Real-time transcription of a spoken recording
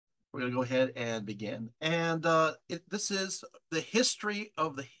We're going to go ahead and begin. And this is the history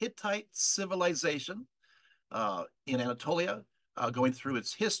of the Hittite civilization in Anatolia, going through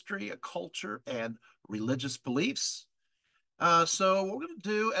its history, a culture, and religious beliefs. So what we're going to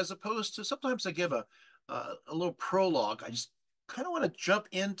do, as opposed to sometimes I give a little prologue, I just kind of want to jump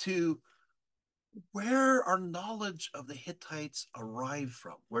into where our knowledge of the Hittites arrived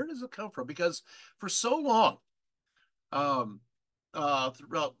from. Where does it come from? Because for so long, um,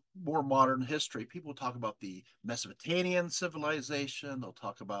 throughout more modern history, people talk about the Mesopotamian civilization. They'll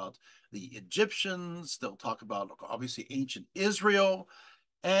talk about the Egyptians. They'll talk about obviously ancient Israel,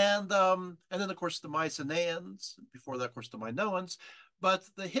 and then of course the Mycenaeans. Before that, of course, the Minoans. But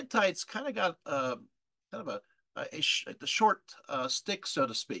the Hittites kind of got kind of the short stick, so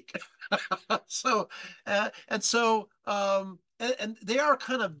to speak. so and they are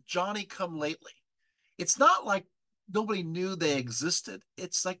kind of Johnny come lately. It's not like nobody knew they existed.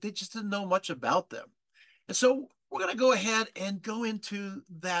 It's like they just didn't know much about them. And so we're going to go ahead and go into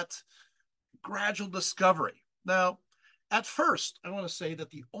that gradual discovery. Now, at first, I want to say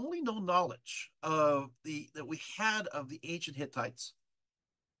that the only known knowledge of the that we had of the ancient Hittites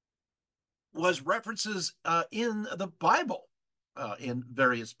was references in the Bible in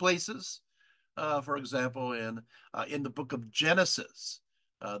various places. For example, in the book of Genesis,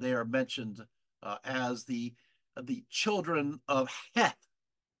 they are mentioned as the children of Heth,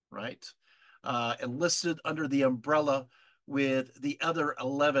 right? And listed under the umbrella with the other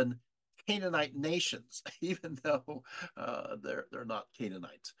 11 Canaanite nations, even though they're not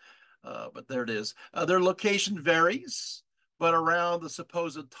Canaanite. But there it is. Their location varies, but around the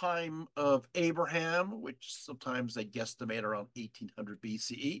supposed time of Abraham, which sometimes they guesstimate around 1800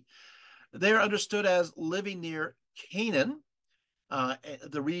 BCE, they are understood as living near Canaan,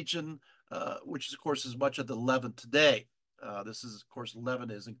 the region which is, of course, is much of the Levant today. This is, of course,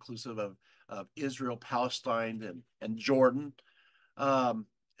 Levant is inclusive of Israel, Palestine, and Jordan. And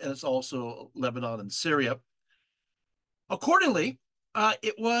it's also Lebanon and Syria. Accordingly,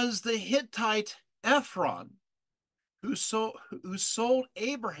 it was the Hittite Ephron who sold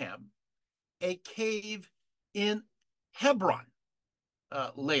Abraham a cave in Hebron.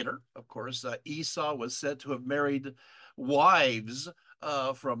 Later, of course, Esau was said to have married wives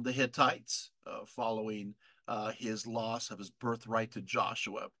from the Hittites following his loss of his birthright to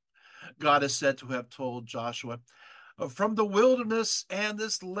Joshua. God is said to have told Joshua, from the wilderness and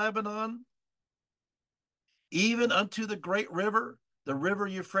this Lebanon, even unto the great river, the river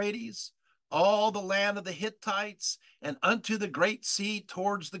Euphrates, all the land of the Hittites, and unto the great sea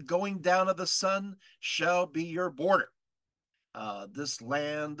towards the going down of the sun shall be your border. This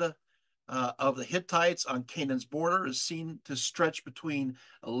land of the Hittites on Canaan's border is seen to stretch between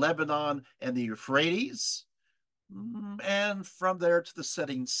Lebanon and the Euphrates, and from there to the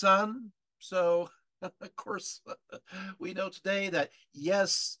setting sun. So, of course, we know today that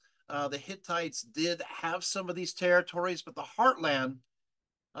yes, the Hittites did have some of these territories, but the heartland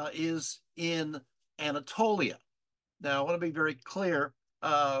is in Anatolia. Now, I want to be very clear.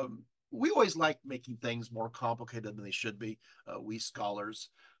 We always like making things more complicated than they should be, we scholars.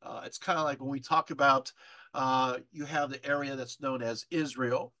 It's kind of like when we talk about you have the area that's known as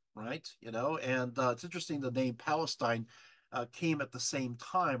Israel, right? And it's interesting the name Palestine came at the same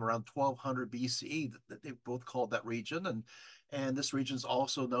time around 1200 BCE that they both called that region. And this region is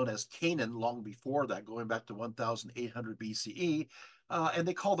also known as Canaan long before that, going back to 1800 BCE. And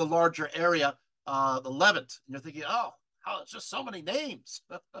they call the larger area the Levant. And you're thinking, oh, it's just so many names.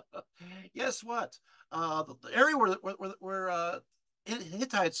 Guess what? The area where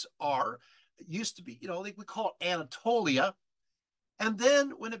Hittites are used to be, we call it Anatolia. And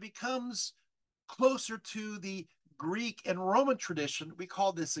then when it becomes closer to the Greek and Roman tradition, we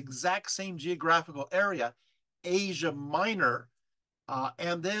call this exact same geographical area Asia Minor.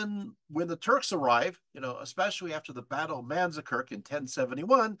 And then when the Turks arrive, especially after the Battle of Manzikert in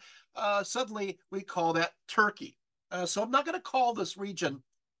 1071, suddenly we call that Turkey. So I'm not going to call this region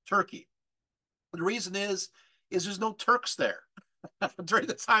Turkey. The reason is there's no Turks there during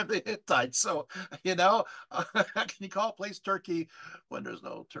the time of the Hittites. So, how can you call a place Turkey when there's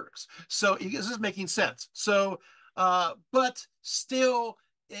no Turks? So this is making sense. So, but still,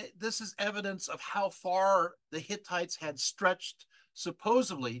 this is evidence of how far the Hittites had stretched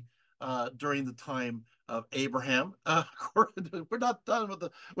supposedly during the time of Abraham. We're not done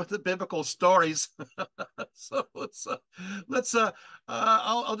with the biblical stories, so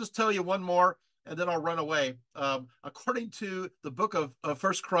I'll just tell you one more, and then I'll run away. According to the book of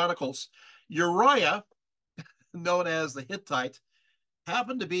First Chronicles, Uriah, known as the Hittite,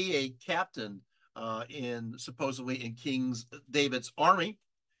 happened to be a captain supposedly in King David's army.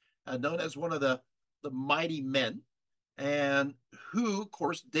 known as one of the mighty men, and who, of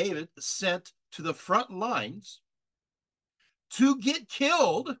course, David sent to the front lines to get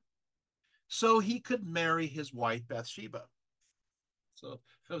killed so he could marry his wife Bathsheba. So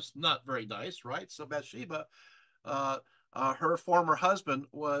it was not very nice, right? So Bathsheba, uh, her former husband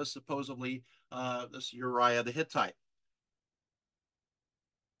was supposedly this Uriah the Hittite,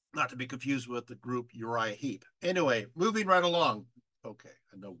 not to be confused with the group Uriah Heep. Anyway, moving right along. Okay,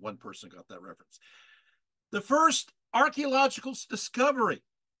 I know one person got that reference. The first archaeological discovery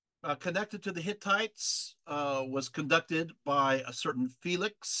connected to the Hittites was conducted by a certain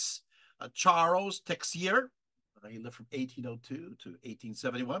Felix Charles Texier. He lived from 1802 to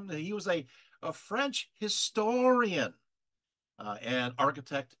 1871. He was a French historian and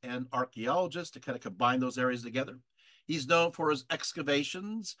architect and archaeologist to kind of combine those areas together. He's known for his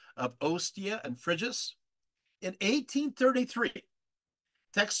excavations of Ostia and Phrygia. In 1833,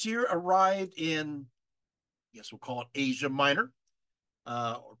 Texier arrived in, I guess we'll call it Asia Minor,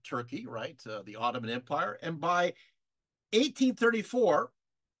 or Turkey, right? The Ottoman Empire. And by 1834,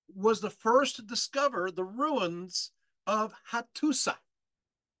 was the first to discover the ruins of Hattusa,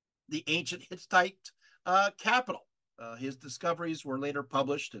 the ancient Hittite capital. His discoveries were later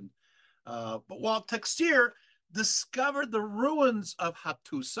published, and but while Texier discovered the ruins of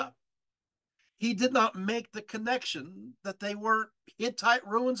Hattusa, he did not make the connection that they were Hittite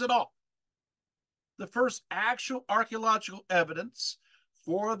ruins at all. The first actual archaeological evidence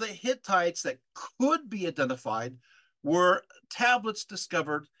for the Hittites that could be identified were tablets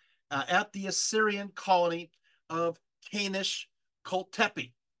discovered at the Assyrian colony of Kanish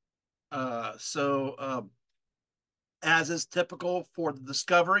Koltepe. As is typical for the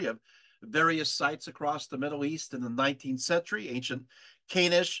discovery of various sites across the Middle East in the 19th century, ancient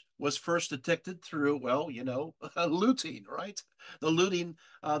Kanish was first detected through, well, looting, right? The looting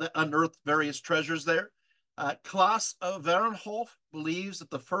that unearthed various treasures there. Klaas of Verenhof believes that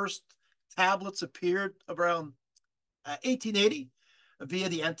the first tablets appeared around 1880 via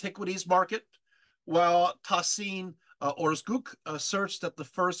the antiquities market, while Tassin Orzguk asserts that the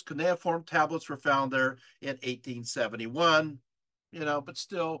first cuneiform tablets were found there in 1871, but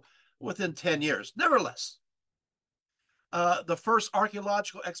still within 10 years. Nevertheless, the first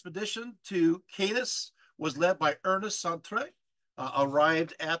archaeological expedition to Canis was led by Ernest Santre,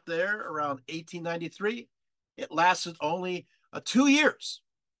 arrived at there around 1893. It lasted only 2 years.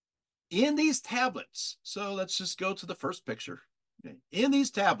 In these tablets, so let's just go to the first picture. Okay. In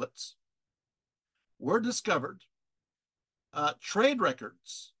these tablets were discovered trade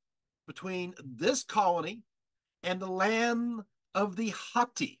records between this colony and the land of the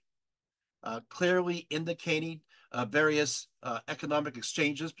Hatti, clearly indicating various economic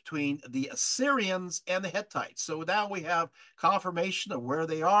exchanges between the Assyrians and the Hittites. So now we have confirmation of where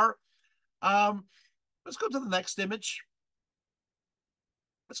they are. Let's go to the next image.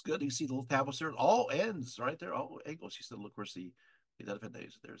 That's good. You see the little tablets there, all ends right there, all angles. You said, look, where's the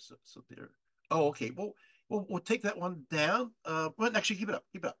there's so there. Oh, okay. Well, we'll take that one down. But actually, keep it up.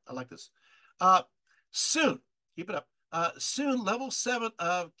 Keep it up. I like this. Uh, soon, keep it up. Soon, level 7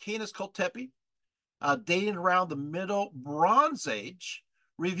 of Canis Koltepe, dating around the Middle Bronze Age,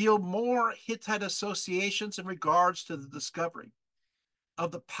 revealed more Hittite associations in regards to the discovery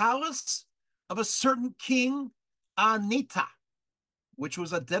of the palace of a certain king, Anita, which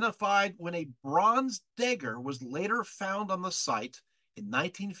was identified when a bronze dagger was later found on the site in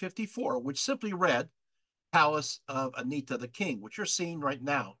 1954, which simply read Palace of Anita the King, which you're seeing right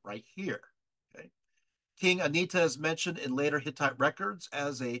now, right here. Okay. King Anita is mentioned in later Hittite records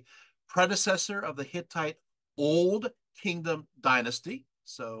as a predecessor of the Hittite Old Kingdom dynasty.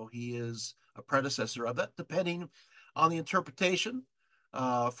 So he is a predecessor of that, depending on the interpretation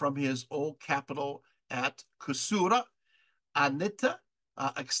from his old capital at Kusura. Anita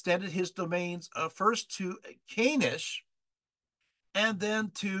extended his domains first to Kanish and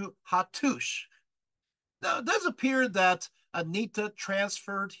then to Hattush. Now, it does appear that Anita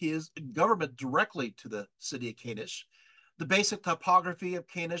transferred his government directly to the city of Kanish. The basic topography of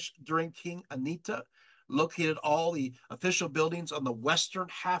Kanish during King Anita located all the official buildings on the western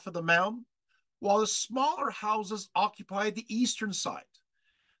half of the mound, while the smaller houses occupied the eastern side.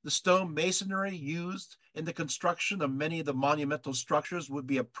 The stone masonry used in the construction of many of the monumental structures would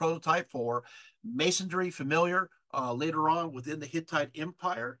be a prototype for masonry familiar later on within the Hittite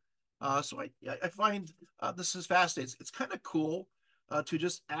Empire. So I find this is fascinating. It's kind of cool to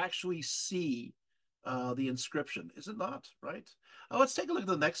just actually see the inscription, is it not? Right? Let's take a look at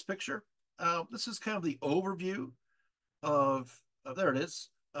the next picture. This is kind of the overview of there it is,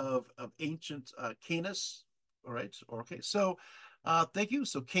 of ancient Canis. All right. Okay. So Thank you.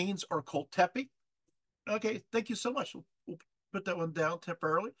 So canes or coltepi. Okay, thank you so much. We'll put that one down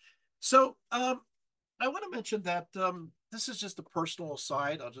temporarily. So I want to mention that this is just a personal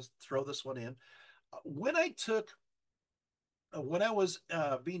aside. I'll just throw this one in. When I took when I was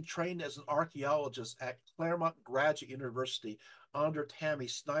being trained as an archaeologist at Claremont Graduate University under Tammy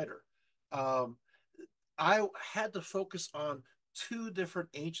Snyder, um, I had to focus on two different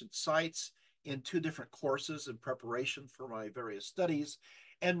ancient sites in two different courses in preparation for my various studies.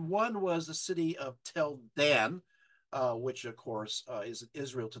 And one was the city of Tel Dan, which of course is in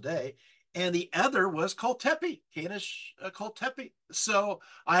Israel today. And the other was Kaltepe, Canish Kaltepe. So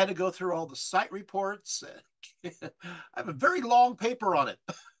I had to go through all the site reports. I have a very long paper on it.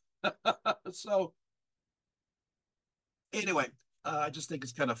 So anyway, I just think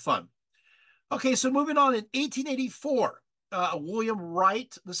it's kind of fun. Okay, so moving on in 1884, William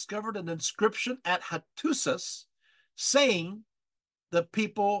Wright discovered an inscription at Hattusa saying the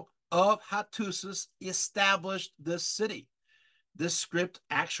people of Hattusa established this city. This script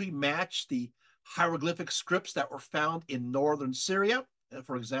actually matched the hieroglyphic scripts that were found in northern Syria,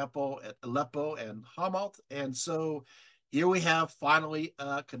 for example, at Aleppo and Hamath. And so here we have finally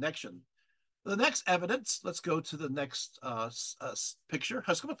a connection. The next evidence, let's go to the next picture.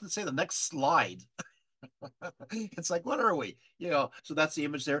 I was going to say the next slide. It's like, what are we? So that's the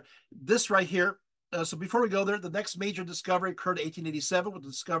image there. This right here. So before we go there, the next major discovery occurred in 1887 with the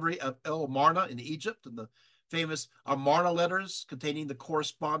discovery of El Marna in Egypt and the famous Amarna letters containing the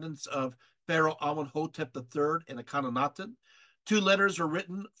correspondence of Pharaoh Amenhotep III and Akhenaten. Two letters were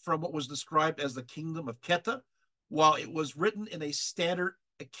written from what was described as the kingdom of Kheta, while it was written in a standard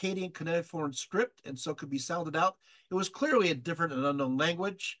Akkadian cuneiform script and so could be sounded out. It was clearly a different and unknown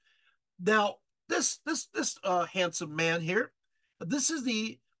language. Now, this handsome man here, this is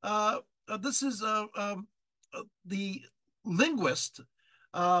the linguist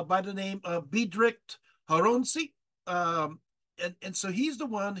by the name of Bedrict Horonsi, and so he's the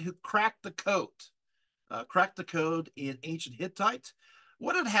one who cracked the code in ancient Hittite.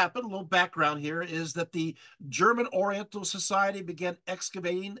 What had happened, a little background here, is that the German Oriental Society began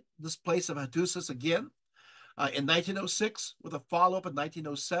excavating this place of Hattusa again in 1906, with a follow-up in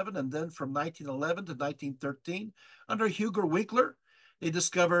 1907, and then from 1911 to 1913, under Hugo Winkler, they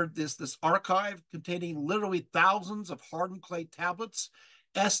discovered this archive containing literally thousands of hardened clay tablets,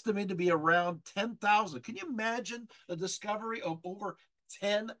 estimated to be around 10,000. Can you imagine the discovery of over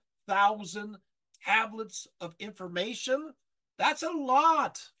 10,000 tablets of information? That's a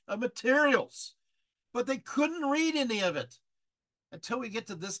lot of materials, but they couldn't read any of it until we get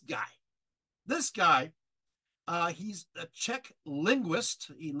to this guy. This guy, he's a Czech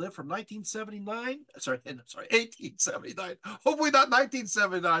linguist. He lived from 1979, sorry, 1879. Hopefully not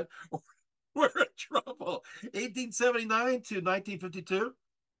 1979. We're in trouble. 1879 to 1952.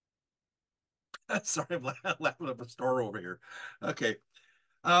 Sorry, I'm laughing at the store over here. Okay.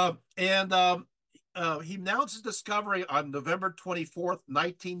 He announced his discovery on November 24th,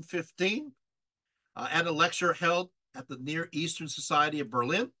 1915, at a lecture held at the Near Eastern Society of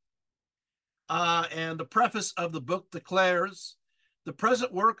Berlin. And the preface of the book declares, the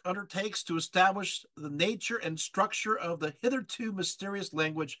present work undertakes to establish the nature and structure of the hitherto mysterious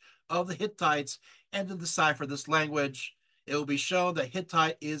language of the Hittites and to decipher this language. It will be shown that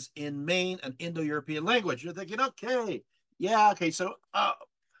Hittite is in main an Indo-European language. You're thinking, okay, yeah, okay. So,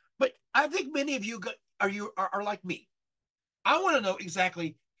 but I think many of you are like me. I want to know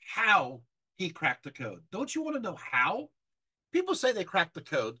exactly how he cracked the code. Don't you want to know how? People say they cracked the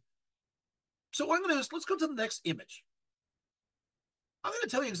code. So what I'm going to do is let's go to the next image. I'm going to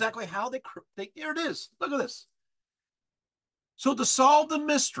tell you exactly how here it is. Look at this. So to solve the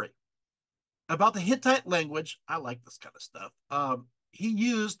mystery about the Hittite language, I like this kind of stuff. He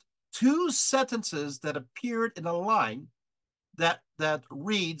used two sentences that appeared in a line that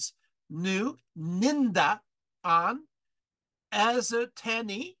reads Nu Ninda an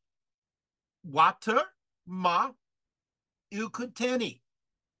Azateni Water Ma Ukuteni.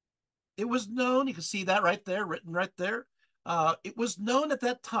 It was known, you can see that right there, written right there. It was known at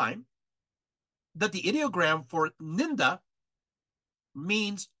that time that the ideogram for Ninda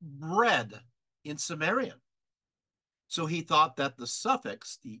means bread in Sumerian. So he thought that the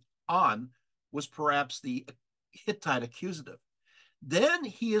suffix, the on, was perhaps the Hittite accusative. Then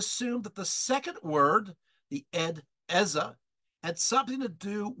he assumed that the second word, the ed eza, had something to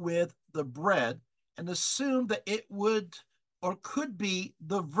do with the bread and assumed that it would or could be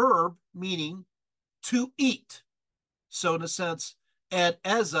the verb meaning to eat. So in a sense, ed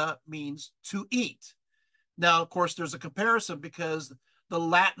eza means to eat. Now, of course, there's a comparison because the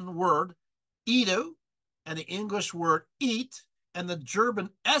Latin word edo and the English word eat and the German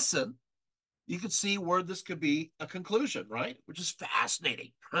Essen, you could see where this could be a conclusion, right? Which is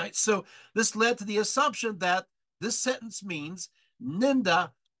fascinating, right? So this led to the assumption that this sentence means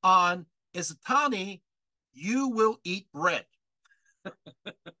Ninda on Isatani, you will eat bread.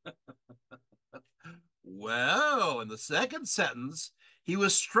 Well, in the second sentence, he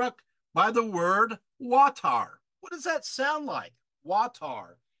was struck by the word watar. What does that sound like?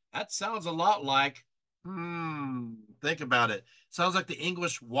 Watar. That sounds a lot like, think about it. Sounds like the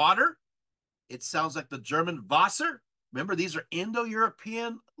English water. It sounds like the German Wasser. Remember, these are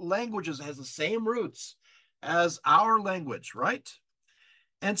Indo-European languages. It has the same roots as our language, right?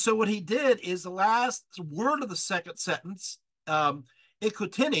 And so what he did is the last word of the second sentence,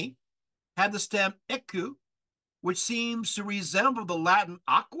 ikutini, had the stem eku, which seems to resemble the Latin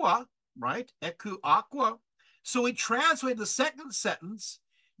aqua, right? Eku aqua. So he translated the second sentence,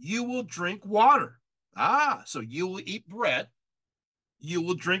 you will drink water. So you will eat bread, you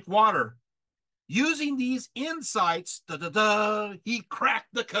will drink water. Using these insights, he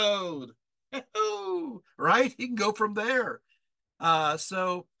cracked the code. Right? He can go from there.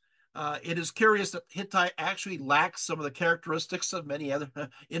 It is curious that Hittite actually lacks some of the characteristics of many other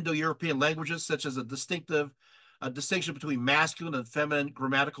Indo-European languages, such as a distinctive distinction between masculine and feminine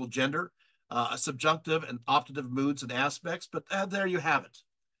grammatical gender, subjunctive and optative moods and aspects. But there you have it.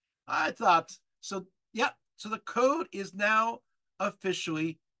 I thought so. Yeah. So the code is now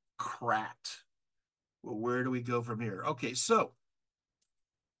officially cracked. Well, where do we go from here? Okay, so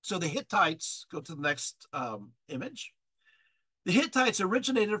the Hittites, go to the next image. The Hittites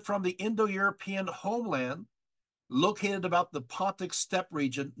originated from the Indo-European homeland, located about the Pontic steppe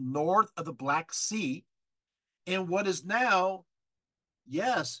region north of the Black Sea, in what is now,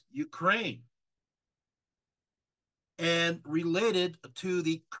 yes, Ukraine, and related to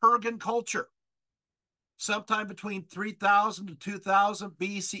the Kurgan culture. Sometime between 3000 to 2000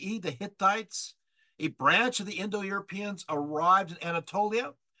 BCE, the Hittites, a branch of the Indo-Europeans, arrived in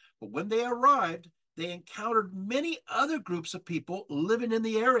Anatolia. But when they arrived, they encountered many other groups of people living in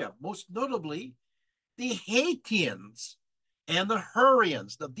the area, most notably the Hattians and the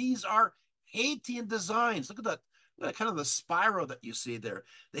Hurrians. Now, these are Hattian designs. Look at that. Look at kind of the spiral that you see there.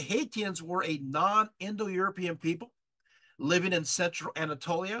 The Hattians were a non-Indo-European people living in central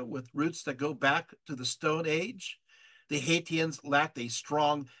Anatolia with roots that go back to the Stone Age. The Hattians lacked a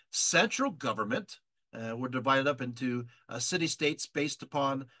strong central government, were divided up into city-states based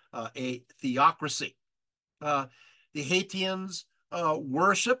upon a theocracy. The Hattians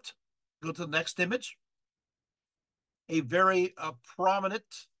worshipped, go to the next image, a very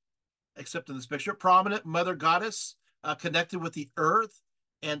prominent, except in this picture, prominent mother goddess connected with the earth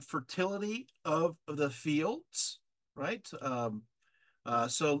and fertility of the fields, right?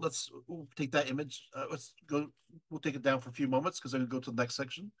 So we'll take that image. We'll take it down for a few moments because I'm going to go to the next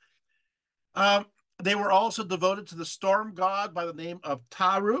section. They were also devoted to the storm god by the name of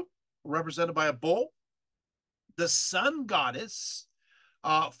Taru, represented by a bull. The sun goddess,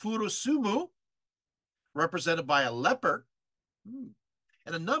 Furusumu, represented by a leopard,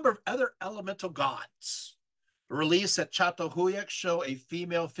 and a number of other elemental gods. The reliefs at Çatalhöyük show a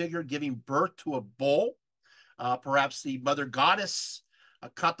female figure giving birth to a bull, perhaps the mother goddess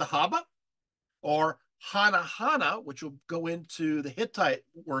Katahaba, or Hana, which will go into the Hittite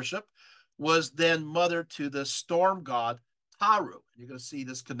worship, was then mother to the storm god Taru. You're going to see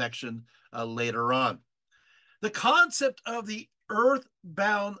this connection later on. The concept of the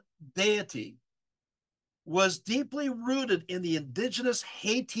earth-bound deity was deeply rooted in the indigenous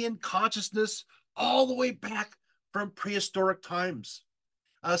Haitian consciousness all the way back from prehistoric times.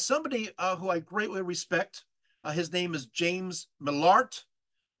 Somebody who I greatly respect, his name is James Millart,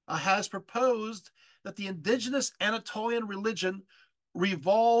 has proposed that the indigenous Anatolian religion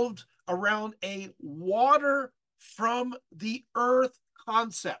revolved around a water from the earth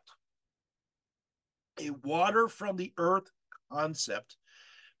concept. A water from the earth concept.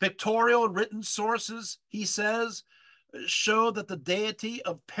 Pictorial and written sources, he says, show that the deity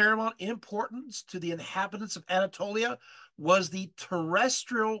of paramount importance to the inhabitants of Anatolia was the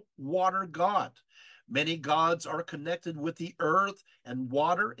terrestrial water god. Many gods are connected with the earth and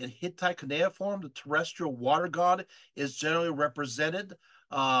water. In Hittite cuneiform, the terrestrial water god is generally represented.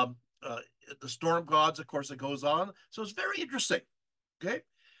 The storm gods, of course, it goes on. So it's very interesting. Okay.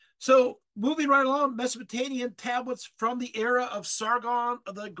 So moving right along, Mesopotamian tablets from the era of Sargon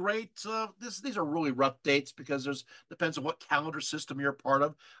the Great. These are really rough dates because depends on what calendar system you're a part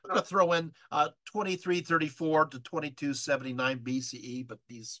of. I'm going to throw in 2334 to 2279 BCE, but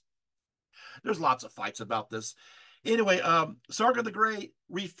there's lots of fights about this. Anyway, Sargon the Great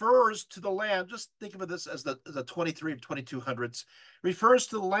refers to the land, just think of this as the 23 and 2200s, refers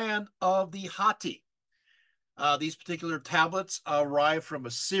to the land of the Hatti. These particular tablets arrive from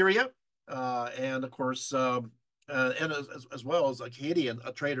Assyria, and of course, and as well as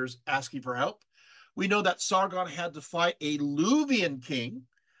Akkadian traders asking for help. We know that Sargon had to fight a Luvian king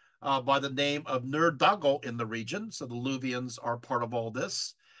by the name of Nur-Dago in the region. So the Luvians are part of all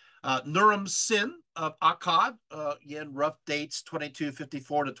this. Nurum Sin of Akkad, again, rough dates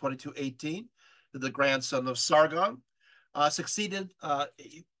 2254 to 2218, the grandson of Sargon, succeeded,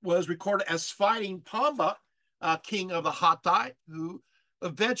 was recorded as fighting Pamba, king of the Hattai, who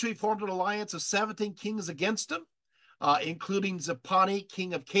eventually formed an alliance of 17 kings against him, including Zapani,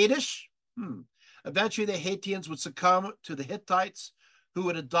 king of Kadesh. Eventually, the Hittians would succumb to the Hittites, who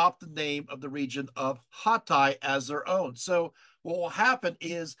would adopt the name of the region of Hattai as their own. So what will happen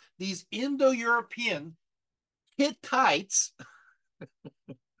is these Indo-European Hittites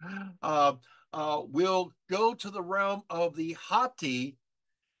will go to the realm of the Hatti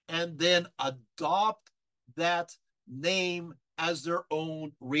and then adopt that name as their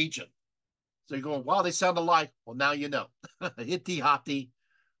own region. So you're going, wow, they sound alike. Well, now you know. Hitti, Hatti.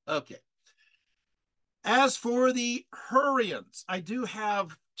 Okay. As for the Hurrians, I do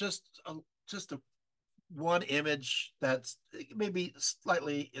have just a one image that's maybe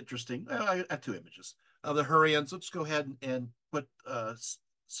slightly interesting. I have two images of the Hurrians. Let's go ahead and put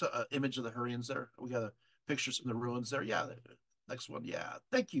image of the Hurrians there. We got a pictures from the ruins there. Yeah, next one. Yeah,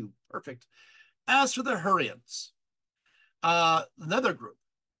 thank you. Perfect. As for the Hurrians, another group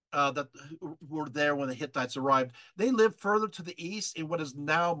that were there when the Hittites arrived. They lived further to the east in what is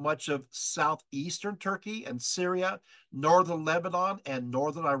now much of southeastern Turkey and Syria, northern Lebanon, and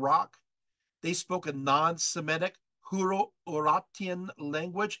northern Iraq. They spoke a non-Semitic Hurro-Urartian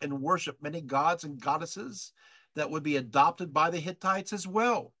language and worshiped many gods and goddesses that would be adopted by the Hittites as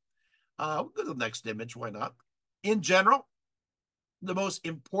well. We'll go to the next image, why not? In general, the most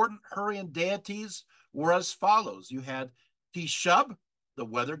important Hurrian deities were as follows. You had Tishub, the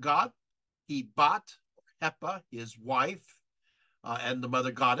weather god, Hebat, Hepa, his wife, and the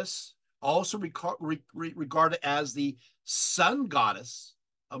mother goddess, also regarded as the sun goddess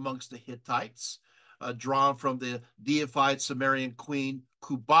amongst the Hittites, drawn from the deified Sumerian queen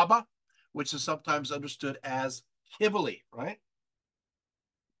Kubaba, which is sometimes understood as Kibali, right?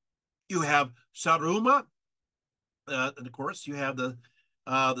 You have Saruma, and of course, you have the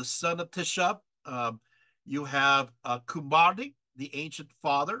son of Tishub. You have Kumarbi, the ancient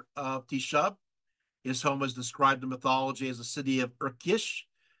father of Tishub. His home is described in mythology as the city of Urkish.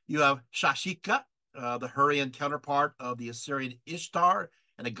 You have Shashika, the Hurrian counterpart of the Assyrian Ishtar,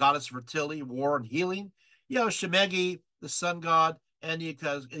 and a goddess of fertility, war, and healing. You have Shemegi, the sun god, and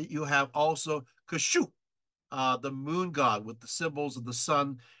you have also Kashu, the moon god, with the symbols of the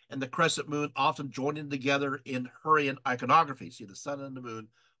sun and the crescent moon often joining together in Hurrian iconography. See the sun and the moon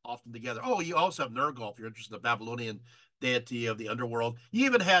often together. Oh, you also have Nergal if you're interested in the Babylonian deity of the underworld. You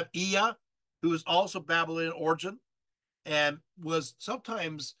even have Ea, who is also Babylonian origin and was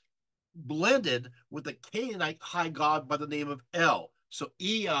sometimes blended with a Canaanite high god by the name of El. So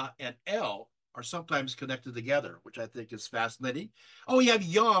Ea and El are sometimes connected together, which I think is fascinating. Oh, you have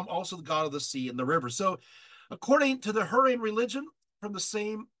Yam, also the god of the sea and the river. So according to the Hurrian religion, from the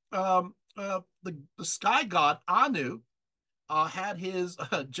same, the sky god Anu had his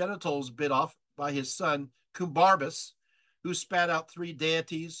genitals bit off by his son Kumbarbus, who spat out three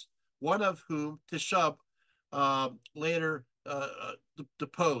deities, one of whom Tishub later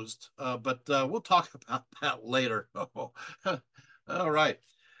deposed. But we'll talk about that later. All right.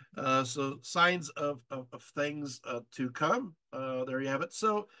 So signs of things to come. There you have it.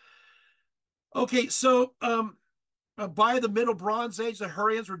 So, okay. So by the Middle Bronze Age, the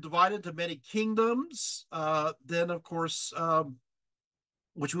Hurrians were divided into many kingdoms. Then, of course,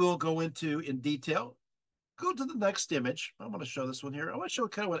 which we will go into in detail. Go to the next image. I'm going to show this one here. I want to show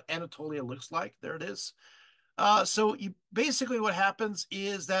kind of what Anatolia looks like. There it is. So you basically what happens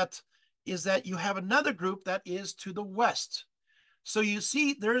is that you have another group that is to the west. So you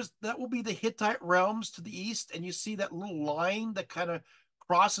see that will be the Hittite realms to the east, and you see that little line that kind of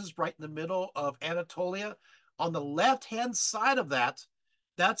crosses right in the middle of Anatolia. On the left-hand side of that,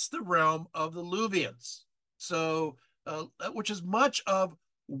 that's the realm of the Luvians. So which is much of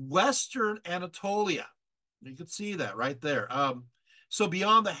Western Anatolia. You can see that right there. So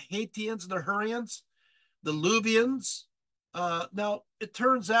beyond the Hittians and the Hurrians, the Luvians. Now, it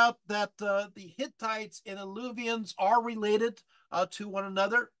turns out that the Hittites and the Luvians are related to one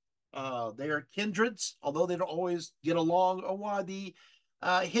another. They are kindreds, although they don't always get along. Why the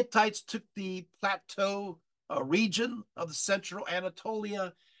Hittites took the plateau region of the central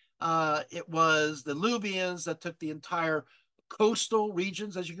Anatolia. It was the Luvians that took the entire coastal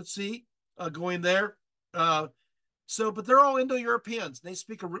regions, as you can see, going there. But they're all Indo-Europeans. They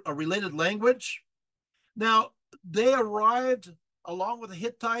speak a related language. Now, they arrived along with the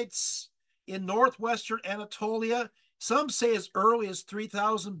Hittites in northwestern Anatolia. Some say as early as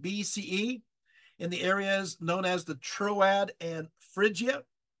 3000 BCE in the areas known as the Troad and Phrygia.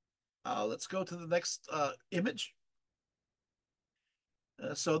 Let's go to the next image.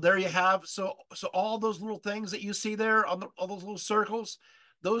 So there you have, so all those little things that you see there on all those little circles,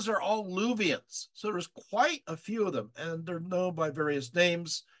 those are all Luvians. So there's quite a few of them, and they're known by various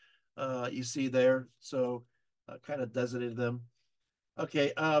names you see there. So kind of designated them.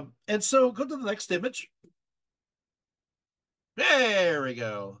 Okay, and so go to the next image. There we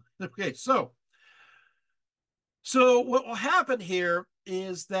go. Okay, so what will happen here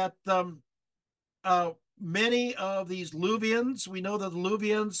is that many of these Luvians, we know that the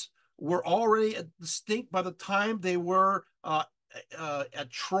Luvians were already distinct by the time they were at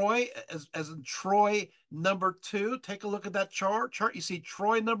Troy, as in Troy number 2. Take a look at that chart. You see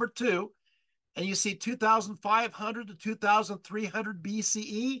Troy number 2, and you see 2500 to 2300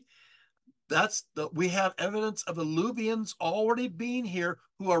 BCE. We have evidence of the Luvians already being here,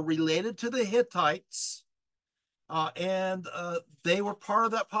 who are related to the Hittites, and they were part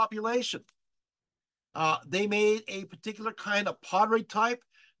of that population. They made a particular kind of pottery type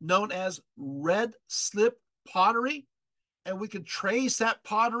known as red slip pottery, and we can trace that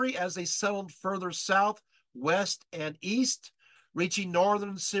pottery as they settled further south, west, and east, reaching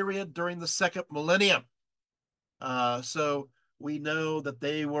northern Syria during the second millennium. So we know that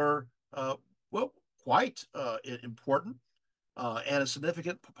they were, quite important and a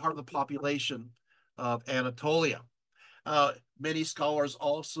significant part of the population of Anatolia. Many scholars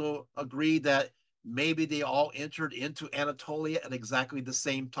also agree that maybe they all entered into Anatolia at exactly the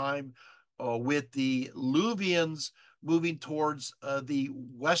same time, with the Luvians moving towards the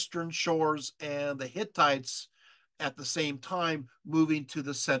western shores and the Hittites at the same time moving to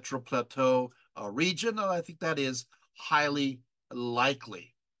the central plateau region. And I think that is highly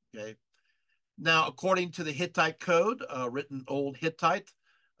likely. Okay. Now, according to the Hittite code, written Old Hittite,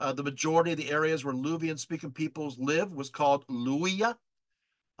 the majority of the areas where Luvian-speaking peoples lived was called Luia,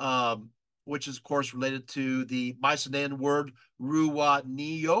 which is, of course, related to the Mycenaean word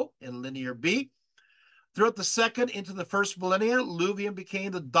ruanio in Linear B. Throughout the second into the first millennia, Luvian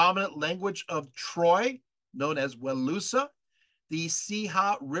became the dominant language of Troy, known as Welusa, the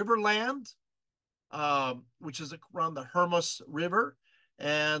Siha Riverland, which is around the Hermus River,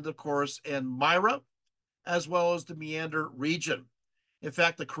 and, of course, and Myra, as well as the Meander region. In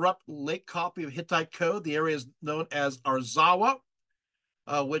fact, the corrupt late copy of Hittite code, the area is known as Arzawa,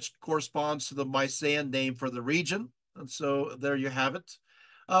 which corresponds to the Mycenaean name for the region. And so there you have it.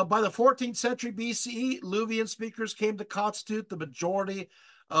 By the 14th century BCE, Luvian speakers came to constitute the majority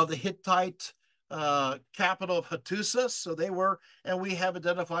of the Hittite capital of Hattusa. So they were, and we have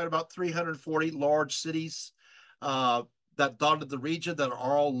identified about 340 large cities that dotted the region that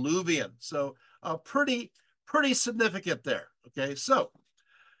are all Luvian. So pretty significant there. Okay, so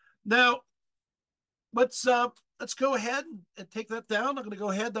now let's go ahead and take that down. I'm going to go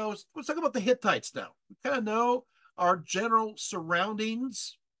ahead, though. Let's talk about the Hittites now. We kind of know our general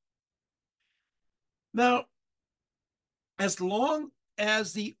surroundings. Now, as long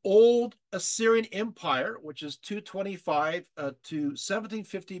as the old Assyrian Empire, which is 225 to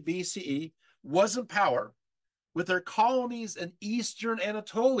 1750 BCE, was in power, with their colonies in eastern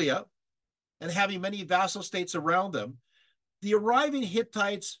Anatolia and having many vassal states around them, the arriving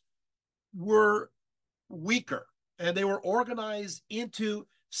Hittites were weaker, and they were organized into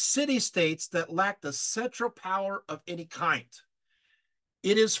city-states that lacked the central power of any kind.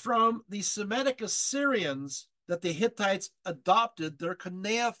 It is from the Semitic Assyrians that the Hittites adopted their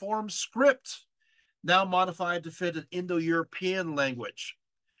cuneiform script, now modified to fit an Indo-European language.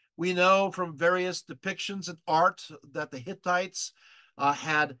 We know from various depictions in art that the Hittites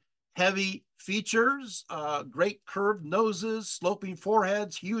had heavy features, great curved noses, sloping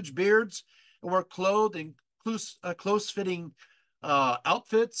foreheads, huge beards, and were clothed in close-fitting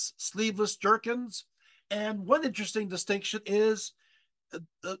outfits, sleeveless jerkins. And one interesting distinction is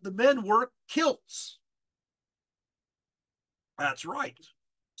the men wore kilts. That's right.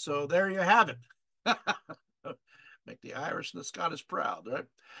 So there you have it. Make the Irish and the Scottish proud, right?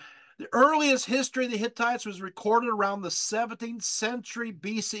 The earliest history of the Hittites was recorded around the 17th century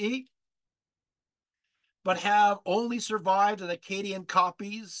BCE, but have only survived in Akkadian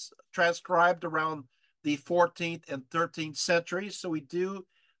copies transcribed around the 14th and 13th centuries. So we do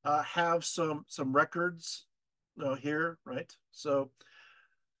have some records No, here, right? So,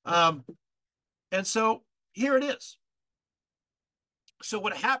 um, and so here it is. So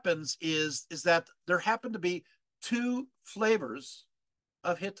what happens is that there happen to be two flavors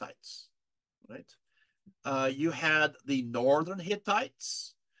of Hittites, right? You had the northern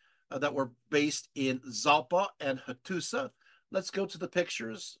Hittites that were based in Zalpa and Hattusa. Let's go to the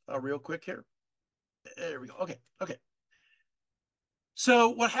pictures real quick here. There we go. Okay, okay. So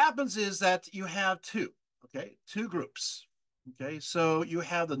what happens is that you have two groups. Okay, so you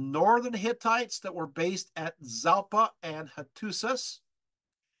have the northern Hittites that were based at Zalpa and Hattusas,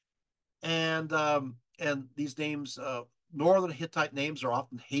 and these names, northern Hittite names, are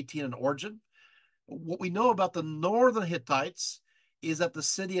often Haitian in origin. What we know about the northern Hittites is that the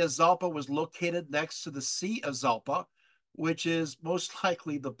city of Zalpa was located next to the Sea of Zalpa, which is most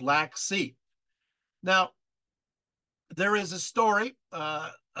likely the Black Sea. Now, there is a story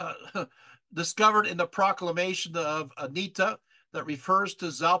discovered in the proclamation of Anita that refers to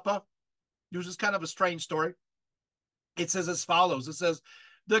Zalpa. This is kind of a strange story. It says as follows. It says,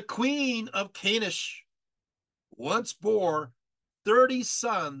 the queen of Canish once bore 30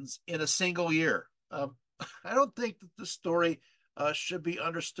 sons in a single year. I don't think that the story should be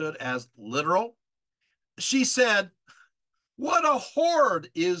understood as literal. She said, what a horde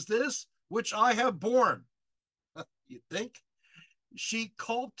is this which I have borne? You think? She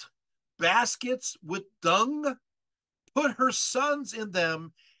culped baskets with dung, put her sons in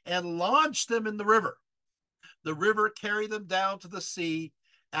them, and launched them in the river. The river carried them down to the sea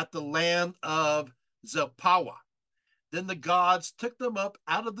at the land of Zapawa. Then the gods took them up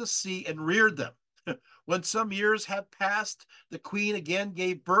out of the sea and reared them. When some years had passed, the queen again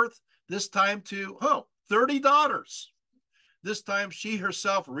gave birth, this time to 30 daughters. This time she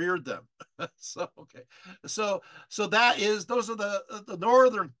herself reared them. So okay, so those are the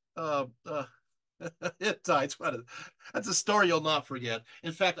northern Hittites. That's a story you'll not forget.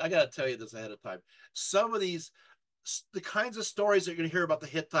 In fact, I got to tell you this ahead of time. Some of these, the kinds of stories that you're going to hear about the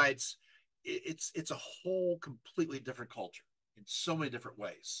Hittites, it's a whole completely different culture in so many different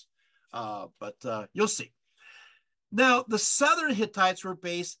ways. But you'll see. Now, the southern Hittites were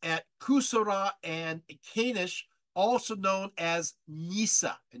based at Kusura and Kanish, also known as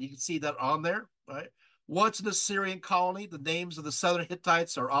Nisa. And you can see that on there, right? Once an Assyrian colony, the names of the southern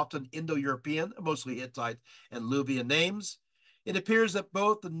Hittites are often Indo-European, mostly Hittite and Luvian names. It appears that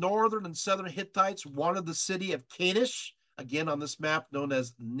both the northern and southern Hittites wanted the city of Kanish, again on this map known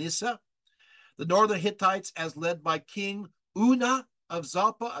as Nisa. The northern Hittites, as led by King Una of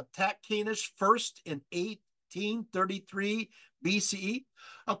Zalpa, attacked Kanish first in 1833 BCE.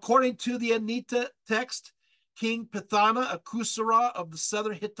 According to the Anita text, King Pithana, a Kusara of the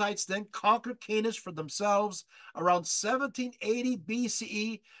southern Hittites, then conquered Kanish for themselves around 1780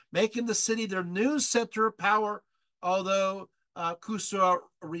 BCE, making the city their new center of power, although Kusara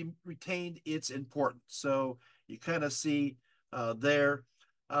retained its importance. So you kind of see there.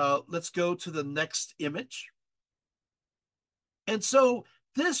 Let's go to the next image. And so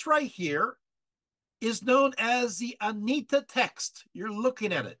this right here is known as the Anita text. You're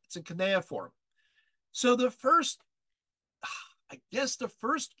looking at it. It's in cuneiform. So the first,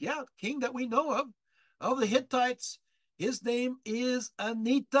 king that we know of the Hittites, his name is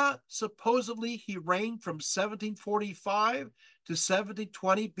Anita. Supposedly he reigned from 1745 to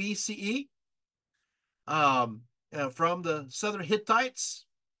 1720 BCE. From the southern Hittites,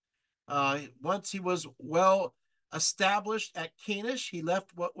 once he was well established at Kanish, he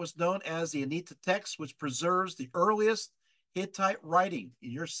left what was known as the Anita text, which preserves the earliest Hittite writing.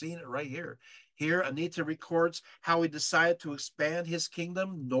 You're seeing it right here. Here, Anita records how he decided to expand his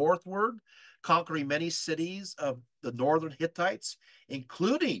kingdom northward, conquering many cities of the northern Hittites,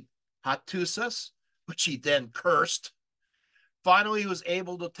 including Hattusas, which he then cursed. Finally, he was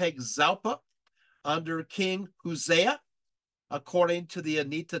able to take Zalpa under King Hosea. According to the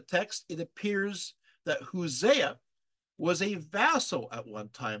Anita text, it appears that Hosea was a vassal at one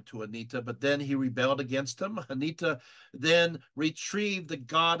time to Anita, but then he rebelled against him. Anita then retrieved the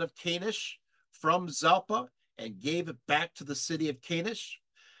god of Kanish from Zalpa and gave it back to the city of Kanish.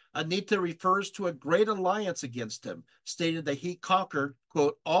 Anita refers to a great alliance against him, stating that he conquered,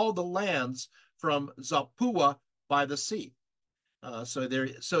 quote, all the lands from Zalpua by the sea. So it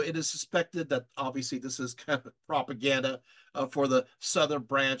is suspected that obviously this is kind of propaganda for the southern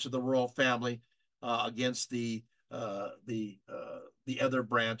branch of the royal family against the other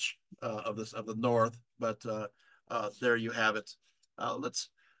branch of the north. But there you have it.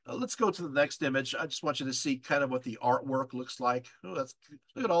 Let's go to the next image. I just want you to see kind of what the artwork looks like. Oh,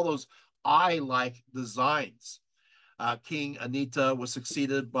 look at all those eye-like designs. King Anita was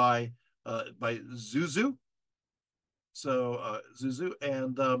succeeded by Zuzu. So Zuzu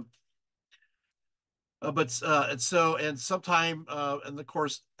and sometime and of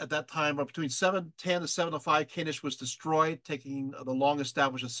course at that time between 710 to 705 Kanish was destroyed, taking the long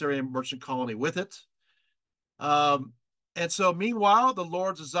established Assyrian merchant colony with it. Um, and so meanwhile the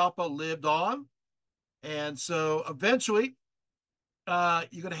lords of Zalpa lived on, and so eventually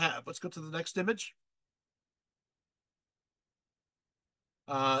you're going to have, let's go to the next image.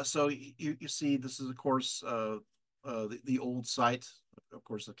 So you see this is of course the old site, of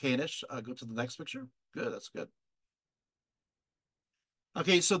course, the Kanish. Go to the next picture. Good, that's good.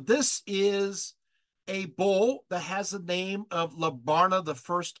 Okay, so this is a bowl that has the name of Labarna the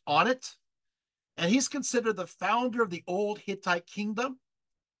First on it, and he's considered the founder of the old Hittite kingdom,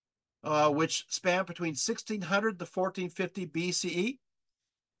 which spanned between 1600 to 1450 BCE.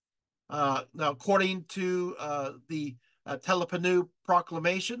 Now, according to the Telepanu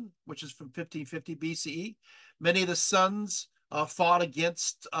Proclamation, which is from 1550 BCE, many of the sons fought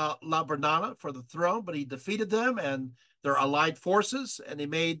against Laburnana for the throne, but he defeated them and their allied forces, and he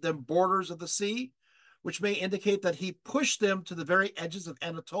made them borders of the sea, which may indicate that he pushed them to the very edges of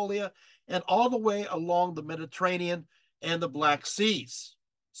Anatolia and all the way along the Mediterranean and the Black Seas.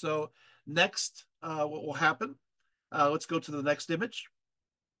 So next, what will happen? Let's go to the next image.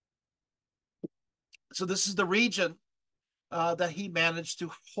 So this is the region that he managed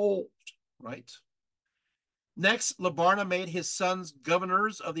to hold, right? Next, Labarna made his sons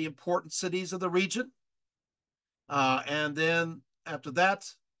governors of the important cities of the region. And then after that,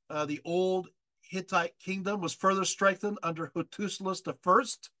 the old Hittite kingdom was further strengthened under Hattusa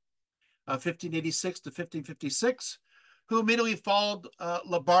I, 1586 to 1556, who immediately followed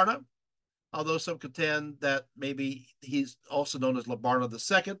Labarna, although some contend that maybe he's also known as Labarna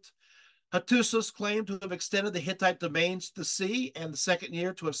II. Hattusa claimed to have extended the Hittite domains to the sea, and the second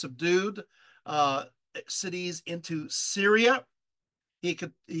year to have subdued cities into Syria.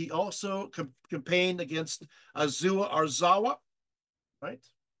 He also campaigned against Azua Arzawa, right?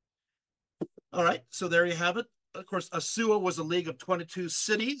 All right, so there you have it. Of course, Asua was a league of 22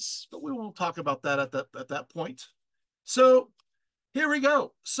 cities, but we won't talk about that at that point. So here we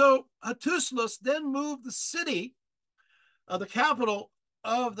go. So Hattusa then moved the city, the capital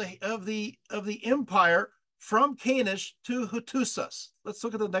of the empire, from Kanish to Hattusas. Let's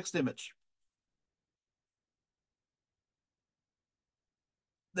look at the next image.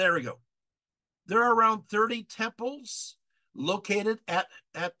 There we go. There are around 30 temples located at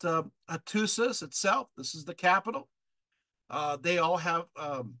Hattusas itself. This is the capital. They all have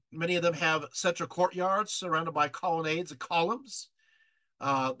many of them have central courtyards surrounded by colonnades and columns.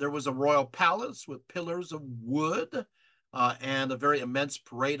 There was a royal palace with pillars of wood and a very immense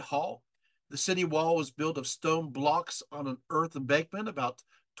parade hall. The city wall was built of stone blocks on an earth embankment about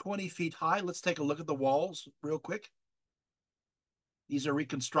 20 feet high. Let's take a look at the walls real quick. These are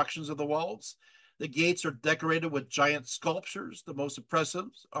reconstructions of the walls. The gates are decorated with giant sculptures. The most impressive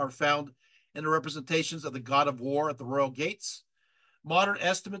are found in the representations of the god of war at the royal gates. Modern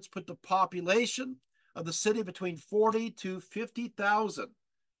estimates put the population of the city between 40 to 50,000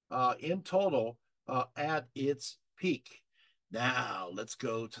 in total at its peak. Now, let's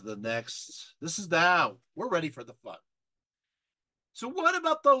go to the next. This is now, we're ready for the fun. So, what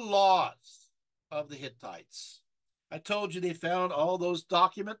about the laws of the Hittites? I told you they found all those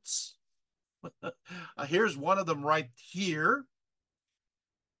documents. Here's one of them right here.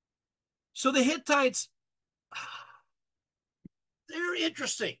 So, the Hittites, they're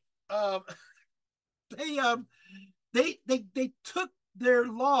interesting. Um, they, um, they took their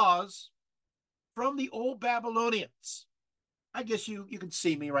laws from the old Babylonians. I guess you can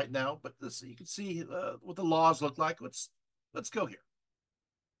see me right now, but this you can see what the laws look like. Let's go here.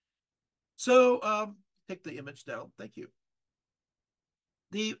 So take the image down. Thank you.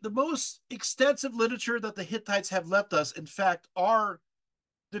 The most extensive literature that the Hittites have left us, in fact, are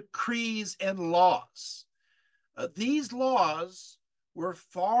decrees and laws. These laws were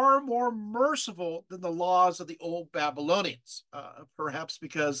far more merciful than the laws of the old Babylonians, perhaps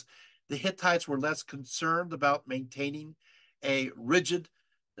because the Hittites were less concerned about maintaining a rigid,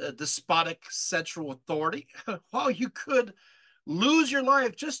 despotic central authority. While you could lose your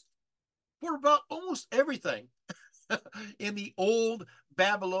life just for about almost everything in the old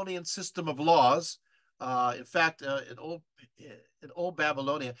Babylonian system of laws. In fact, in old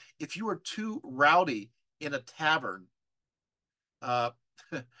Babylonia, if you were too rowdy in a tavern, uh,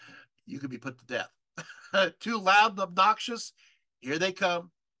 you could be put to death. Too loud and obnoxious, here they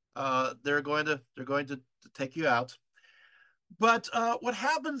come. They're going to take you out. But what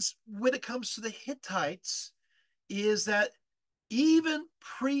happens when it comes to the Hittites is that even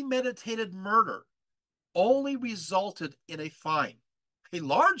premeditated murder only resulted in a fine, a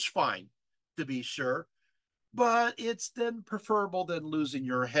large fine to be sure, but it's then preferable than losing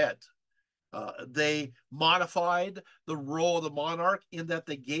your head. They modified the role of the monarch in that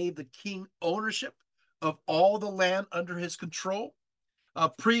they gave the king ownership of all the land under his control.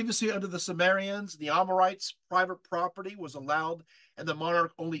 Previously, under the Sumerians, the Amorites, private property was allowed, and the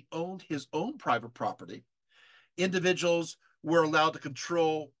monarch only owned his own private property. Individuals were allowed to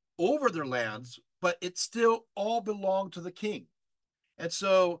control over their lands, but it still all belonged to the king. And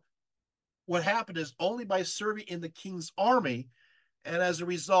so, what happened is only by serving in the king's army, and as a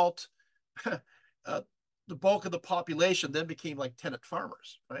result, uh, the bulk of the population then became like tenant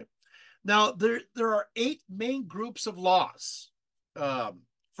farmers, right? Now, there are 8 main groups of laws.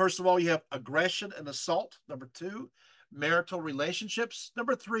 First of all, you have aggression and assault. Number 2, marital relationships.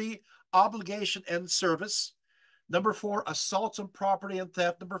 Number 3, obligation and service. Number 4, assaults on property and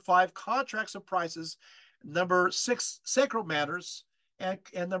theft. Number 5, contracts and prices. Number 6, sacred matters. And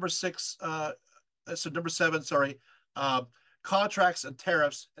number 6, number 7, sorry, contracts and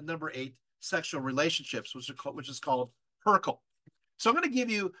tariffs. And number 8, sexual relationships, which is called Herkel. So I'm going to give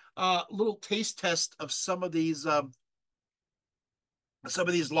you a little taste test of some of these laws. I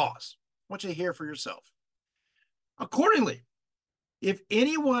want you to hear for yourself. Accordingly, if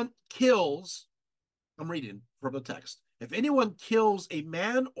anyone kills, I'm reading from the text, if anyone kills a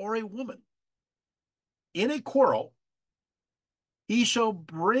man or a woman in a quarrel, he shall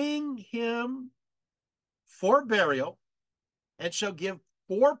bring him for burial and shall give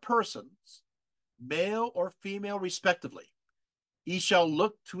 4 persons, male or female respectively. He shall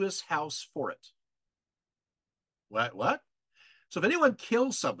look to his house for it. What? So if anyone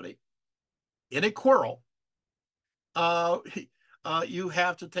kills somebody in a quarrel, you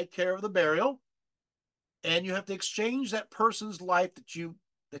have to take care of the burial, and you have to exchange that person's life that you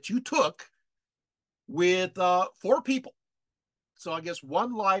took with 4 people. So I guess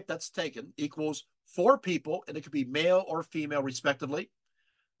 1 life that's taken equals 4 people, and it could be male or female respectively.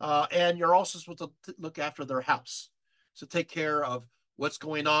 And you're also supposed to look after their house. So take care of what's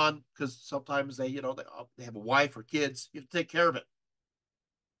going on, because sometimes they have a wife or kids. You have to take care of it.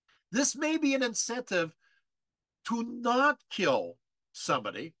 This may be an incentive to not kill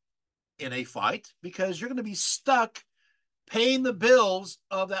somebody in a fight, because you're going to be stuck paying the bills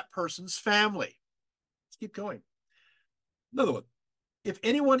of that person's family. Let's keep going. Another one. If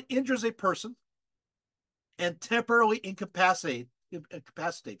anyone injures a person and temporarily incapacitates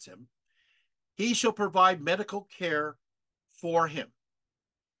him, he shall provide medical care for him.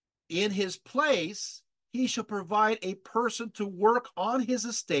 In his place, he shall provide a person to work on his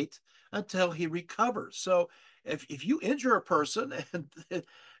estate until he recovers. So if you injure a person, and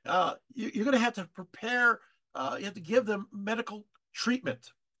you're going to have to prepare, you have to give them medical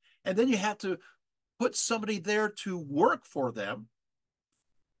treatment. And then you have to put somebody there to work for them.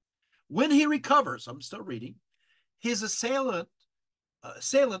 When he recovers, I'm still reading, his assailant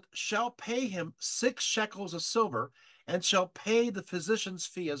shall pay him 6 shekels of silver and shall pay the physician's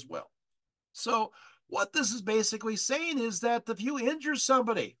fee as well. So what this is basically saying is that if you injure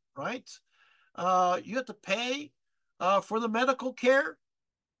somebody, right, you have to pay for the medical care,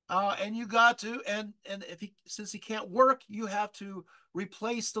 and you got to, and since he can't work, you have to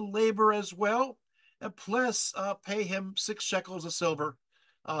replace the labor as well, and plus pay him 6 shekels of silver.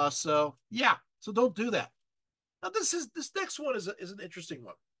 So don't do that. Now this next one is an interesting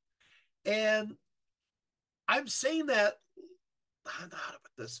one, and I'm saying that, how to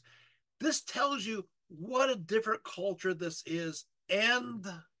put this. This tells you what a different culture this is, and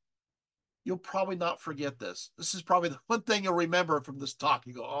you'll probably not forget this. This is probably the one thing you'll remember from this talk.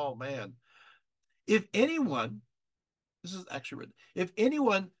 You go, oh man. If anyone, this is actually written, if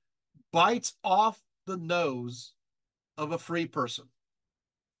anyone bites off the nose of a free person,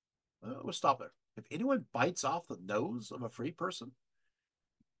 we'll stop there. If anyone bites off the nose of a free person,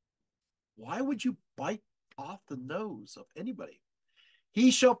 why would you bite off the nose of anybody?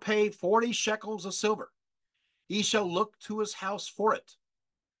 He shall pay 40 shekels of silver. He shall look to his house for it.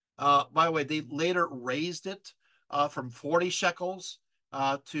 By the way, they later raised it from 40 shekels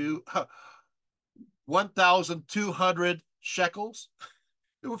to 1,200 shekels.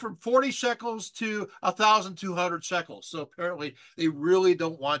 It went from 40 shekels to 1,200 shekels. So apparently they really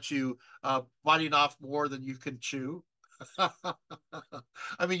don't want you biting off more than you can chew.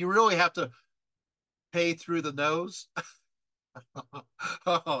 I mean, you really have to pay through the nose.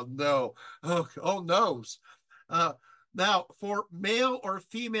 Oh no. Oh noes. Now, for male or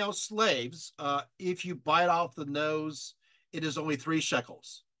female slaves, if you bite off the nose, it is only 3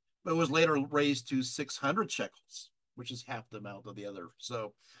 shekels. But it was later raised to 600 shekels, which is half the amount of the other.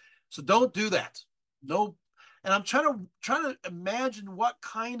 So don't do that. no, and I'm trying to imagine what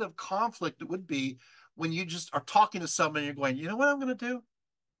kind of conflict it would be when you just are talking to someone and you're going, you know what I'm going to do?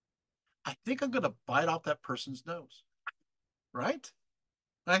 I think I'm going to bite off that person's nose. Right?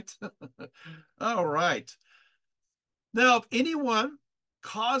 Right? All right. Now, if anyone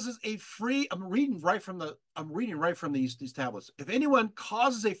causes a free, I'm reading right from these tablets. If anyone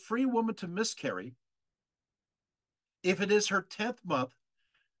causes a free woman to miscarry, if it is her 10th month,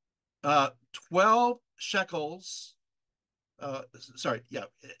 12 shekels, sorry, yeah,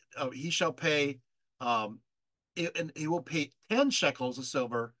 he shall pay, and he will pay 10 shekels of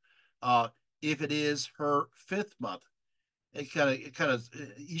silver, uh, if it is her 5th month.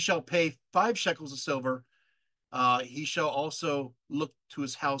 He shall pay 5 shekels of silver. He shall also look to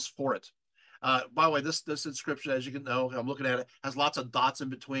his house for it. By the way, this inscription, as you can know, I'm looking at it, has lots of dots in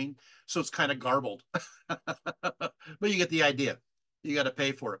between, so it's kind of garbled. But you get the idea. You got to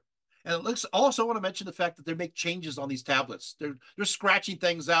pay for it. And it looks. Also, I want to mention the fact that they make changes on these tablets. They're scratching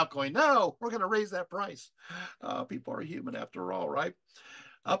things out, going, "No, we're going to raise that price." People are human after all, right?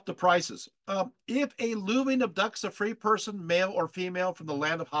 Up the prices. If a Luvian abducts a free person, male or female, from the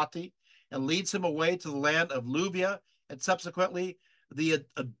land of Hatti and leads him away to the land of Luvia, and subsequently the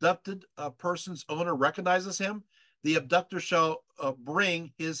abducted person's owner recognizes him, the abductor shall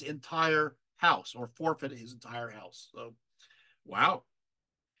bring his entire house or forfeit his entire house. So, wow.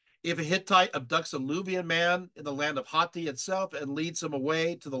 If a Hittite abducts a Luvian man in the land of Hatti itself and leads him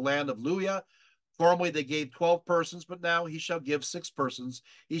away to the land of Luia, formerly they gave 12 persons, but now he shall give 6 persons.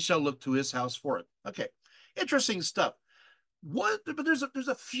 He shall look to his house for it. Okay, interesting stuff. But there's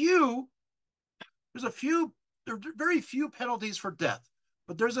a few, there are very few penalties for death,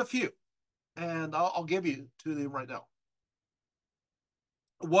 but there's a few, and I'll give you two of them right now.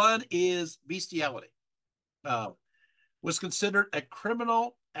 One is bestiality. Was considered a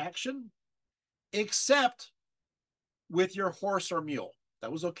criminal action, except with your horse or mule.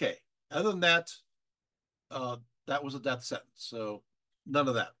 That was okay. Other than that, that was a death sentence. So none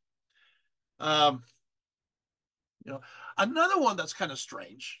of that. Um, you know, another one that's kind of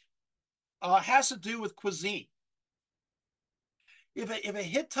strange has to do with cuisine. If a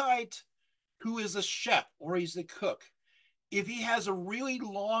Hittite who is a chef or he's a cook, if he has a really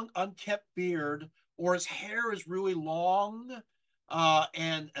long unkept beard or his hair is really long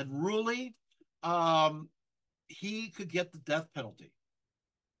and ruly, um, he could get the death penalty.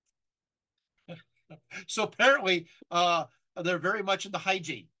 So apparently, they're very much into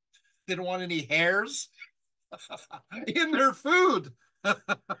hygiene. They don't want any hairs in their food.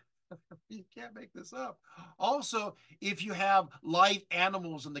 You can't make this up. Also, if you have live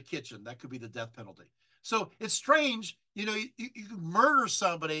animals in the kitchen, that could be the death penalty. So it's strange, you can murder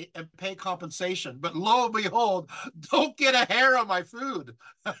somebody and pay compensation, but lo and behold, don't get a hair on my food.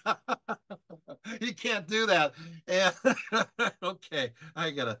 You can't do that. And okay,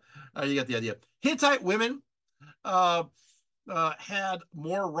 you got the idea. Hittite women uh, had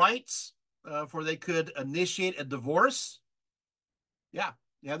more rights, for they could initiate a divorce. Yeah,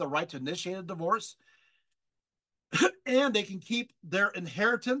 they have the right to initiate a divorce, and they can keep their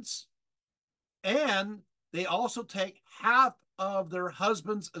inheritance, and they also take half of their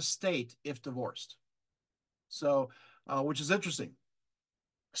husband's estate if divorced. So, which is interesting.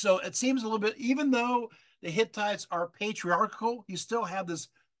 So it seems a little bit, even though the Hittites are patriarchal, you still have this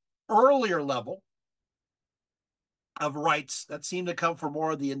earlier level of rights that seem to come from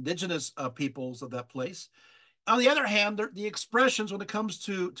more of the indigenous peoples of that place. On the other hand, the expressions when it comes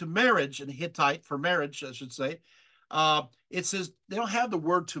to marriage, and Hittite for marriage, I should say, it says they don't have the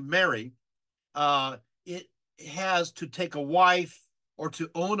word to marry. It has to take a wife or to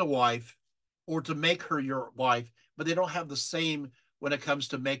own a wife or to make her your wife, but they don't have the same when it comes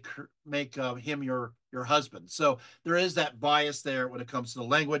to make him your husband. So there is that bias there when it comes to the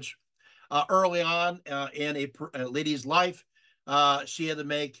language. Early on in a lady's life, she had to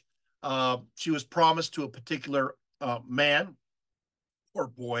make. She was promised to a particular man or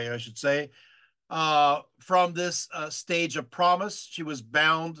boy, I should say. From this stage of promise, she was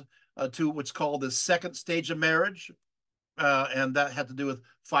bound to what's called the second stage of marriage, and that had to do with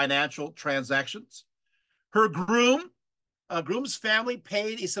financial transactions. Her groom's family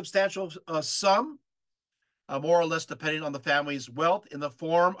paid a substantial sum, more or less depending on the family's wealth, in the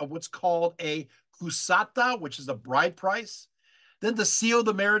form of what's called a kusata, which is a bride price. Then to seal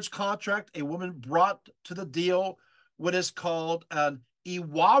the marriage contract, a woman brought to the deal what is called an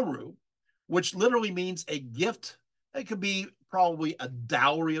iwaru, which literally means a gift. It could be probably a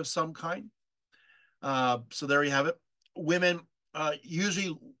dowry of some kind. So there you have it. Women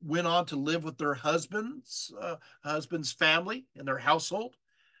usually went on to live with their husband's family in their household,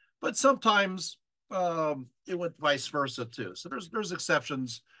 but sometimes it went vice versa too. So there's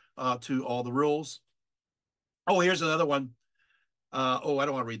exceptions to all the rules. Oh, here's another one. Oh, I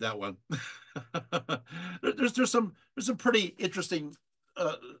don't want to read that one. There's some pretty interesting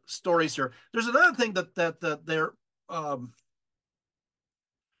uh, stories here. There's another thing that they're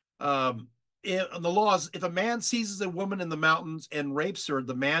in the laws. If a man seizes a woman in the mountains and rapes her,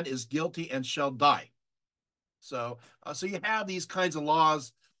 the man is guilty and shall die. So you have these kinds of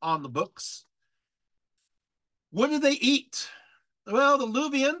laws on the books. What do they eat? Well, the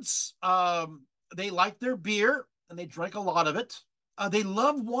Luvians, they like their beer and they drink a lot of it. They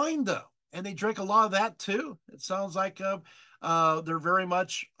love wine though, and they drink a lot of that too. It sounds like they're very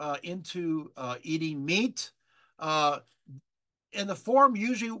much into eating meat. Uh, and the form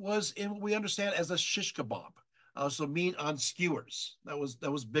usually was in what we understand as a shish kebab, so meat on skewers. That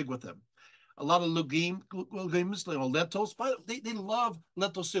was big with them. A lot of legumes, lentils. But they love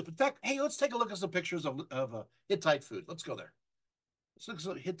lentil soup. In fact, hey, let's take a look at some pictures of Hittite food. Let's go there. Let's look at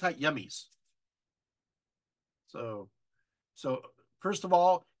some Hittite yummies. So, so first of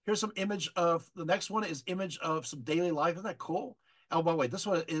all, here's some image of the next one is image of some daily life. Isn't that cool? Oh, by the way, this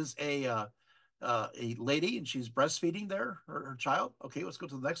one is a lady and she's breastfeeding there her child. Okay, let's go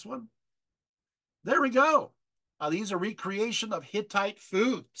to the next one. There we go. These are recreation of Hittite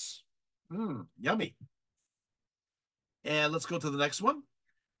foods. Yummy. And let's go to the next one.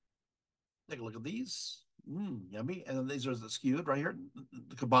 Take a look at these. Yummy. And then these are the skewed right here,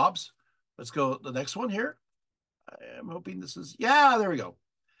 the kebabs. Let's go to the next one here. I'm hoping this is, yeah, there we go.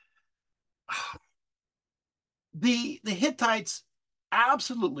 The Hittites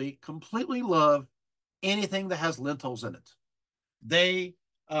absolutely, completely love anything that has lentils in it. They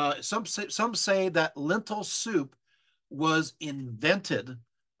some say that lentil soup was invented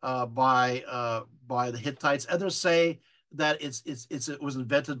by the Hittites. Others say that it was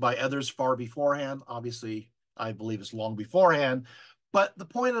invented by others far beforehand. Obviously, I believe it's long beforehand. But the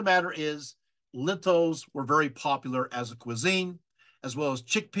point of the matter is, lentils were very popular as a cuisine, as well as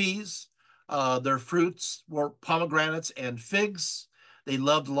chickpeas. Their fruits were pomegranates and figs. They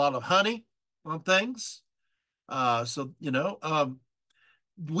loved a lot of honey on things. So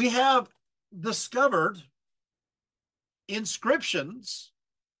we have discovered inscriptions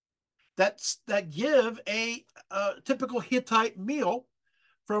that give a typical Hittite meal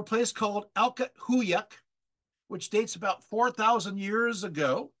from a place called Alka Huyak, which dates about 4,000 years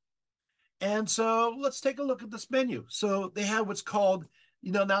ago. And so let's take a look at this menu. So they have what's called,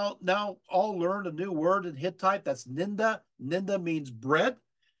 now all learned a new word in Hittite. That's ninda. Ninda means bread.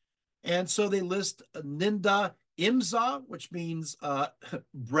 And so they list ninda imza, which means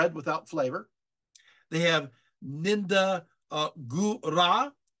bread without flavor. They have ninda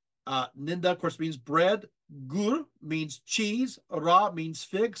gura. Ninda, of course, means bread. Gur means cheese. Ra means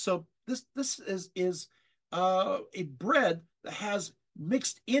fig. So this is a bread that has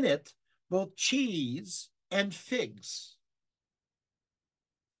mixed in it both cheese and figs.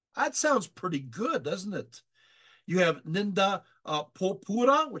 That sounds pretty good, doesn't it? You have ninda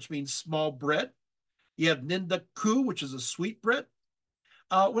popura, which means small bread. You have ninda ku, which is a sweet bread.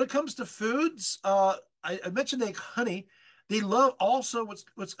 When it comes to foods, I mentioned egg honey. They love also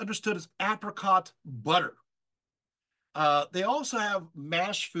what's understood as apricot butter. They also have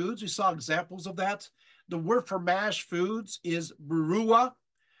mashed foods. We saw examples of that. The word for mashed foods is burua.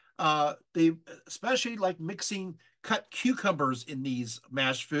 They especially like mixing cut cucumbers in these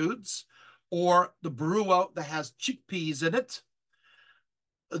mashed foods, or the burua that has chickpeas in it.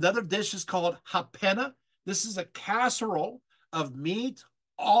 Another dish is called hapena. This is a casserole of meat,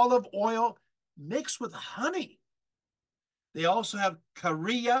 olive oil mixed with honey. They also have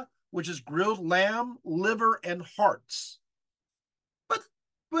kariya, which is grilled lamb, liver, and hearts. But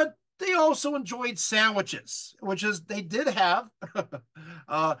but they also enjoyed sandwiches, which is they did have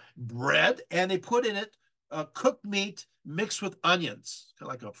bread, and they put in it cooked meat mixed with onions, kind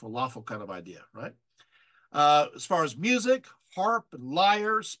of like a falafel kind of idea, right? As far as music, harp and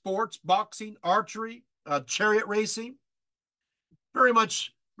lyre, sports, boxing, archery, chariot racing, very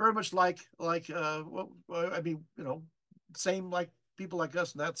much like well, I mean, same like people like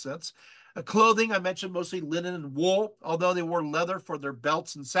us in that sense. Clothing, I mentioned mostly linen and wool, although they wore leather for their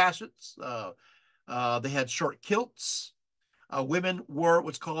belts and sashes. They had short kilts. Women wore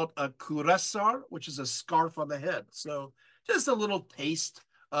what's called a kuresar, which is a scarf on the head. So just a little taste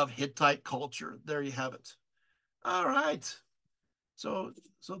of Hittite culture. There you have it. All right. So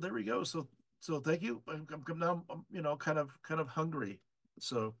there we go. So thank you. I'm now kind of hungry.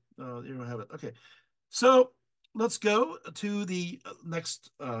 So you have it. Okay. So let's go to the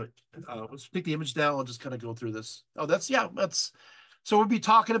next. Let's take the image down. I'll just kind of go through this. Oh, that's So we'll be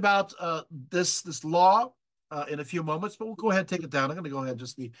talking about this law in a few moments, but we'll go ahead and take it down. I'm going to go ahead and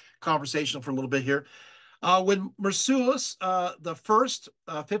just be conversational for a little bit here. When Mersulus the first,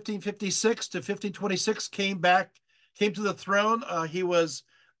 1556 to 1526, came to the throne, he was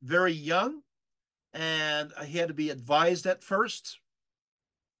very young, and he had to be advised at first.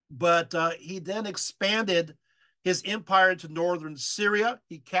 But he then expanded his empire into northern Syria.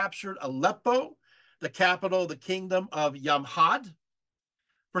 He captured Aleppo, the capital of the kingdom of Yamhad.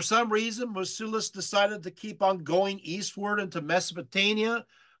 For some reason, Mersulus decided to keep on going eastward into Mesopotamia,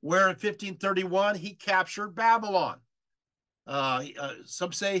 where in 1531 he captured Babylon.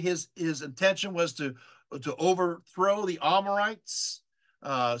 Some say his intention was to overthrow the Amorites.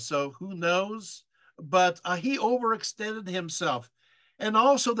 So who knows? But he overextended himself. And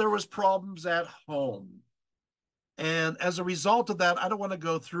also there was problems at home. And as a result of that, I don't want to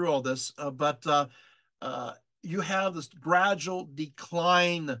go through all this, but you have this gradual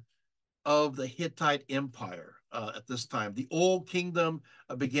decline of the Hittite Empire at this time. The old kingdom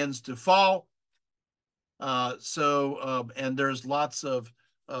begins to fall. And there's lots of,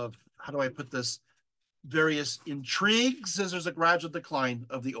 how do I put this, various intrigues as there's a gradual decline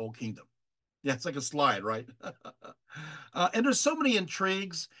of the old kingdom. Yeah, it's like a slide, right? And there's so many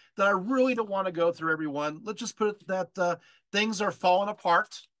intrigues that I really don't want to go through every one. Let's just put it that things are falling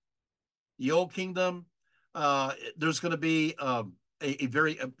apart. The old kingdom, there's going to be a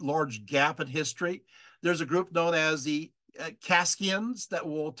very large gap in history. There's a group known as the Kaskians that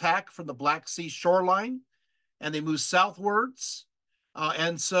will attack from the Black Sea shoreline, and they move southwards.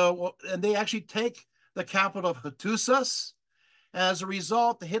 And they actually take the capital of Hattusa. As a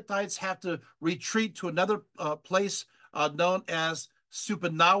result, the Hittites have to retreat to another place known as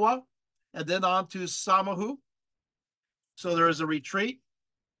Supanawa, and then on to Samahu. So there is a retreat.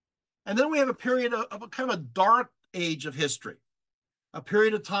 And then we have a period of a kind of a dark age of history, a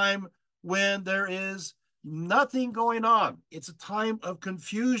period of time when there is nothing going on. It's a time of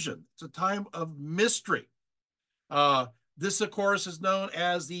confusion. It's a time of mystery. This, of course, is known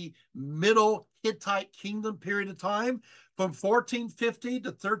as the Middle Hittite Kingdom period of time from 1450 to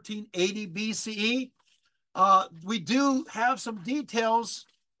 1380 BCE. We do have some details,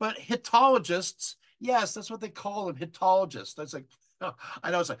 but Hittologists, yes, that's what they call them, Hittologists. That's like,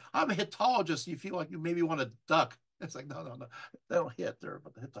 I know it's like, I'm a Hittologist. You feel like you maybe want to duck. It's like, no. They don't hit there,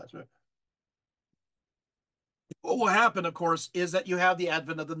 but the Hittites. What will happen, of course, is that you have the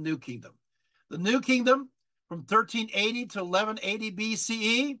advent of the New Kingdom. The New Kingdom from 1380 to 1180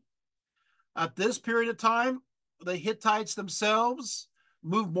 BCE. At this period of time, the Hittites themselves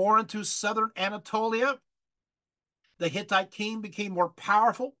moved more into southern Anatolia. The Hittite king became more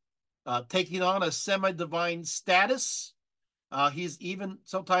powerful, taking on a semi-divine status. He's even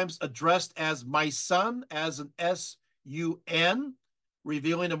sometimes addressed as my son, as an S-U-N,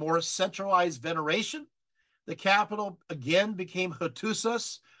 revealing a more centralized veneration. The capital again became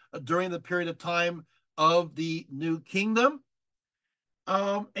Hattusa during the period of time of the New Kingdom.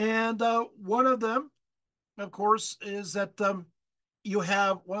 One of them, of course, is that you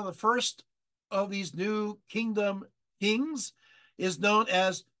have one of the first of these New Kingdom kings is known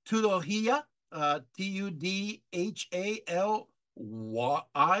as Tudhaliya, Tudhaliya.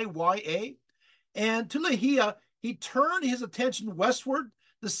 And Tudhaliya, he turned his attention westward,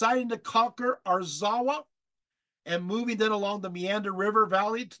 deciding to conquer Arzawa and moving then along the Meander River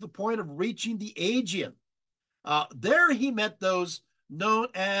Valley to the point of reaching the Aegean. There he met those known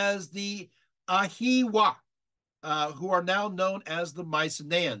as the Ahiwa, who are now known as the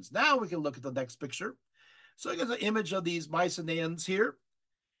Mycenaeans. Now we can look at the next picture. So here's an image of these Mycenaeans here.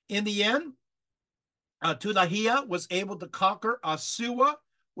 In the end, Tudhaliya was able to conquer Asua,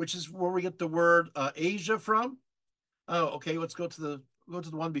 which is where we get the word Asia from. Oh, okay. Let's go to the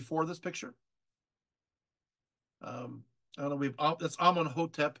one before this picture. I don't know. That's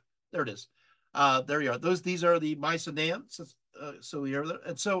Amenhotep. There it is. There you are. These are the Mycenaeans. So we are there.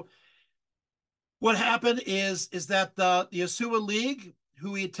 And so what happened is that the Asua League,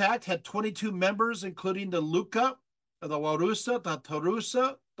 who he attacked, had 22 members, including the Luca, the Warusa, the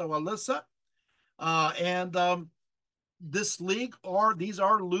Tarusa, the Walisa. This league these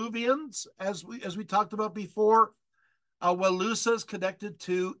are Luvians, as we talked about before. Walusa is connected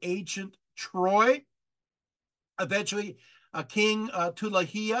to ancient Troy. Eventually, King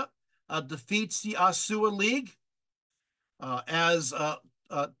Tudhaliya defeats the Asua League. As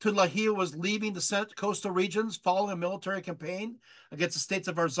Tudhaliya was leaving the coastal regions following a military campaign against the states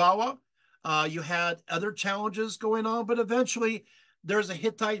of Arzawa, you had other challenges going on, but eventually there's a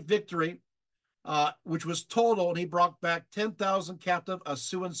Hittite victory which was total, and he brought back 10,000 captive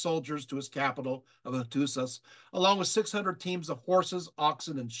Assuan soldiers to his capital of Hattusas, along with 600 teams of horses,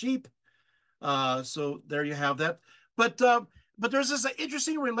 oxen, and sheep. So there you have that. But there's this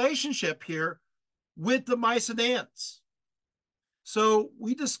interesting relationship here with the Mycenaeans. So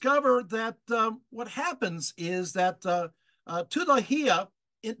we discover that what happens is that Tudahia,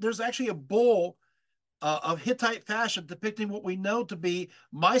 there's actually a bull of Hittite fashion depicting what we know to be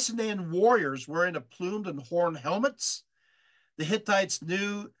Mycenaean warriors wearing a plumed and horned helmets. The Hittites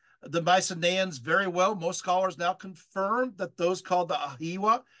knew the Mycenaeans very well. Most scholars now confirm that those called the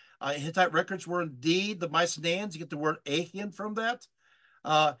Ahiwa Hittite records were indeed the Mycenaeans. You get the word Ahian from that.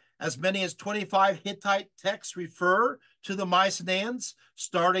 As many as 25 Hittite texts refer to the Mycenaeans,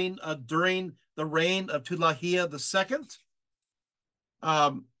 starting during the reign of Tudahia II.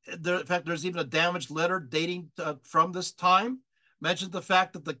 In fact, there's even a damaged letter dating from this time. Mentions the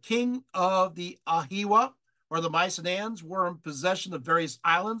fact that the king of the Ahiwa, or the Mycenaeans, were in possession of various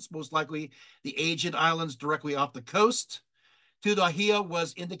islands, most likely the Aegean Islands directly off the coast. Tudahia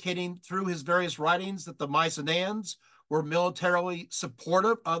was indicating through his various writings that the Mycenaeans were militarily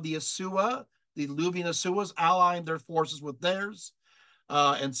supportive of the Asua, the Luvian Asuas, allying their forces with theirs.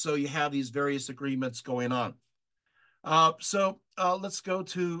 And so you have these various agreements going on. So let's go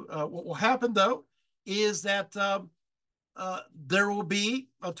to what will happen, though, is that there will be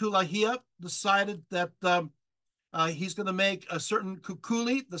Tudahia decided that he's going to make a certain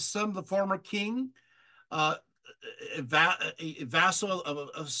Kukuli, the son of the former king, a vassal of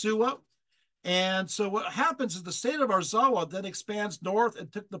Asua. And so what happens is the state of Arzawa then expands north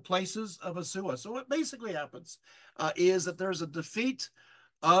and took the places of Asua. So what basically happens is that there's a defeat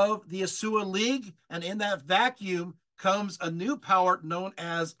of the Asua League, and in that vacuum comes a new power known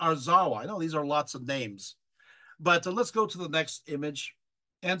as Arzawa. I know these are lots of names, but let's go to the next image.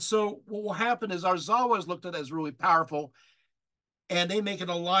 And so what will happen is Arzawa is looked at as really powerful, and they make an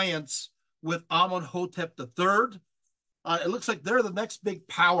alliance with Amenhotep III. It looks like they're the next big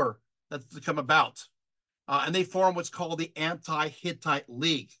power that's to come about. And they form what's called the Anti-Hittite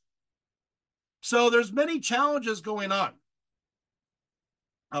League. So there's many challenges going on.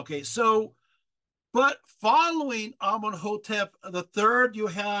 Okay, so, but following Amenhotep III, you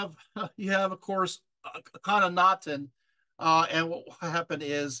have, of course, Akhenaten. And what happened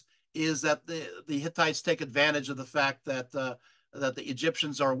is that the Hittites take advantage of the fact that that the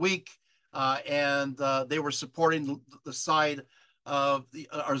Egyptians are weak, and they were supporting the side of the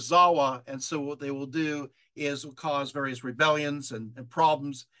Arzawa, and so what they will do is will cause various rebellions and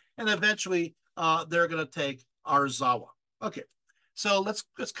problems, and eventually they're going to take Arzawa. Okay, so let's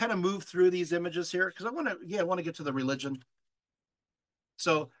kind of move through these images here because I want to get to the religion.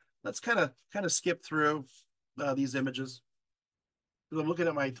 So let's kind of skip through these images because I'm looking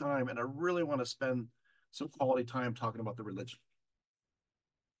at my time and I really want to spend some quality time talking about the religion.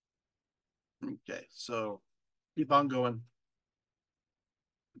 Okay, so keep on going.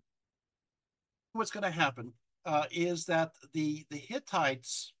 What's going to happen is that the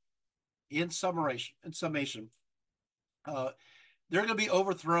Hittites, in summation, they're going to be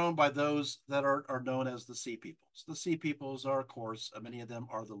overthrown by those that are known as the Sea Peoples. The Sea Peoples are, of course, many of them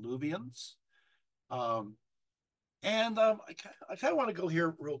are the Luvians. I kind of want to go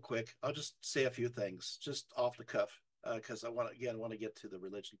here real quick. I'll just say a few things just off the cuff because I want to get to the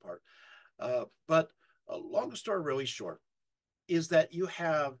religion part. But a long story really short is that you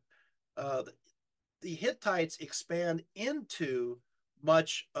have the Hittites expand into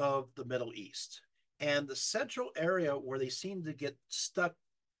much of the Middle East. And the central area where they seem to get stuck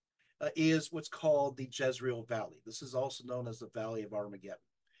is what's called the Jezreel Valley. This is also known as the Valley of Armageddon.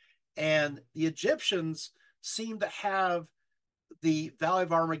 And the Egyptians seem to have the Valley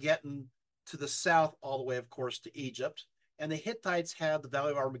of Armageddon to the south, all the way, of course, to Egypt. And the Hittites have the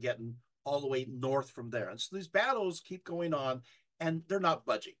Valley of Armageddon all the way north from there. And so these battles keep going on, and they're not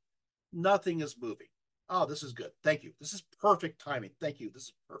budging. Nothing is moving. Oh, this is good. Thank you. This is perfect timing. Thank you. This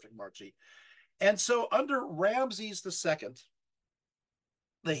is perfect, Margie. And so under Ramses II,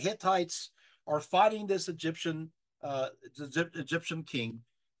 the Hittites are fighting this Egyptian king,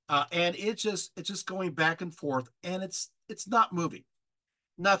 and it's just going back and forth, and it's not moving.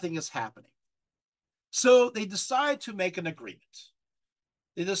 Nothing is happening. So they decide to make an agreement.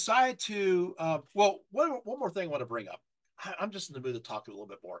 They decide to one more thing I want to bring up. I'm just in the mood to talk a little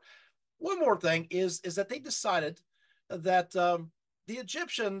bit more. One more thing is that they decided that the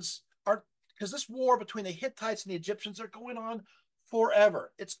Egyptians are, because this war between the Hittites and the Egyptians are going on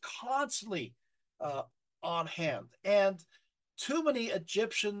forever. It's constantly on hand. And too many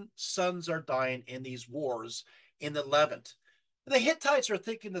Egyptian sons are dying in these wars in the Levant. The Hittites are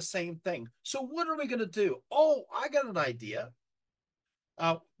thinking the same thing. So what are we going to do? Oh, I got an idea.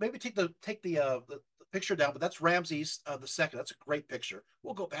 Maybe take the picture down, but that's Ramses the second. That's a great picture.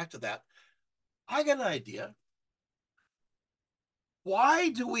 We'll go back to that. I got an idea. Why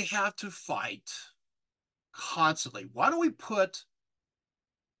do we have to fight constantly? Why don't we put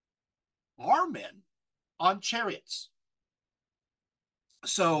our men on chariots?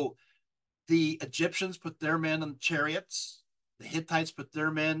 So the Egyptians put their men on chariots. The Hittites put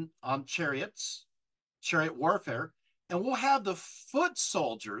their men on chariots, chariot warfare, and we'll have the foot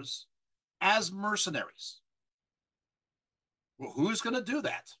soldiers as mercenaries. Well, who's going to do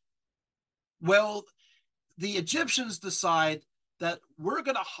that? Well, the Egyptians decide that we're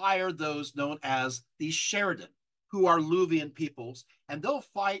going to hire those known as the Sheridan, who are Luvian peoples, and they'll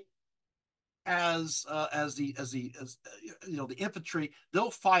fight as the infantry.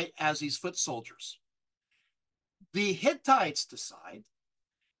 They'll fight as these foot soldiers. The Hittites decide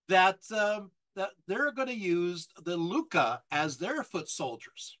that they're going to use the Luca as their foot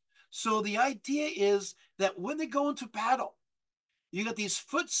soldiers. So the idea is that when they go into battle, you got these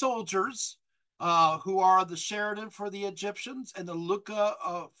foot soldiers who are the Sheridan for the Egyptians and the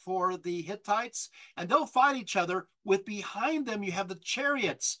Luca for the Hittites, and they'll fight each other. With behind them, you have the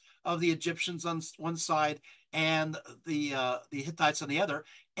chariots of the Egyptians on one side and the Hittites on the other.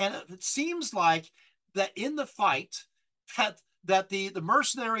 And it seems like that in the fight, that the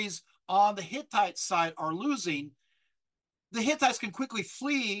mercenaries on the Hittite side are losing. The Hittites can quickly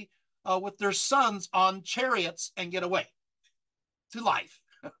flee with their sons on chariots and get away to life.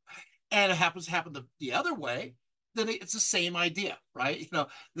 And it happens to happen the other way, then it's the same idea, right? Then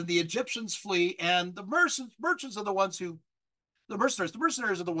the Egyptians flee, and the merchants are the ones who, the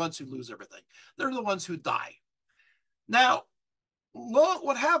mercenaries are the ones who lose everything. They're the ones who die. Now,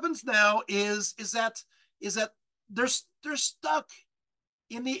 what happens now is that they're stuck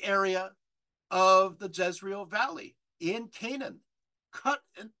in the area of the Jezreel Valley in Canaan, cut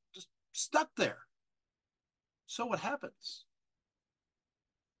and just stuck there. So what happens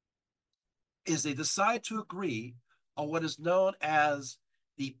is they decide to agree on what is known as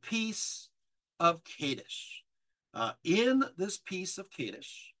the Peace of Kadesh. In this Peace of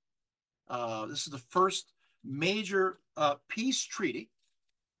Kadesh, this is the first major peace treaty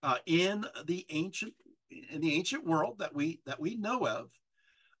in the ancient world that we know of.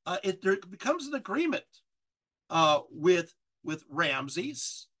 There becomes an agreement with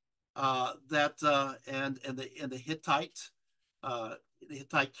Ramses and the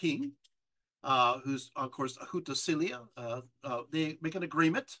Hittite king, who's of course Hattusa. They make an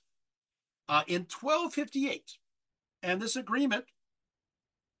agreement in 1258, and this agreement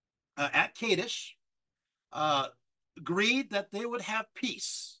at Kadesh agreed that they would have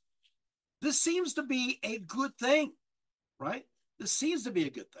peace. This seems to be a good thing, right? This seems to be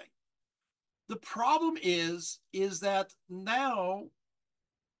a good thing. The problem is that now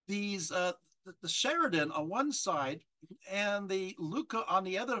these the Sheridan on one side and the Luca on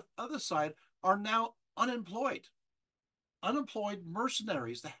the other side are now unemployed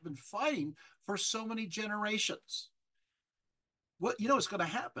mercenaries that have been fighting for so many generations. What is going to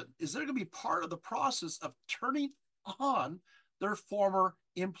happen is they're going to be part of the process of turning on their former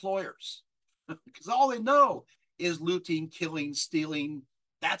employers because all they know is looting, killing, stealing.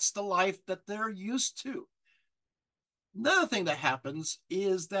 That's the life that they're used to. Another thing that happens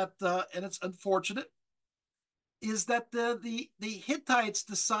is that, and it's unfortunate, is that the Hittites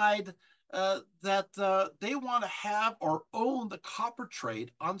decide that they want to have or own the copper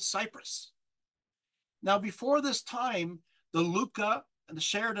trade on Cyprus. Now, before this time, the Luca and the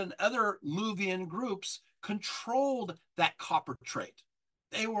Sheridan and other Luvian groups controlled that copper trade.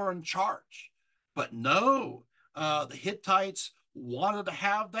 They were in charge. But no, the Hittites wanted to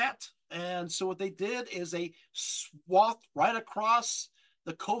have that. And so what they did is they swathed right across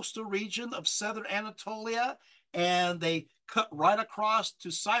the coastal region of southern Anatolia, and they cut right across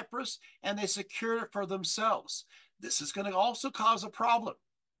to Cyprus, and they secured it for themselves. This is going to also cause a problem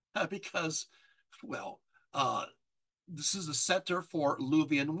because, well, this is a center for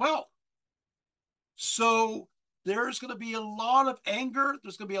Luvian wealth. So there's going to be a lot of anger.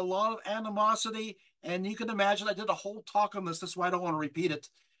 There's going to be a lot of animosity. And you can imagine, I did a whole talk on this. That's why I don't want to repeat it.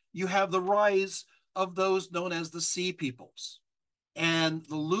 You have the rise of those known as the Sea Peoples. And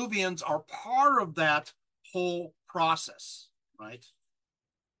the Luvians are part of that whole process, right?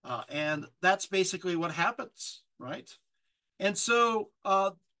 And that's basically what happens, right? And so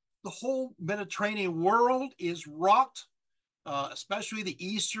the whole Mediterranean world is rocked, especially the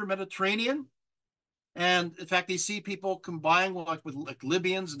Eastern Mediterranean. And in fact, they see people combine with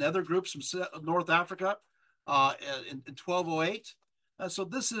Libyans and other groups from North Africa. in 1208. So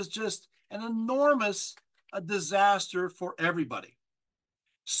this is just an enormous disaster for everybody.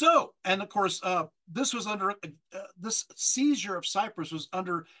 So, and of course, this was under this seizure of Cyprus was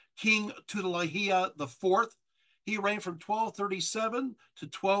under King Tudalahia IV. He reigned from 1237 to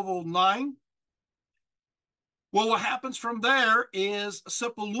 1209. Well, what happens from there is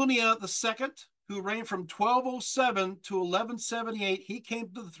Sepulunia II, who reigned from 1207 to 1178. He came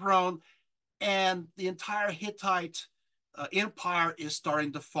to the throne, and the entire Hittite empire is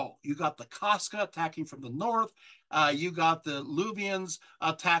starting to fall. You got the Casca attacking from the north. You got the Luvians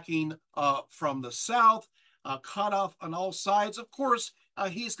attacking from the south, cut off on all sides. Of course,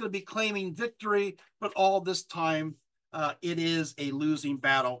 he's going to be claiming victory, but all this time it is a losing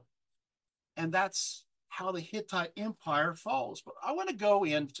battle. And that's how the Hittite Empire falls. But I want to go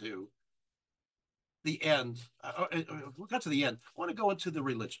into the end. We got to the end. I want to go into the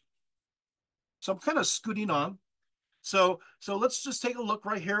religion. So I'm kind of scooting on. So let's just take a look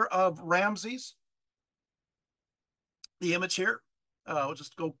right here of Ramses, the image here. We'll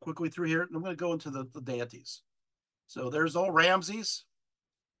just go quickly through here. I'm going to go into the deities. So there's all Ramses.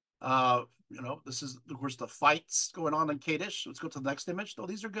 This is, of course, the fights going on in Kadesh. Let's go to the next image. No,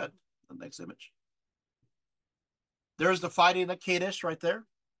 these are good. The next image. There's the fighting at Kadesh right there.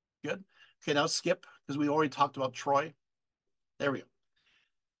 Good. Okay, now skip because we already talked about Troy. There we go.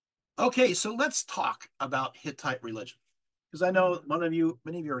 Okay, so let's talk about Hittite religion because I know many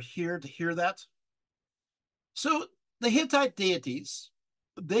of you are here to hear that. So the Hittite deities,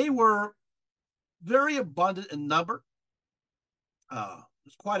 they were very abundant in number.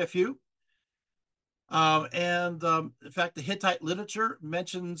 There's quite a few. In fact, the Hittite literature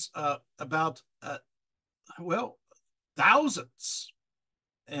mentions about, thousands.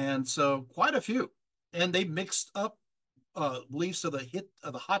 And so quite a few. And they mixed up beliefs of the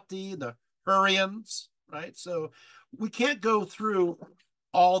Hatti, the Hurrians, right? So we can't go through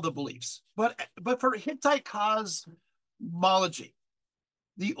all the beliefs. But for Hittite cosmology,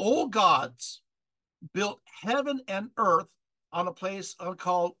 the old gods built heaven and earth on a place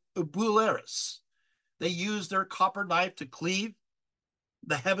called Ubelluris. They used their copper knife to cleave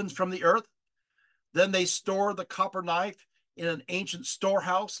the heavens from the earth. Then they stored the copper knife in an ancient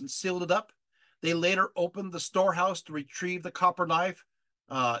storehouse and sealed it up. They later opened the storehouse to retrieve the copper knife.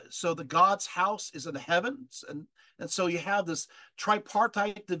 So the God's house is in the heavens. And so you have this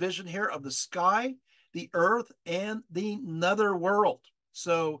tripartite division here of the sky, the earth, and the nether world.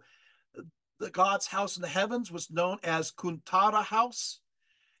 So the God's house in the heavens was known as Kuntara house.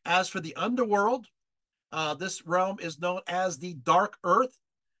 As for the underworld, this realm is known as the dark earth.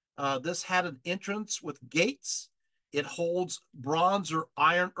 This had an entrance with gates. It holds bronze or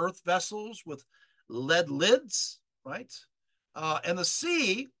iron earth vessels with lead lids, right? And the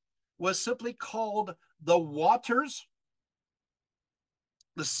sea was simply called the waters.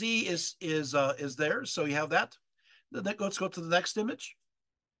 The sea is there, so you have that. Let's go to the next image.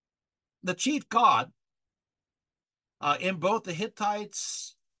 The chief god in both the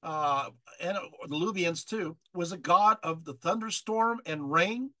Hittites and the Luvians too was a god of the thunderstorm and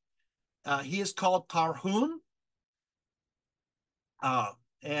rain. He is called Tarhun,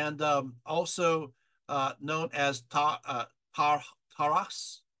 and also known as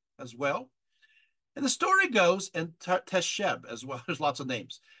Taras as well. And the story goes, and Tesheb as well. There's lots of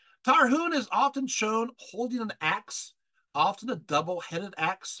names. Tarhun is often shown holding an axe, often a double-headed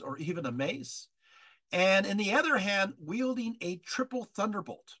axe or even a mace, and in the other hand, wielding a triple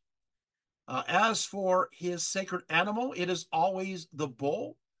thunderbolt. As for his sacred animal, it is always the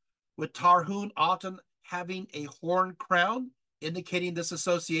bull, with Tarhun often having a horn crown, indicating this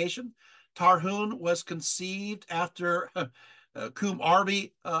association. Tarhun was conceived after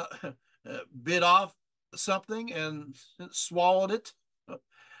Kumarbi bit off something and swallowed it,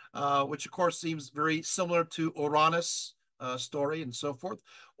 which of course seems very similar to Uranus' story and so forth.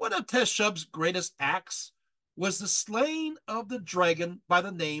 One of Teshub's greatest acts was the slaying of the dragon by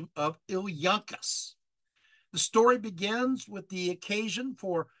the name of Ilyankas. The story begins with the occasion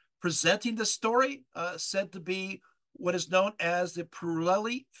for presenting the story, said to be what is known as the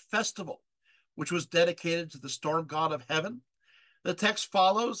Puruleli Festival, which was dedicated to the storm god of heaven. The text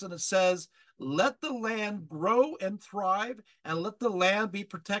follows and it says, "Let the land grow and thrive, and let the land be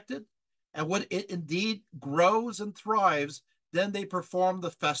protected. And when it indeed grows and thrives, then they perform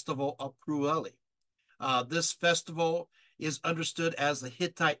the festival of Puruleli." This festival is understood as the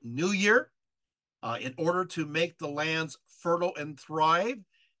Hittite New Year, in order to make the lands fertile and thrive.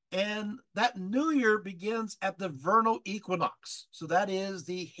 And that New Year begins at the vernal equinox. So that is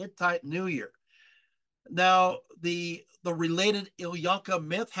the Hittite New Year. Now, the related Ilyanka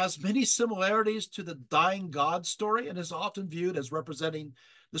myth has many similarities to the dying god story and is often viewed as representing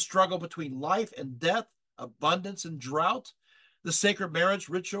the struggle between life and death, abundance and drought. The sacred marriage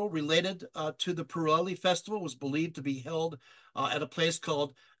ritual related to the Purali festival was believed to be held at a place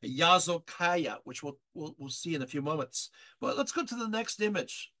called Yazokaya, which we'll see in a few moments. But let's go to the next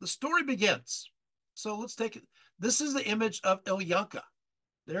image. The story begins. So let's take it. This is the image of Ilyanka.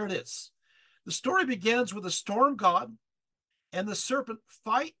 There it is. The story begins with a storm god and the serpent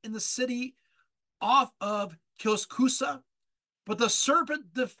fight in the city off of Koskusa, but the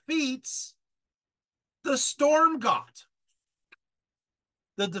serpent defeats the storm god.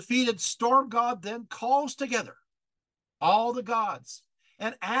 The defeated storm god then calls together all the gods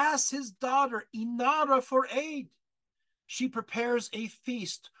and asks his daughter Inara for aid. She prepares a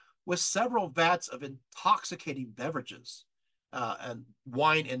feast with several vats of intoxicating beverages, and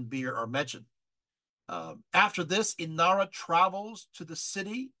wine and beer are mentioned. After this, Inara travels to the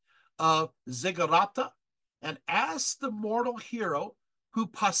city of Zigarata and asks the mortal hero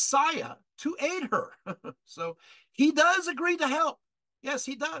Hupasaya to aid her. So he does agree to help. Yes,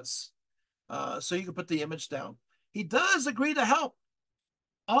 he does. So you can put the image down. He does agree to help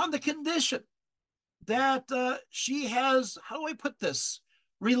on the condition that she has, how do I put this,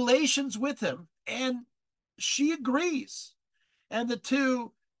 relations with him, and she agrees. And the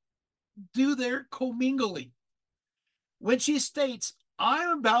two do their commingling. When she states,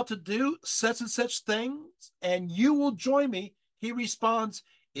 I'm about to do such and such things, and you will join me, he responds,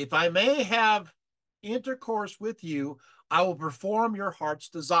 if I may have intercourse with you, I will perform your heart's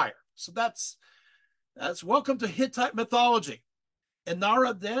desire. So that's welcome to Hittite mythology.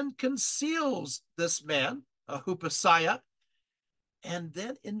 Inara then conceals this man, Hupasaya, and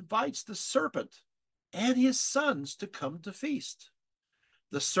then invites the serpent and his sons to come to feast.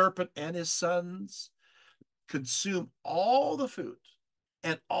 The serpent and his sons consume all the food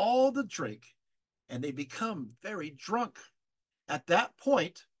and all the drink, and they become very drunk. At that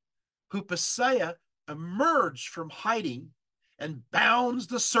point, Hupasaya emerged from hiding and bounds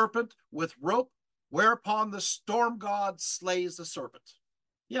the serpent with rope, whereupon the storm god slays the serpent.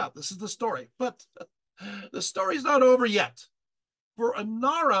 Yeah, this is the story, but the story's not over yet. For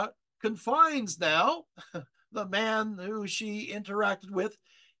Inara confines now the man who she interacted with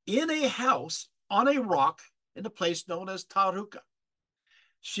in a house on a rock in a place known as Taruka.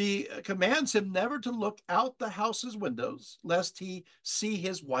 She commands him never to look out the house's windows lest he see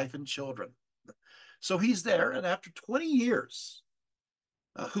his wife and children. So he's there, and after 20 years,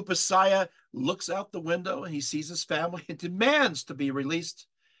 Hupasaya looks out the window and he sees his family and demands to be released.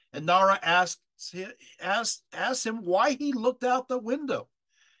 And Nara asks him why he looked out the window.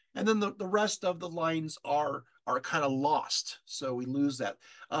 And then the rest of the lines are kind of lost. So we lose that.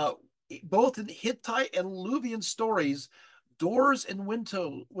 Both in Hittite and Luvian stories, doors and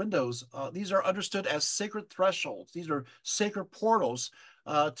windows, these are understood as sacred thresholds. These are sacred portals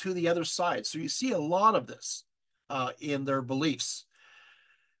to the other side. So you see a lot of this in their beliefs.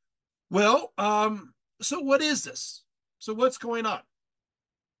 Well, so what is this? So what's going on?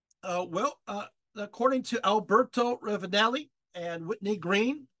 According to Alberto Ravenelli and Whitney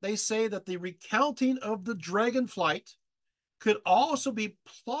Green, they say that the recounting of the dragon flight could also be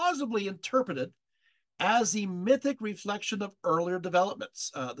plausibly interpreted as the mythic reflection of earlier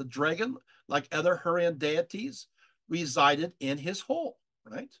developments. The dragon, like other Hurrian deities, resided in his hole,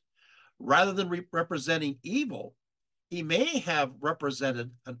 right? Rather than representing evil, he may have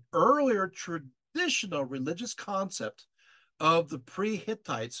represented an earlier traditional religious concept of the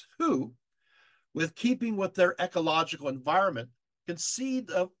pre-Hittites who, with keeping with their ecological environment, conceived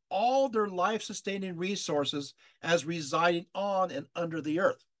of all their life-sustaining resources as residing on and under the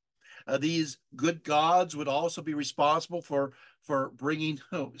earth. These good gods would also be responsible for bringing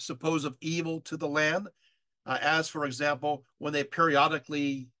supposed evil to the land, as, for example, when they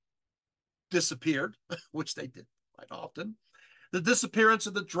periodically disappeared, which they did quite often. The disappearance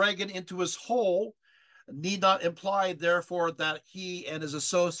of the dragon into his hole need not imply, therefore, that he and his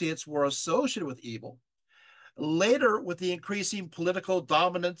associates were associated with evil. Later, with the increasing political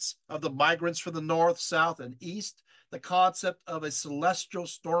dominance of the migrants from the north, south, and east, the concept of a celestial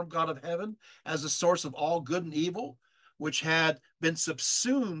storm god of heaven as a source of all good and evil, which had been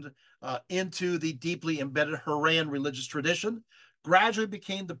subsumed into the deeply embedded Hurrian religious tradition, gradually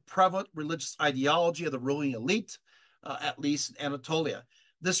became the prevalent religious ideology of the ruling elite, at least in Anatolia.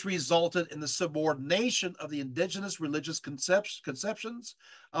 This resulted in the subordination of the indigenous religious conceptions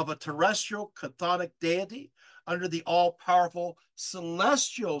of a terrestrial chthonic deity under the all-powerful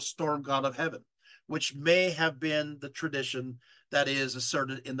celestial storm god of heaven, which may have been the tradition that is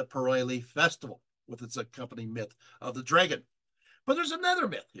asserted in the Purali festival. with its accompanying myth of the dragon. But there's another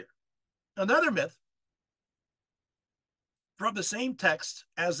myth here. Another myth from the same text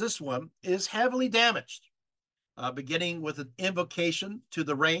as this one is heavily damaged, beginning with an invocation to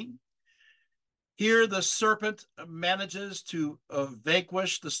the rain. Here, the serpent manages to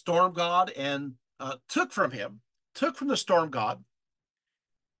vanquish the storm god and took from the storm god,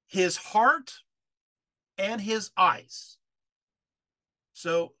 his heart and his eyes.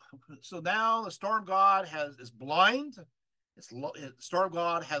 So now the storm god is blind. The storm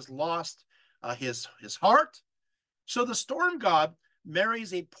god has lost his heart. So the storm god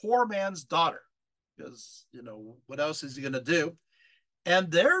marries a poor man's daughter, because what else is he going to do?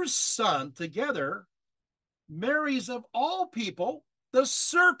 And their son together marries, of all people, the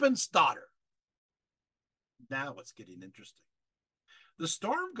serpent's daughter. Now it's getting interesting. The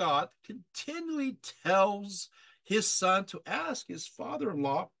storm god continually tells his son to ask his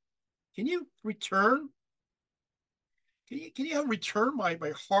father-in-law, can you return? Can you return my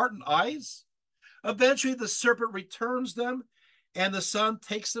heart and eyes? Eventually, the serpent returns them, and the son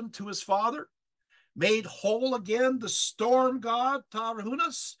takes them to his father. Made whole again, the storm god,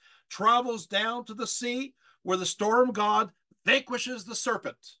 Tarhunas, travels down to the sea, where the storm god vanquishes the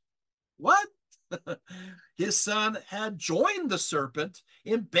serpent. What? His son had joined the serpent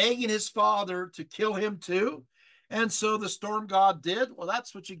in begging his father to kill him too. And so the storm god did. Well,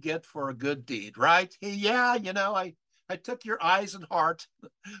 that's what you get for a good deed, right? Yeah, I took your eyes and heart,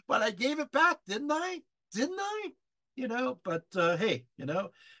 but I gave it back, didn't I? Didn't I? But hey,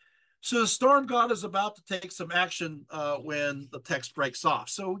 so the storm god is about to take some action when the text breaks off.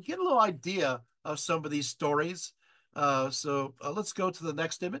 So we get a little idea of some of these stories. So let's go to the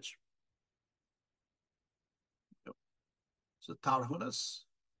next image. So Tarhunas.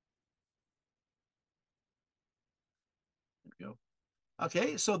 There we go.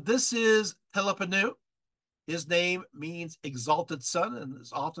 Okay, so this is Telopanu. His name means exalted son and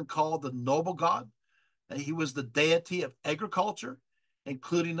is often called the noble god. And he was the deity of agriculture,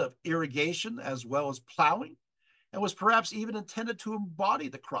 including of irrigation as well as plowing, and was perhaps even intended to embody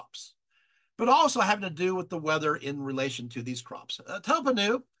the crops, but also having to do with the weather in relation to these crops.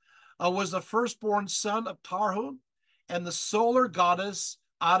 Telopanu was the firstborn son of Tarhun and the solar goddess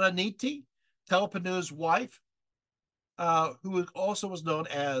Araniti, Telopanu's wife, who also was known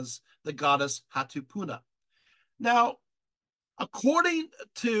as the goddess Hattupuna. Now, according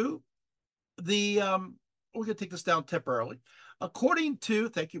to the, we're going to take this down temporarily. According to,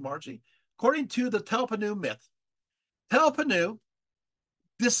 thank you, Margie, according to the Telopanu myth, Telopanu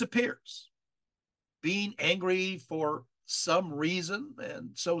disappears, being angry for some reason,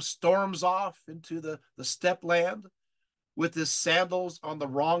 and so storms off into the steppe land with his sandals on the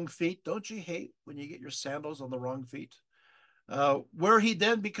wrong feet. Don't you hate when you get your sandals on the wrong feet? Where he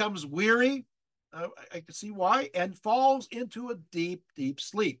then becomes weary, I can see why, and falls into a deep, deep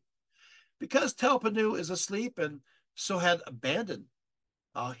sleep. Because Telopanu is asleep and so had abandoned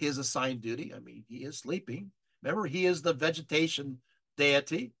his assigned duty. I mean, he is sleeping. Remember, he is the vegetation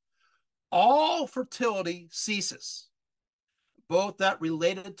deity. All fertility ceases, both that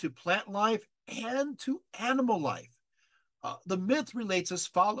related to plant life and to animal life. The myth relates as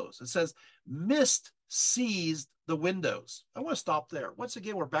follows. It says, mist seized the windows. I want to stop there. Once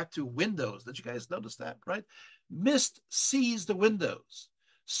again, we're back to windows. Did you guys notice that, right? Mist seized the windows.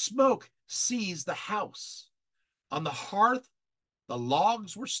 Smoke seized the house. On the hearth, the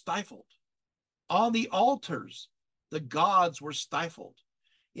logs were stifled. On the altars, the gods were stifled.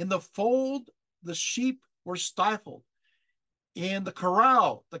 In the fold, the sheep were stifled. In the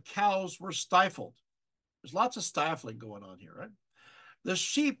corral, the cows were stifled. There's lots of stifling going on here, right? The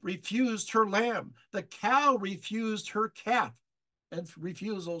sheep refused her lamb. The cow refused her calf, and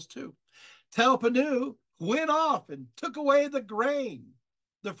refusals too. Telopanu went off and took away the grain,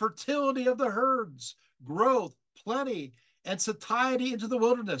 the fertility of the herds, growth, plenty, and satiety into the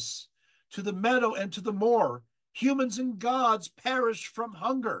wilderness, to the meadow and to the moor. Humans and gods perish from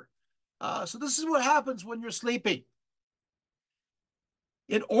hunger. So this is what happens when you're sleeping.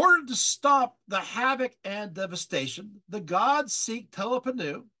 In order to stop the havoc and devastation, the gods seek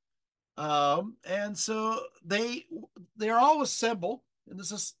Telopanu, and so they're all assembled, and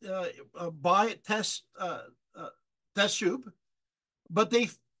this is by Teshub, but they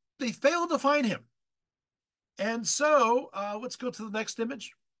fail to find him. And so let's go to the next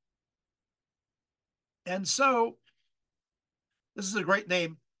image. And so this is a great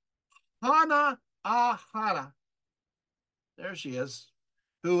name, Hana Ahara. There she is,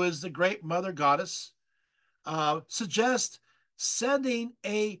 who is the great mother goddess, suggests sending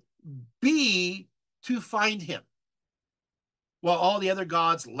a bee to find him. while all the other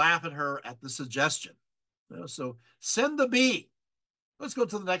gods laugh at her at the suggestion. So send the bee. Let's go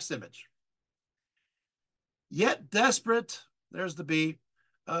to the next image. Yet desperate, there's the bee.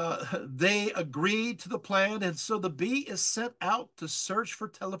 They agreed to the plan, and so the bee is sent out to search for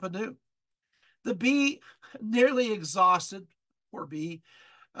Telepanu. The bee, nearly exhausted, poor bee,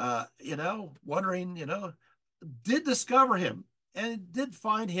 wondering, did discover him and did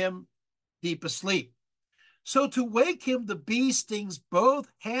find him deep asleep. So to wake him, the bee stings both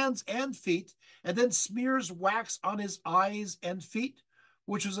hands and feet and then smears wax on his eyes and feet,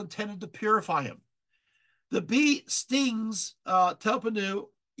 which was intended to purify him. The bee stings Telpanu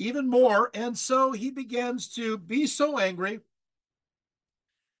even more, and so he begins to be so angry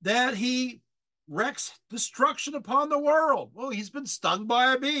that he wreaks destruction upon the world. Well, he's been stung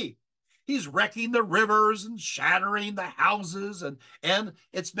by a bee. He's wrecking the rivers and shattering the houses, and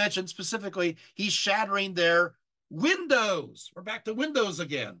it's mentioned specifically he's shattering their windows. We're back to windows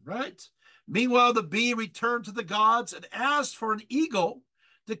again, right? Meanwhile, the bee returned to the gods and asked for an eagle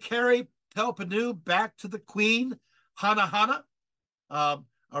to carry Telpanu back to the queen, Hanahana,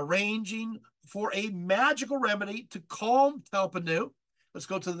 arranging for a magical remedy to calm Telpanu. Let's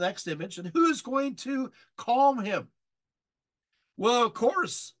go to the next image. And who's going to calm him? Well, of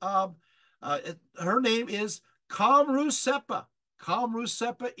course, her name is Kamrusepa.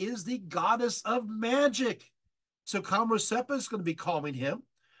 Kamrusepa is the goddess of magic. So Kamrusepa is going to be calming him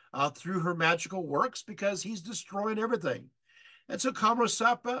through her magical works because he's destroying everything. And so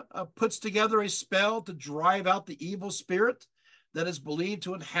Kamrusepa puts together a spell to drive out the evil spirit that is believed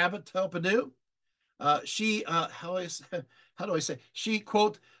to inhabit Telpanu. How do I say? She,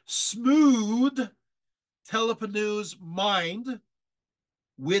 quote, smoothed Telepanu's mind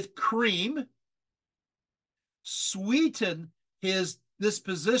with cream, sweeten his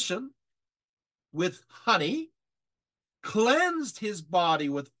disposition with honey, cleansed his body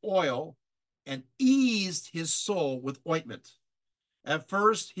with oil, and eased his soul with ointment. At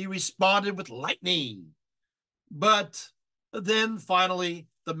first, he responded with lightning, but then finally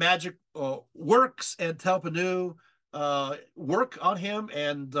the magic works and Telpanu work on him,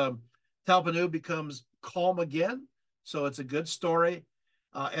 and Telpanu becomes calm again. So it's a good story.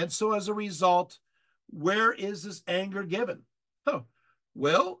 And so as a result, where is this anger given? Oh,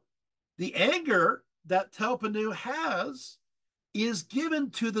 well, the anger that Telpanu has is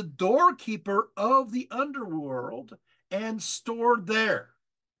given to the doorkeeper of the underworld and stored there.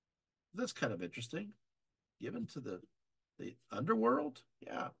 That's kind of interesting. Given to the underworld?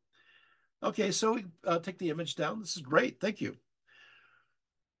 Yeah. Okay, so we take the image down. This is great. Thank you.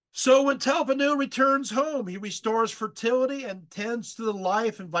 So when Telpanu returns home, he restores fertility and tends to the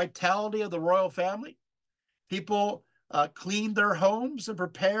life and vitality of the royal family. People cleaned their homes and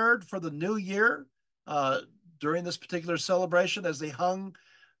prepared for the new year during this particular celebration as they hung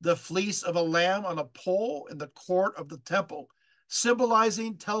the fleece of a lamb on a pole in the court of the temple,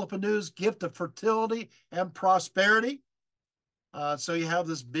 symbolizing Telepanu's gift of fertility and prosperity. So you have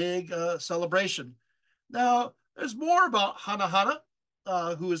this big celebration. Now, there's more about Hanahana,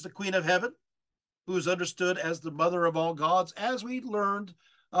 who is the queen of heaven, who is understood as the mother of all gods, as we learned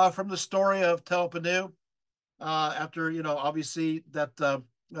from the story of Telpanu, after, obviously that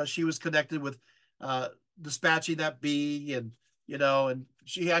she was connected with dispatching that bee, and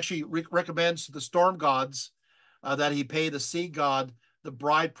she actually recommends to the storm gods that he pay the sea god the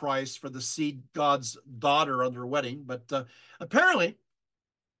bride price for the sea god's daughter on their wedding. But apparently,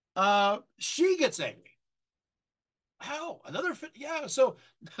 she gets angry. How? Another fit? Yeah. So,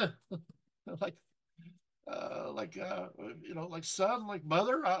 like, like son, like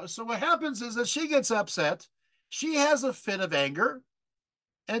mother. So what happens is that she gets upset. She has a fit of anger,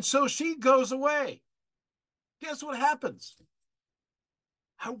 and so she goes away. Guess what happens?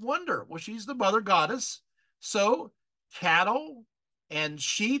 I wonder. Well, she's the mother goddess, so cattle and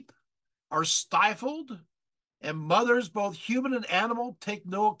sheep are stifled, and mothers, both human and animal, take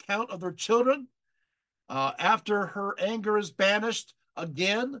no account of their children. After her anger is banished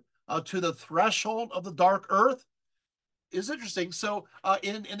again to the threshold of the dark earth. Is interesting. So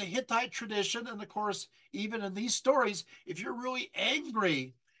in the Hittite tradition, and of course, even in these stories, if you're really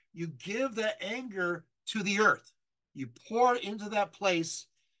angry, you give that anger to the earth. You pour it into that place,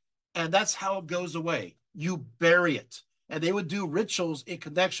 and that's how it goes away. You bury it. And they would do rituals in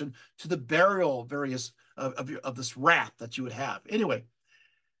connection to the burial of various of this wrath that you would have. Anyway,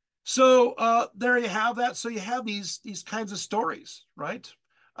 so there you have that. So you have these kinds of stories, right?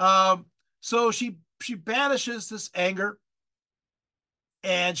 So she banishes this anger,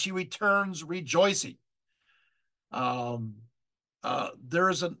 and she returns rejoicing.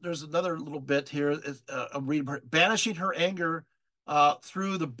 There's another little bit here. I'm reading her. Banishing her anger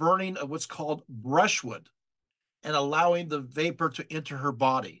through the burning of what's called brushwood and allowing the vapor to enter her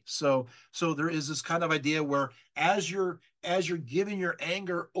body. So there is this kind of idea where as you're giving your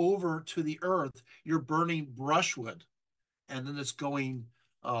anger over to the earth, you're burning brushwood, and then it's going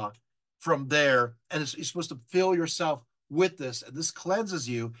uh, from there, and you're supposed to fill yourself with this, and this cleanses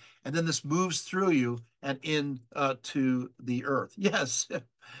you, and then this moves through you and in to the earth. Yes.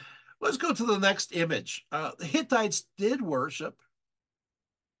 Let's go to the next image. The Hittites did worship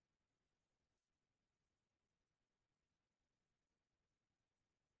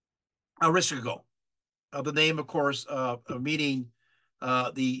Erishkigal. The name, of course, meaning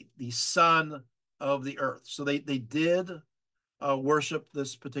the son of the earth. So they did worship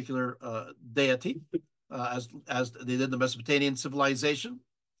this particular deity as they did in the Mesopotamian civilization.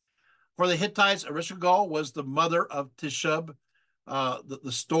 For the Hittites, Erishkigal was the mother of Tishub,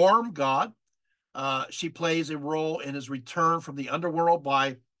 the storm god. She plays a role in his return from the underworld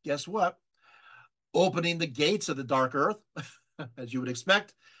by, guess what? Opening the gates of the dark earth, as you would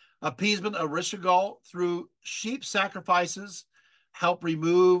expect. Appeasement of Erishkigal through sheep sacrifices help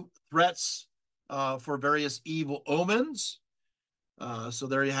remove threats for various evil omens. So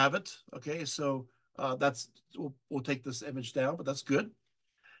there you have it. Okay, so we'll take this image down, but that's good.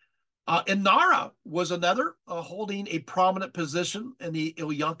 Inara was another holding a prominent position in the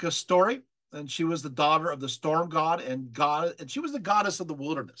Ilyanka story, and she was the daughter of the storm god, and she was the goddess of the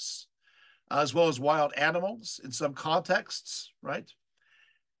wilderness, as well as wild animals in some contexts, right?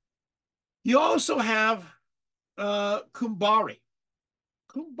 You also have Kumbari.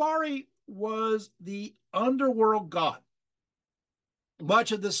 Kumbari was the underworld god.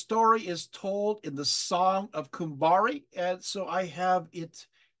 Much of the story is told in the Song of Kumbari, and so I have it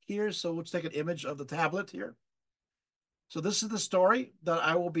here. So let's take an image of the tablet here. So this is the story that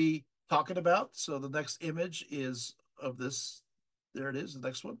I will be talking about. So the next image is of this. There it is, the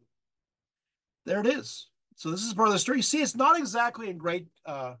next one. There it is. So this is part of the story. You see, it's not exactly in great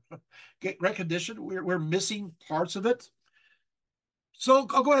condition. We're missing parts of it. So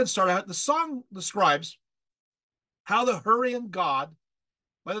I'll go ahead and start out. The song describes how the Hurrian god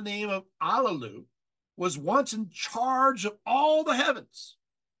by the name of Alalu was once in charge of all the heavens.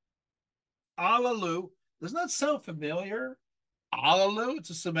 Alalu, doesn't that sound familiar? Alalu, it's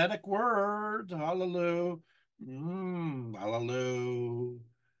a Semitic word. Alalu, Alalu.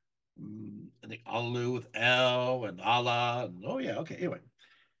 I think Alalu with L and Allah. Oh yeah, okay. Anyway,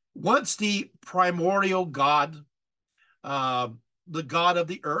 once the primordial god, uh, the god of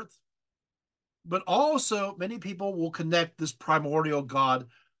the earth, but also many people will connect this primordial god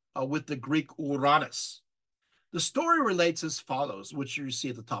with the Greek Uranus. The story relates as follows, which you see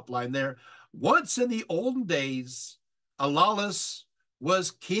at the top line there. Once in the olden days, Alalis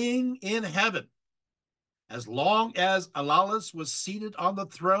was king in heaven. As long as Alalis was seated on the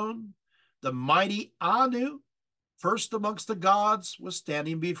throne, the mighty Anu, first amongst the gods, was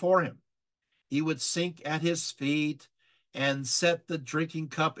standing before him. He would sink at his feet and set the drinking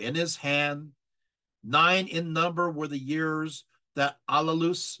cup in his hand. 9 in number were the years that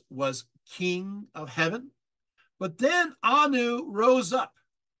Alalus was king of heaven. But then Anu rose up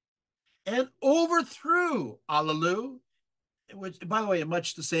and overthrew Alalu, which, by the way, in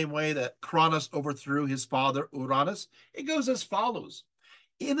much the same way that Kronos overthrew his father Uranus. It goes as follows.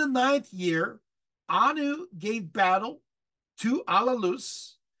 In the 9th year, Anu gave battle to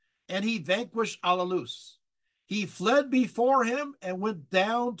Alalus, and he vanquished Alalus. He fled before him and went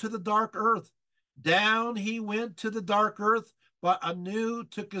down to the dark earth. Down he went to the dark earth, but Anu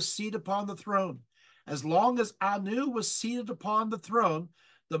took a seat upon the throne. As long as Anu was seated upon the throne,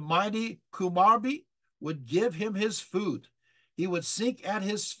 the mighty Kumarbi would give him his food. He would sink at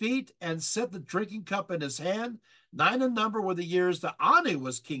his feet and set the drinking cup in his hand. 9 in number were the years that Anu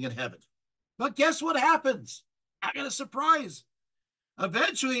was king in heaven. But guess what happens? I got a surprise.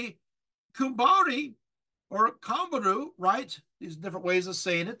 Eventually, Kumbari or Kambaru, right? These different ways of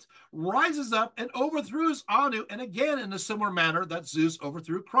saying it, rises up and overthrows Anu, and again in a similar manner that Zeus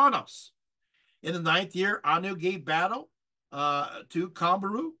overthrew Kronos. In the 9th year, Anu gave battle to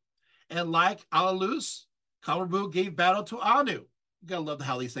Kambaru, and like Alalus, Kumarbi gave battle to Anu. You gotta love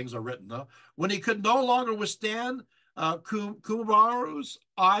how these things are written, huh? When he could no longer withstand Kumarbi's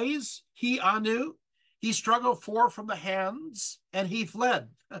eyes, Anu, he struggled forth from the hands and he fled.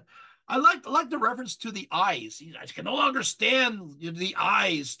 I like the reference to the eyes. I can no longer stand the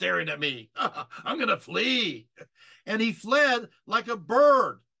eyes staring at me. I'm gonna flee. And he fled like a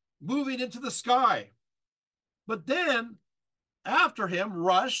bird moving into the sky. But then after him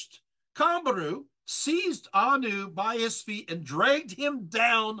rushed Kambaru, seized Anu by his feet and dragged him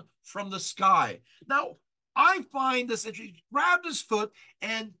down from the sky. Now, I find this interesting. He grabbed his foot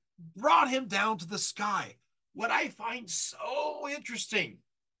and brought him down to the sky. What I find so interesting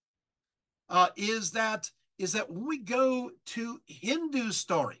is that when we go to Hindu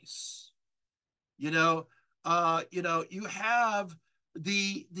stories, you have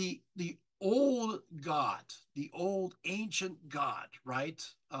the old God, the old ancient God, right?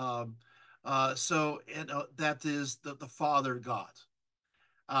 That is the Father God.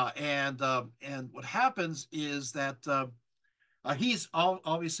 And what happens is that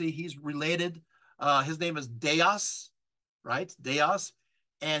obviously he's related. His name is Deus, right? Deus,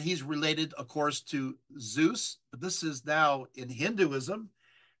 and he's related, of course, to Zeus. But this is now in Hinduism,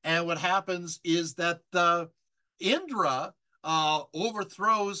 and what happens is that Indra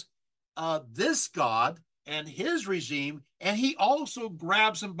overthrows this god and his regime, and he also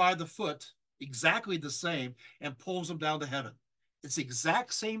grabs him by the foot, exactly the same, and pulls him down to heaven. It's the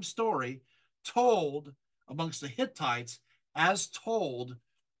exact same story told amongst the Hittites as told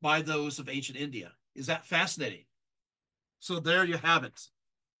by those of ancient India. Is that fascinating? So there you have it.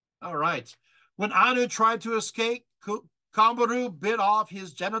 All right. When Anu tried to escape, Kambaru bit off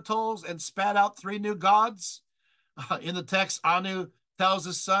his genitals and spat out three new gods. In the text, Anu tells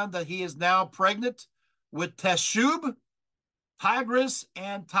his son that he is now pregnant with Teshub, Tigris,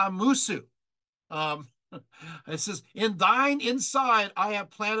 and Tamusu. Um, it says, in thine inside I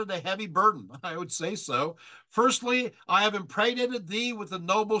have planted a heavy burden. I would say so. Firstly, I have impregnated thee with the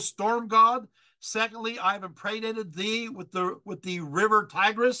noble storm god. Secondly, I have impregnated thee with the river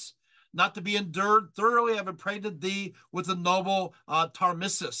Tigris, not to be endured. Thirdly, I have impregnated thee with the noble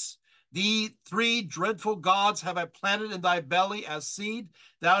Tarmissus. The three dreadful gods have I planted in thy belly as seed.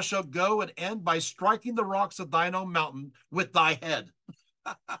 Thou shalt go and end by striking the rocks of thine own mountain with thy head.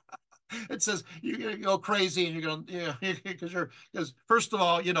 It says you're going to go crazy and you're going to, because first of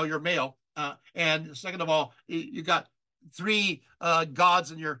all, you're male. And second of all, you got three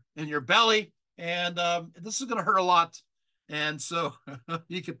gods in your belly. And this is going to hurt a lot. And so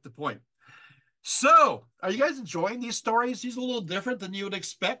you get the point. So are you guys enjoying these stories? These are a little different than you would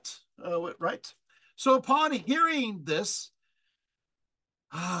expect, right? So upon hearing this,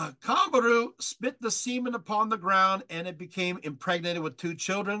 Kambaru spit the semen upon the ground and it became impregnated with two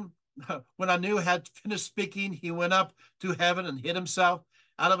children. When Anu had finished speaking, he went up to heaven and hid himself.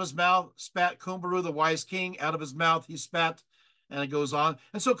 Out of his mouth spat Kumbaru, the wise king. Out of his mouth he spat, and it goes on.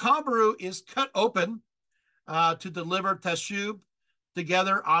 And so Kambaru is cut open to deliver Teshub.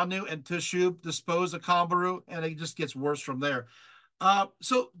 Together, Anu and Teshub dispose of Kambaru, and it just gets worse from there.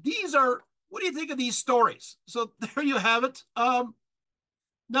 So these are, what do you think of these stories? So there you have it.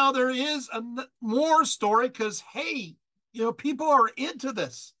 Now there is more story because, hey, people are into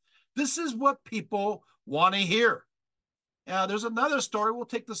this. This is what people want to hear. There's another story. We'll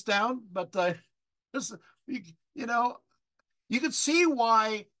take this down, but this, you can see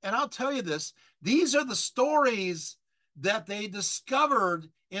why. And I'll tell you this: these are the stories that they discovered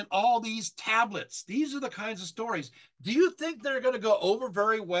in all these tablets. These are the kinds of stories. Do you think they're going to go over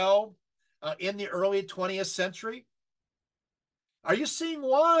very well in the early 20th century? Are you seeing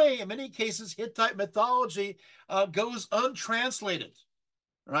why, in many cases, Hittite mythology goes untranslated?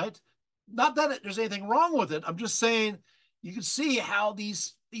 Right? Not that there's anything wrong with it. I'm just saying you can see how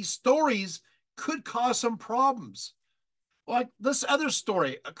these stories could cause some problems. Like this other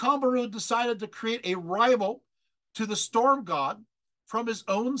story, Kambaru decided to create a rival to the storm god from his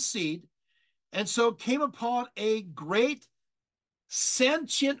own seed, and so came upon a great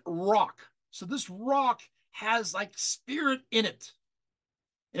sentient rock. So this rock has like spirit in it.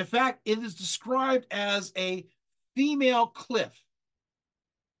 In fact, it is described as a female cliff.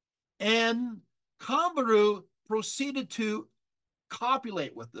 And Kambaru proceeded to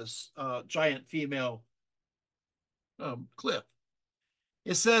copulate with this giant female cliff.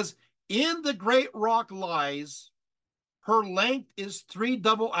 It says, in the great rock lies, her length is 3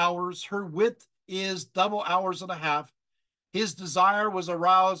 double hours, her width is double hours and a half. His desire was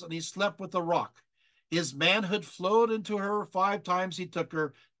aroused, and he slept with the rock. His manhood flowed into her. 5 times he took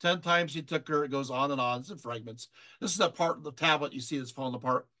her, 10 times he took her. It goes on and on. It's in fragments. This is that part of the tablet you see that's falling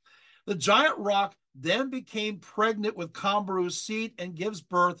apart. The giant rock then became pregnant with Kambaru's seed and gives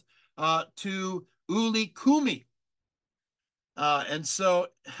birth to Uli Kumi. And so,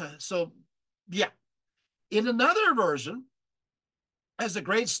 yeah. In another version, as a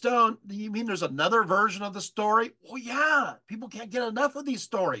great stone, you mean there's another version of the story? Well, yeah, people can't get enough of these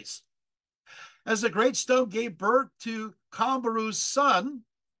stories. As the great stone gave birth to Kambaru's son,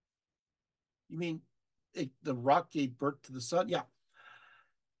 you mean the rock gave birth to the son? Yeah.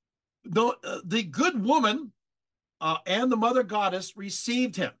 The good woman and the mother goddess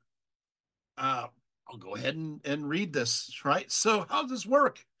received him. I'll go ahead and read this, right? So how does this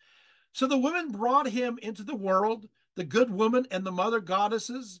work? So the women brought him into the world. The good woman and the mother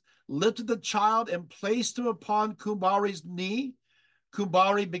goddesses lifted the child and placed him upon Kumbari's knee.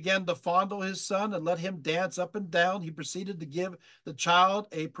 Kumbari began to fondle his son and let him dance up and down. He proceeded to give the child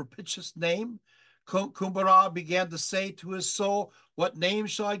a propitious name. Kumbara began to say to his soul, "What name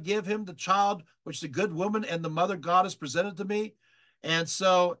shall I give him? The child which the good woman and the mother goddess presented to me." And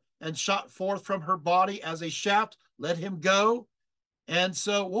shot forth from her body as a shaft, let him go. And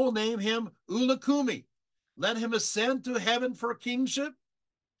so we'll name him Ulakumi. Let him ascend to heaven for kingship.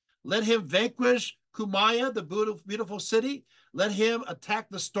 Let him vanquish Kumaya, the beautiful city. Let him attack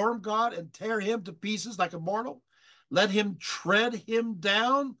the storm god and tear him to pieces like a mortal. Let him tread him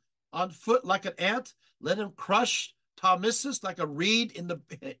down on foot like an ant. Let him crush Thomisus like a reed in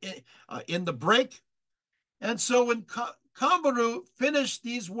the break. And so when Kambaru finished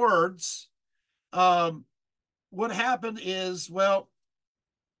these words, what happened is, well,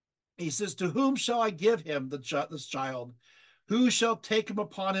 he says, "To whom shall I give him this child? Who shall take him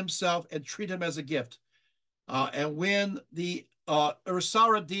upon himself and treat him as a gift?" And when the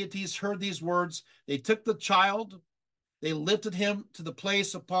Ursara deities heard these words, they took the child, they lifted him to the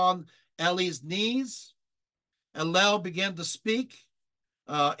place upon Eli's knees. Elel began to speak,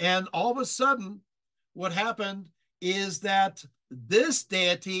 and all of a sudden, what happened is that this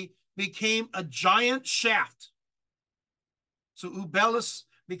deity became a giant shaft. So Ubelluris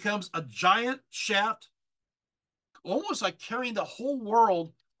becomes a giant shaft, almost like carrying the whole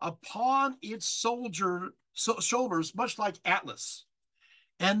world upon its shoulders, much like Atlas.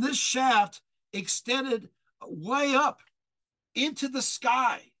 And this shaft extended way up into the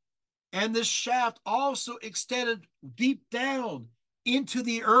sky. And this shaft also extended deep down into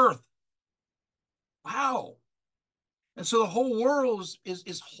the earth. Wow. And so the whole world is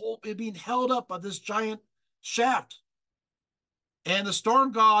being held up by this giant shaft. And the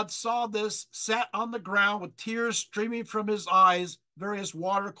storm god saw this, sat on the ground with tears streaming from his eyes, various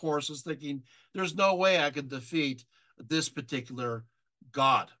water courses, thinking, there's no way I can defeat this particular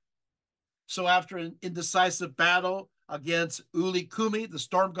god. So after an indecisive battle against Uli Kumi, the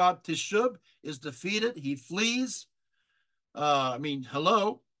storm god Tishub is defeated. He flees.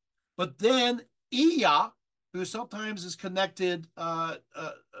 Hello. But then Iya, who sometimes is connected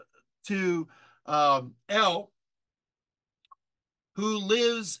to El, who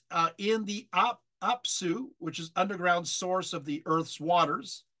lives in the Apsu, which is underground source of the earth's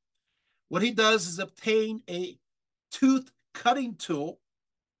waters. What he does is obtain a tooth cutting tool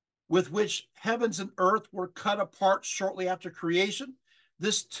with which heavens and earth were cut apart shortly after creation.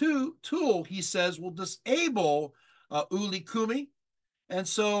 This tool, he says, will disable Uli Kumi. And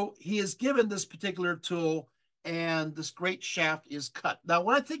so he is given this particular tool, and this great shaft is cut. Now,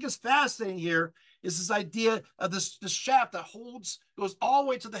 what I think is fascinating here is this idea of this shaft that goes all the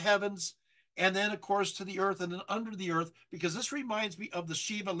way to the heavens, and then, of course, to the earth, and then under the earth, because this reminds me of the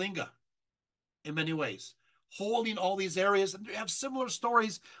Shiva Linga in many ways, holding all these areas. And we have similar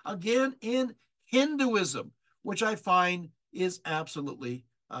stories, again, in Hinduism, which I find is absolutely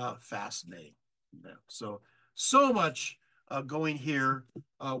fascinating. Yeah. So much going here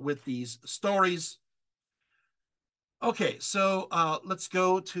with these stories. Okay, so let's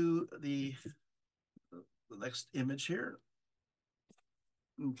go to the next image here.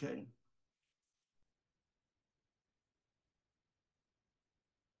 Okay.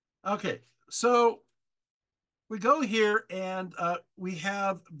 Okay, so we go here and we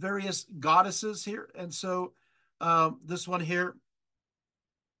have various goddesses here. And so this one here,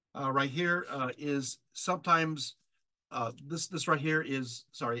 right here, is sometimes, this right here is,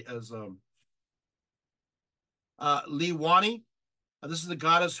 sorry, as Liwani. This is the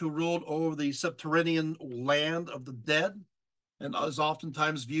goddess who ruled over the subterranean land of the dead, and is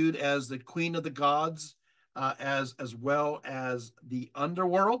oftentimes viewed as the queen of the gods, as well as the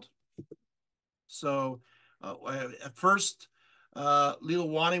underworld. So at first,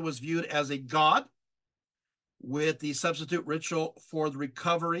 Lilawani was viewed as a god, with the substitute ritual for the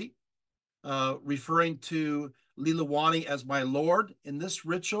recovery, referring to Lilawani as my lord. In this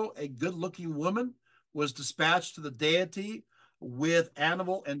ritual, a good-looking woman was dispatched to the deity with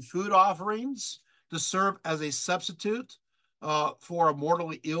animal and food offerings to serve as a substitute for a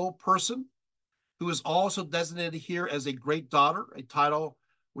mortally ill person, who is also designated here as a great daughter, a title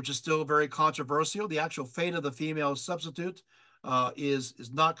which is still very controversial. The actual fate of the female substitute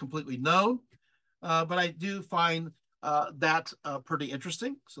is not completely known, but I do find that pretty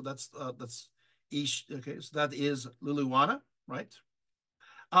interesting. So that's Ish. Okay, so that is Luluana, right?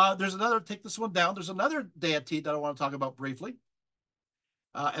 There's another. Take this one down. There's another deity that I want to talk about briefly,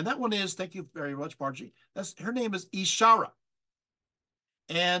 And that one is, thank you very much, Margie. Her name is Ishara.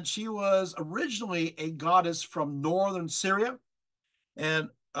 And she was originally a goddess from northern Syria. And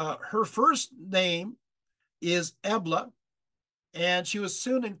her first name is Ebla. And she was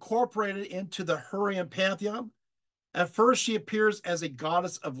soon incorporated into the Hurrian pantheon. At first, she appears as a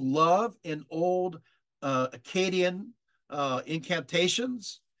goddess of love in old Akkadian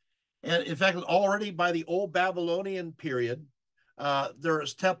incantations. And in fact, already by the old Babylonian period,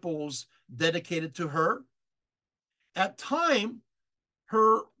 there's temples dedicated to her. At time,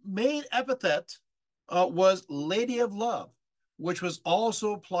 her main epithet was Lady of Love, which was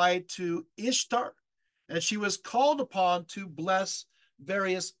also applied to Ishtar, and she was called upon to bless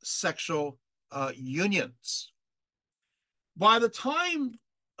various sexual unions. By the time,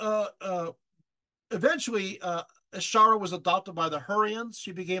 eventually, Ishara was adopted by the Hurrians,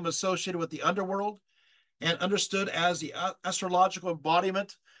 she became associated with the underworld and understood as the astrological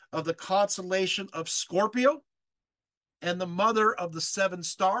embodiment of the constellation of Scorpio and the mother of the seven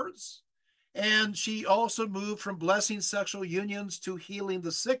stars. And she also moved from blessing sexual unions to healing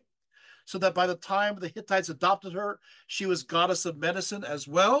the sick, so that by the time the Hittites adopted her, she was goddess of medicine as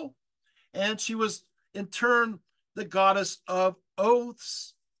well. And she was, in turn, the goddess of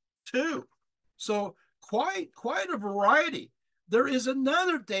oaths too. So quite a variety. There is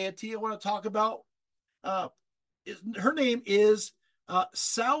another deity I want to talk about. Her name is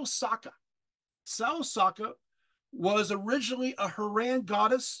Sausaka. Sausaka was originally a Haran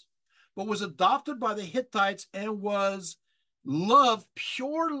goddess, but was adopted by the Hittites and was love,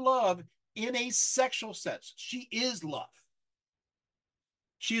 pure love in a sexual sense. She is love.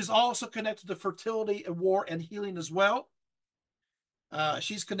 She is also connected to fertility and war and healing as well.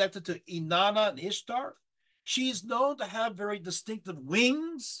 She's connected to Inanna and Ishtar. She's known to have very distinctive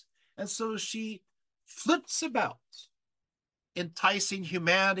wings, and so she flits about, enticing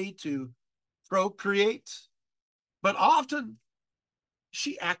humanity to procreate. But often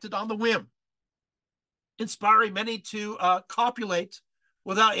she acted on the whim, inspiring many to copulate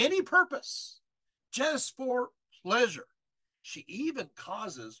without any purpose, just for pleasure. She even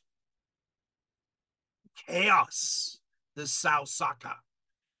causes chaos, this Sausaka,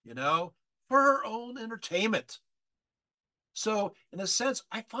 for her own entertainment. So, in a sense,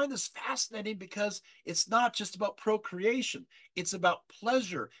 I find this fascinating because it's not just about procreation, it's about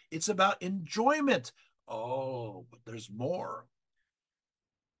pleasure, it's about enjoyment. Oh, but there's more.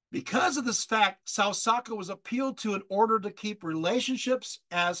 Because of this fact, Sausaka was appealed to in order to keep relationships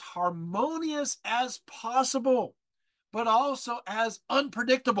as harmonious as possible, but also as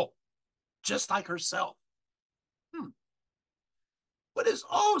unpredictable, just like herself. What is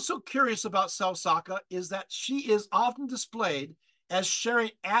also curious about Sausaka is that she is often displayed as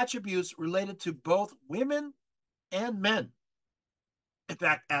sharing attributes related to both women and men. In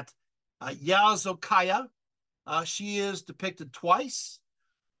fact, at Yazokaya, she is depicted twice,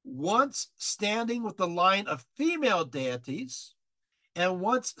 once standing with the line of female deities and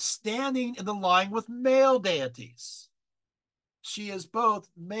once standing in the line with male deities. She is both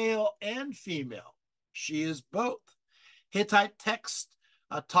male and female. She is both. Hittite texts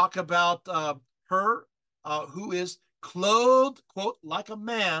talk about her who is clothed, quote, like a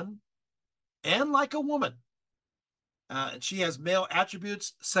man and like a woman. And she has male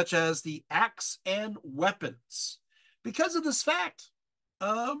attributes such as the axe and weapons. Because of this fact,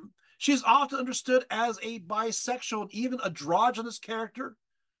 she is often understood as a bisexual and even androgynous character,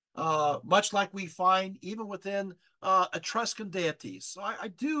 much like we find even within Etruscan deities. So I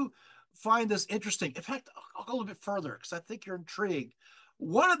do find this interesting. In fact, I'll go a little bit further because I think you're intrigued.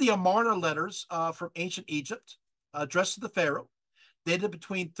 One of the Amarna letters from ancient Egypt, addressed to the pharaoh, dated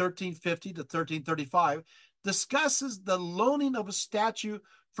between 1350 to 1335, discusses the loaning of a statue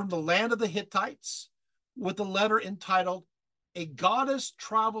from the land of the Hittites with a letter entitled "A Goddess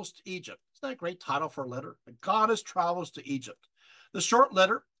Travels to Egypt." Isn't that a great title for a letter? A Goddess Travels to Egypt. The short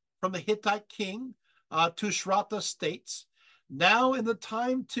letter from the Hittite king Tushratta states, "Now in the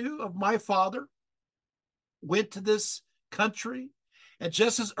time too of my father went to this country, and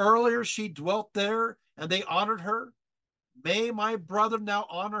just as earlier she dwelt there and they honored her, may my brother now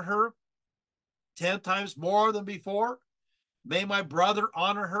honor her 10 times more than before. May my brother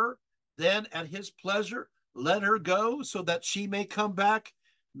honor her, then at his pleasure let her go so that she may come back.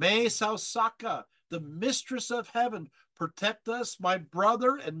 May Sausaka, the mistress of heaven, protect us, my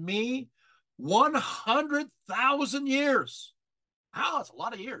brother and me, 100,000 years." Wow, that's a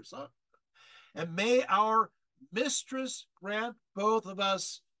lot of years, huh? "And may our mistress grant both of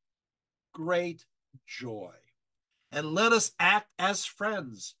us great joy. And let us act as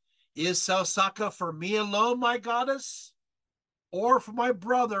friends. Is Sausaka for me alone, my goddess? or for my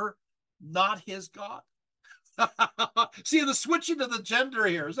brother, not his God. See the switching of the gender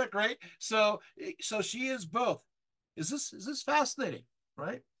here. Is that great? So she is both. Is this fascinating,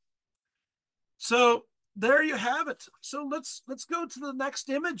 right? So there you have it. So let's go to the next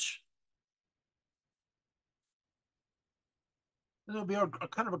image. It'll be a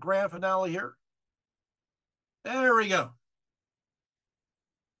kind of a grand finale here. There we go.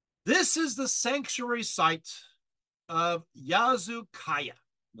 This is the sanctuary site of Yazukaya.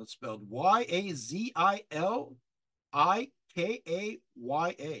 That's spelled Yazillikaya.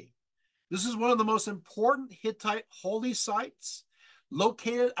 This is one of the most important Hittite holy sites,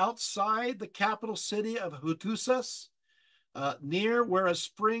 located outside the capital city of Hattusa, near where a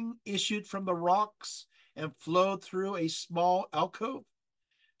spring issued from the rocks and flowed through a small alcove,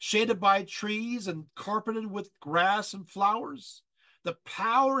 shaded by trees and carpeted with grass and flowers. The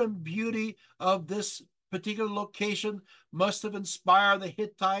power and beauty of this particular location must have inspired the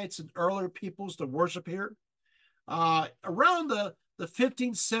Hittites and earlier peoples to worship here. Around the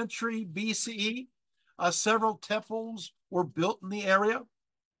 15th century BCE, several temples were built in the area,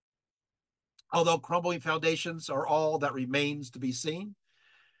 although crumbling foundations are all that remains to be seen.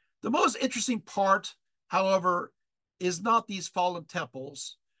 The most interesting part, however, is not these fallen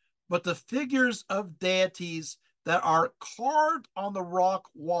temples, but the figures of deities that are carved on the rock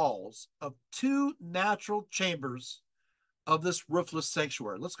walls of two natural chambers of this roofless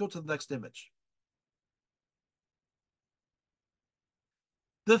sanctuary. Let's go to the next image.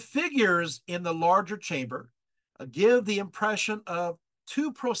 The figures in the larger chamber give the impression of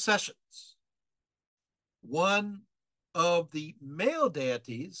two processions, one of the male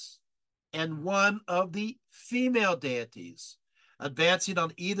deities and one of the female deities, advancing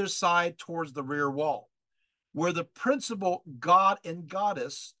on either side towards the rear wall, where the principal god and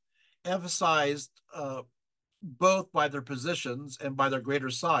goddess, emphasized both by their positions and by their greater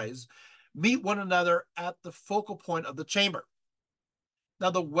size, meet one another at the focal point of the chamber. Now,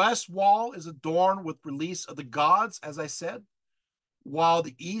 the west wall is adorned with reliefs of the gods, as I said, while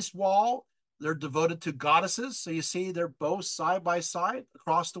the east wall, they're devoted to goddesses. So you see they're both side by side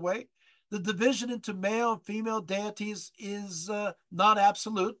across the way. The division into male and female deities is not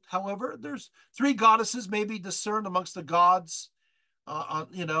absolute. However, there's three goddesses maybe discerned amongst the gods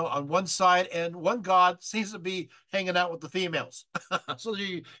on one side, and one god seems to be hanging out with the females. So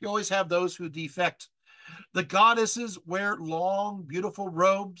you always have those who defect. The goddesses wear long, beautiful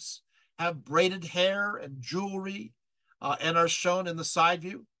robes, have braided hair and jewelry, and are shown in the side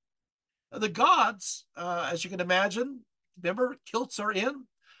view. The gods, as you can imagine, remember, kilts are in.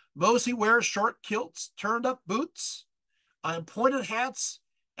 Mostly wear short kilts, turned up boots, and pointed hats,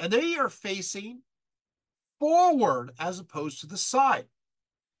 and they are facing forward as opposed to the side.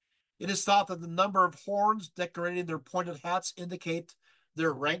 It is thought that the number of horns decorating their pointed hats indicate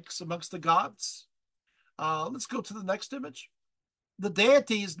their ranks amongst the gods. Let's go to the next image. The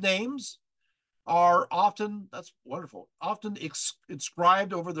deities' names are often, that's wonderful, often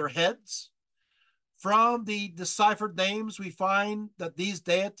inscribed over their heads. From the deciphered names, we find that these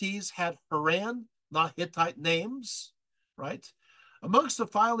deities had Haran, not Hittite names, right? Amongst the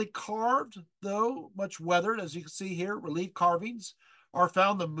finely carved, though much weathered, as you can see here, relief carvings, are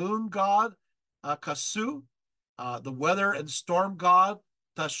found the moon god, Kasu, the weather and storm god,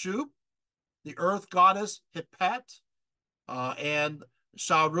 Tashub, the earth goddess, Hippat, and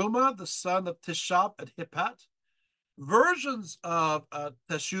Sharuma, the son of Tishab and Hippat. Versions of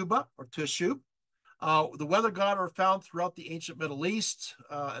Teshuba or Teshub, the weather god, are found throughout the ancient Middle East,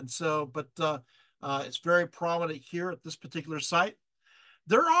 but it's very prominent here at this particular site.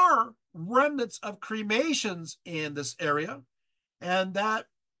 There are remnants of cremations in this area, and that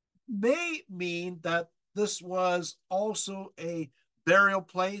may mean that this was also a burial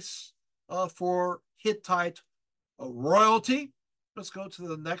place for Hittite royalty. Let's go to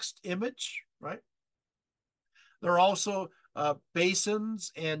the next image, right? There are also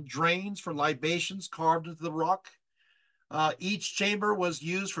basins and drains for libations carved into the rock. Each chamber was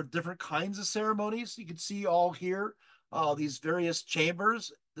used for different kinds of ceremonies. You can see all here, these various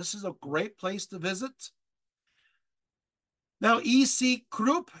chambers. This is a great place to visit. Now, E.C.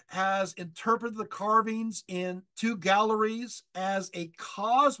 Krupp has interpreted the carvings in two galleries as a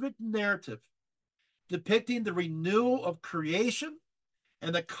cosmic narrative depicting the renewal of creation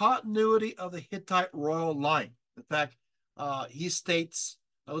and the continuity of the Hittite royal line. In fact, he states,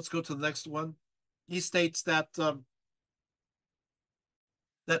 let's go to the next one. He states that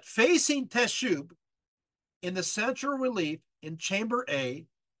that facing Teshub in the central relief in Chamber A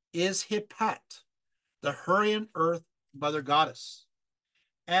is Hippat, the Hurrian earth mother goddess.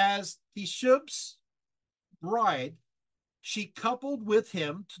 As Teshub's bride, She coupled with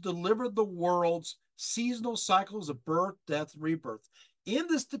him to deliver the world's seasonal cycles of birth, death, and rebirth. In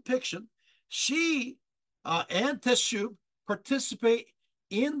this depiction, she and Teshub participate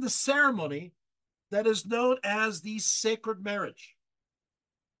in the ceremony that is known as the sacred marriage.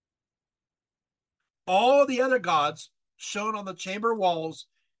 All the other gods shown on the chamber walls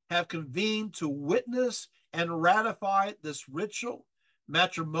have convened to witness and ratify this ritual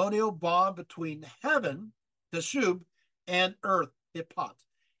matrimonial bond between heaven, Teshub, and earth, Hippat.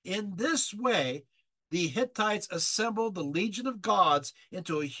 In this way, the Hittites assembled the legion of gods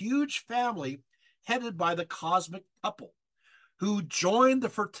into a huge family headed by the cosmic couple, who joined the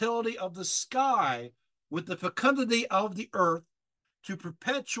fertility of the sky with the fecundity of the earth to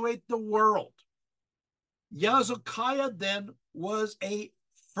perpetuate the world. Yazokiah then was a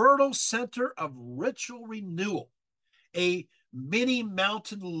fertile center of ritual renewal, a mini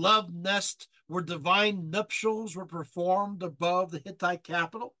mountain love nest where divine nuptials were performed above the Hittite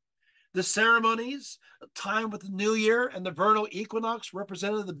capital. The ceremonies, time with the new year and the vernal equinox,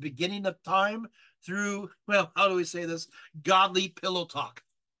 represented the beginning of time through, well, how do we say this? Godly pillow talk.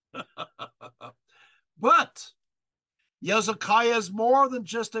 But Yazokiah is more than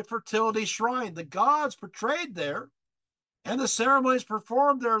just a fertility shrine. The gods portrayed there and the ceremonies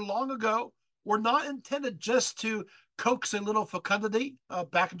performed there long ago were not intended just to coax a little fecundity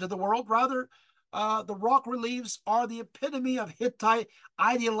back into the world. Rather, the rock reliefs are the epitome of Hittite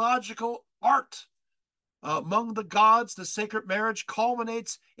ideological art. Among the gods, the sacred marriage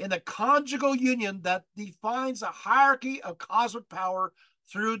culminates in a conjugal union that defines a hierarchy of cosmic power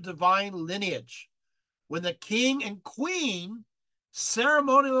through divine lineage. When the king and queen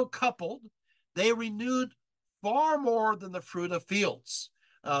ceremonial coupled, they renewed far more than the fruit of fields.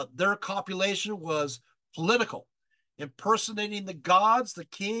 Their copulation was political. Impersonating the gods, the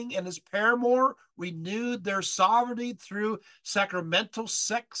king and his paramour renewed their sovereignty through sacramental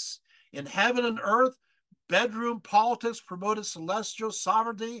sex. In heaven and earth, bedroom politics promoted celestial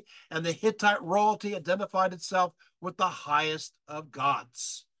sovereignty, and the Hittite royalty identified itself with the highest of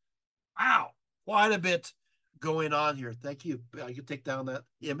gods. Wow, quite a bit going on here. Thank you. You can take down that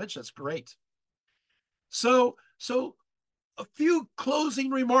image. That's great. So a few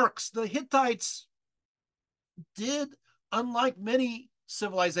closing remarks. The Hittites did, unlike many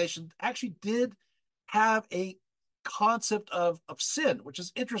civilizations, actually did have a concept of sin, which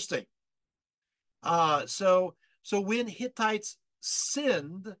is interesting. So when Hittites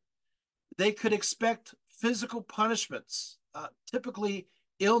sinned, they could expect physical punishments, typically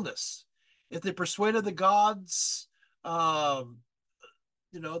illness. If they persuaded the gods, that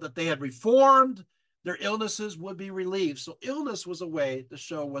they had reformed, their illnesses would be relieved. So illness was a way to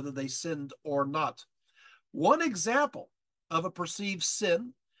show whether they sinned or not. One example of a perceived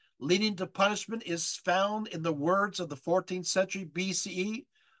sin leading to punishment is found in the words of the 14th century BCE,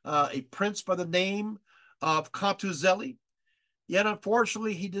 a prince by the name of Hattusa. Yet,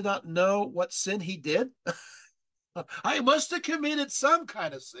 unfortunately, he did not know what sin he did. I must have committed some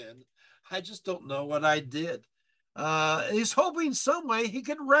kind of sin. I just don't know what I did. He's hoping some way he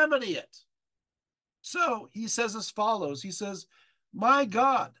can remedy it. So he says as follows. He says, "My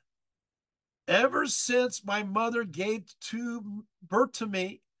God, ever since my mother gave birth to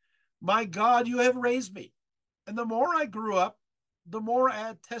me, my God, you have raised me. And the more I grew up, the more I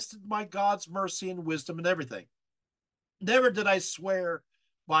had tested my God's mercy and wisdom in everything. Never did I swear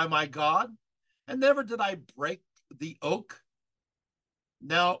by my God, and never did I break the oath.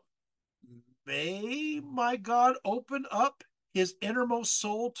 Now, may my God open up his innermost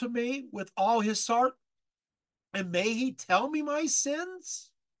soul to me with all his heart, and may he tell me my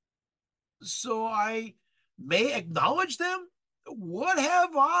sins, so I may acknowledge them. What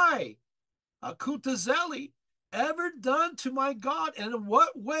have I, Kutazeli, ever done to my God, and in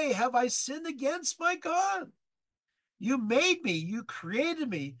what way have I sinned against my God? You made me, you created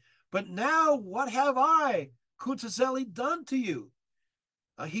me, but now what have I, Kutazeli, done to you?"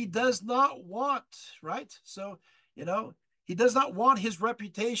 He does not want, right? So, he does not want his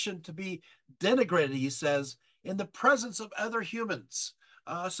reputation to be denigrated, he says, in the presence of other humans.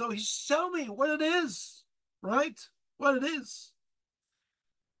 So he's telling me what it is, right? What it is.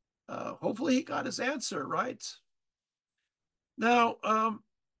 Hopefully he got his answer, right? Now,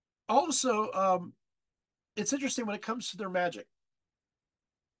 also, it's interesting when it comes to their magic.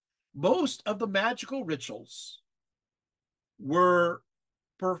 Most of the magical rituals were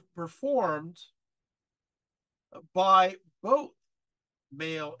performed by both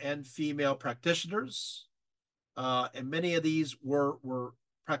male and female practitioners. And many of these were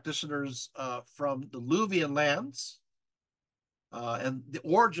practitioners from the Luvian lands. And the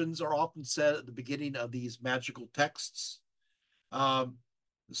origins are often said at the beginning of these magical texts. Um,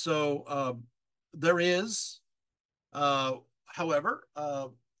 there is, uh, however,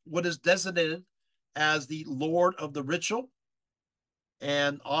 what is designated as the Lord of the ritual.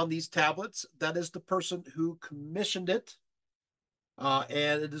 And on these tablets, that is the person who commissioned it.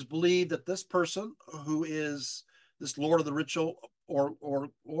 And it is believed that this person, who is this Lord of the ritual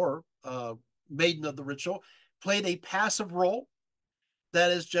or maiden of the ritual, played a passive role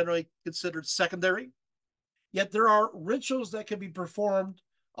that is generally considered secondary. Yet there are rituals that can be performed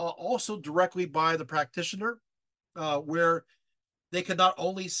also directly by the practitioner, where they can not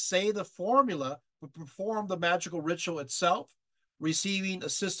only say the formula, but perform the magical ritual itself, receiving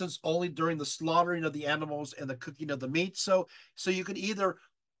assistance only during the slaughtering of the animals and the cooking of the meat. So you can either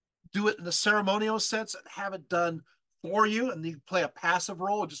do it in a ceremonial sense and have it done for you, and you play a passive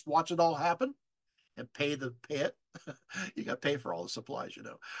role and just watch it all happen and pay it. You got to pay for all the supplies,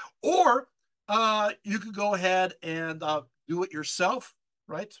 Or you could go ahead and do it yourself,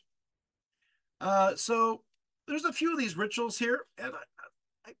 right? So there's a few of these rituals here, and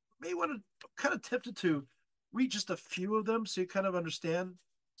I may want to kind of tempted to read just a few of them so you kind of understand.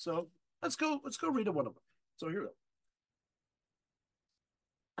 So let's go read one of them. So here we go.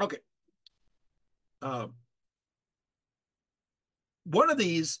 Okay. Um, one of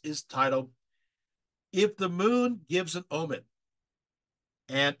these is titled "If the Moon Gives an Omen,"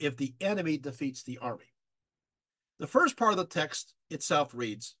 and "If the Enemy Defeats the Army." The first part of the text itself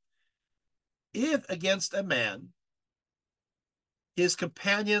reads, "If against a man his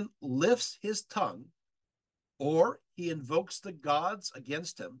companion lifts his tongue, or he invokes the gods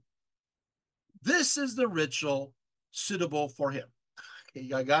against him, this is the ritual suitable for him."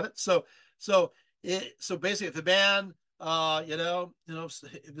 Okay, I got it. So basically, if a man,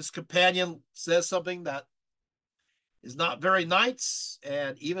 if his companion says something that is not very nice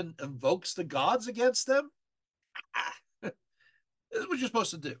and even invokes the gods against them, this is what you're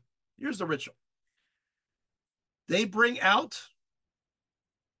supposed to do. Here's the ritual. They bring out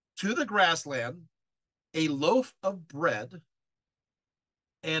to the grassland a loaf of bread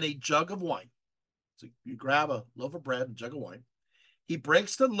and a jug of wine. So you grab a loaf of bread and a jug of wine. He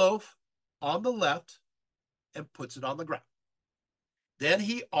breaks the loaf on the left and puts it on the ground. Then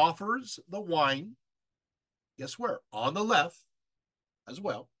he offers the wine, guess where? On the left as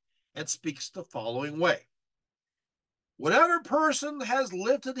well, and speaks the following way: "Whatever person has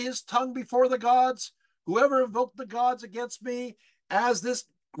lifted his tongue before the gods, whoever invoked the gods against me, as this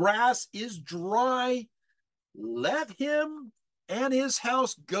grass is dry, let him and his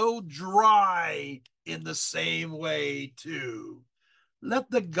house go dry in the same way too.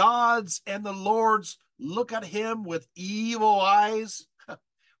 Let the gods and the lords look at him with evil eyes."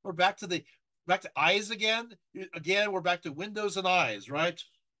 We're back to eyes again. Again, we're back to windows and eyes, right?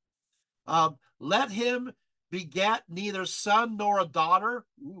 Let him beget neither son nor a daughter.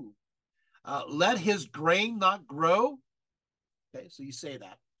 Ooh. Let his grain not grow. Okay, so you say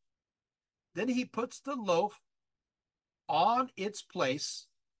that. Then he puts the loaf on its place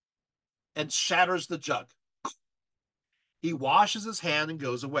and shatters the jug. He washes his hand and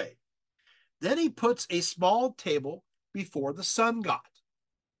goes away. Then he puts a small table before the sun god.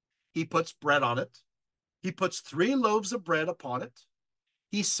 He puts bread on it. He puts 3 loaves of bread upon it.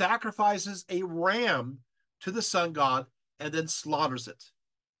 He sacrifices a ram to the sun god and then slaughters it.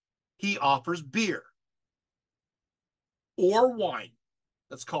 He offers beer or wine,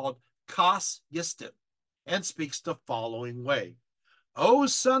 that's called kas gistin, and speaks the following way: "O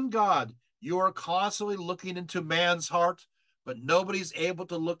sun god, you are constantly looking into man's heart, but nobody's able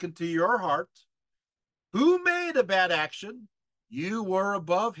to look into your heart. Who made a bad action? You were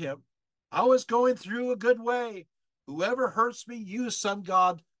above him. I was going through a good way. Whoever hurts me, you, sun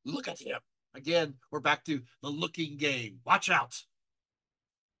god, look at him." Again, we're back to the looking game. Watch out.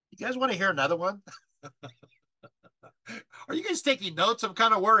 You guys want to hear another one? Are you guys taking notes? I'm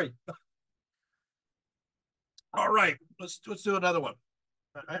kind of worried. All right, let's do another one.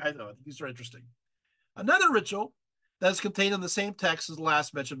 I know, I think these are interesting. Another ritual that is contained in the same text as the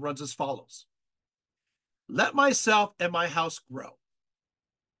last mentioned runs as follows: "Let myself and my house grow.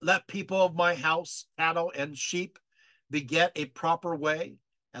 Let people of my house, cattle and sheep, beget a proper way,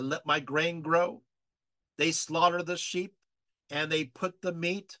 and let my grain grow. They slaughter the sheep, and they put the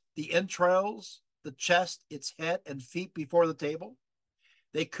meat, the entrails, the chest, its head, and feet before the table.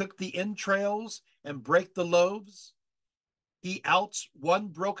 They cook the entrails and break the loaves. He outs one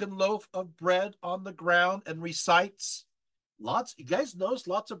broken loaf of bread on the ground and recites," lots, you guys notice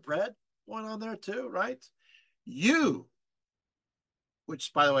lots of bread going on there too, right? "You,"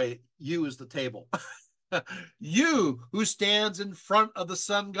 which, by the way, you is the table. "You who stands in front of the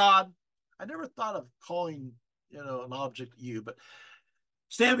sun god." I never thought of calling an object you, but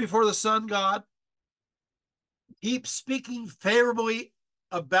stand before the sun god, keep speaking favorably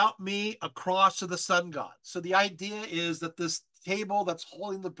about me across to the sun god. So the idea is that this table that's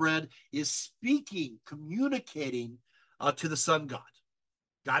holding the bread is speaking, communicating to the sun god.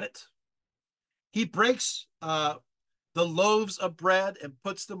 Got it? He breaks the loaves of bread and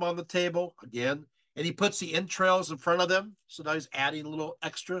puts them on the table again, and he puts the entrails in front of them. So now he's adding a little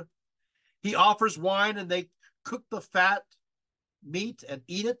extra. He offers wine, and they cook the fat meat and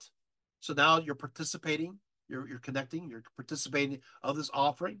eat it. So now you're participating, you're connecting, you're participating of this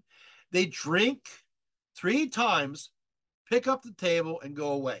offering. They drink 3 times, pick up the table, and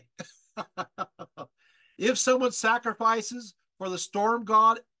go away. If someone sacrifices for the storm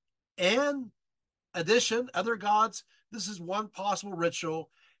god and other gods, this is one possible ritual,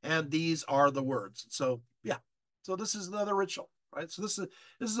 and these are the words. So yeah, so this is another ritual, right? So this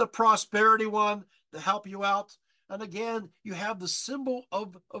is a prosperity one to help you out. And again, you have the symbol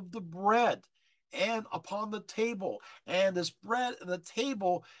of the bread and upon the table, and this bread and the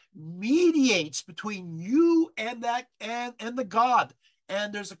table mediates between you and that and the god,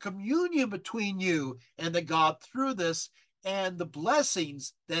 and there's a communion between you and the god through this, and the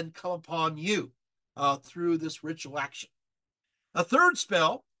blessings then come upon you through this ritual action. A third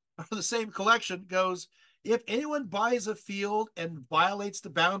spell for the same collection goes, if anyone buys a field and violates the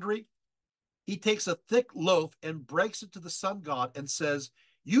boundary, he takes a thick loaf and breaks it to the sun god and says,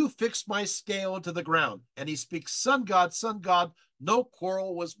 you fixed my scale into the ground. And he speaks, sun god, no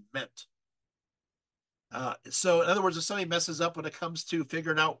quarrel was meant. So in other words, if somebody messes up when it comes to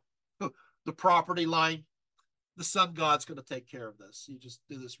figuring out the property line, the sun god's going to take care of this. You just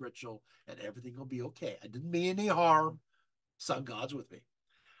do this ritual and everything will be okay. I didn't mean any harm. Sun god's with me.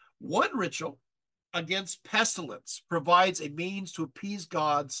 One ritual against pestilence provides a means to appease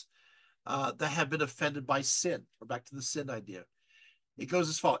gods that have been offended by sin. We're back to the sin idea. It goes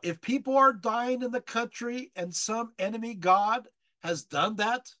as follows. If people are dying in the country and some enemy god has done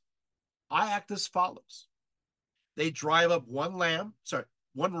that, I act as follows. They drive up one ram.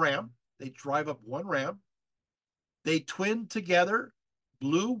 They drive up one ram. They twin together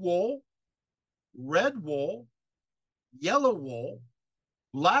blue wool, red wool, yellow wool,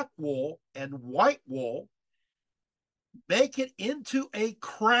 black wool, and white wool, make it into a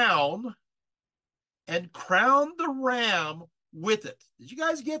crown, and crown the ram with it. Did you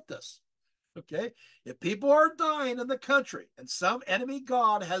guys get this? Okay. If people are dying in the country and some enemy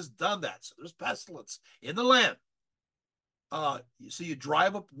god has done that, so there's pestilence in the land. So you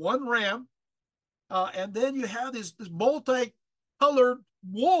drive up one ram, and then you have this multicolored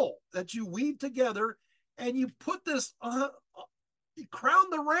wool that you weave together, and you put this, you crown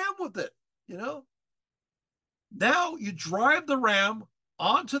the ram with it, Now you drive the ram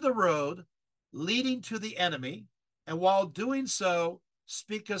onto the road leading to the enemy, and while doing so,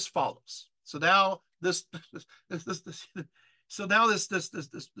 speak as follows. So now this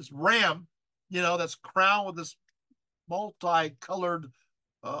ram, that's crowned with this multicolored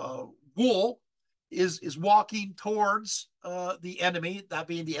wool, is walking towards the enemy, that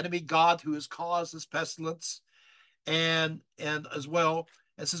being the enemy god who has caused this pestilence, and as well.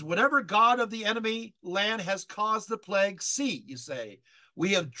 It says, whatever god of the enemy land has caused the plague, see, you say,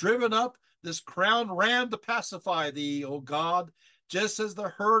 we have driven up this crowned ram to pacify thee, O God. Just as the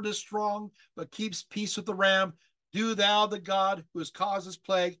herd is strong, but keeps peace with the ram, do thou, the God who has caused this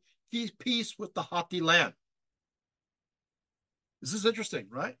plague, keep peace with the haughty land. This is interesting,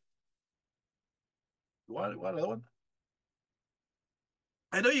 right? You want another one?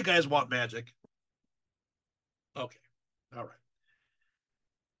 I know you guys want magic. Okay. All right.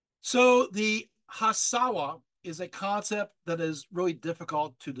 So the Hasawa is a concept that is really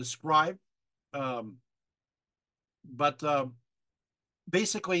difficult to describe. But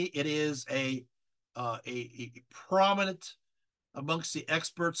basically, it is a prominent amongst the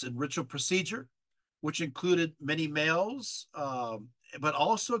experts in ritual procedure, which included many males, but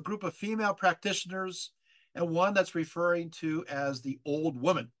also a group of female practitioners, and one that's referring to as the old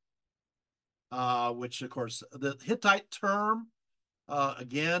woman, which, of course, the Hittite term,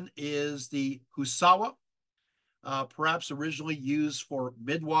 again, is the Husawa, perhaps originally used for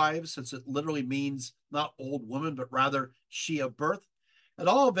midwives, since it literally means not old woman, but rather she of birth. At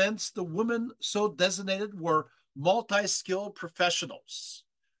all events, the women so designated were multi-skilled professionals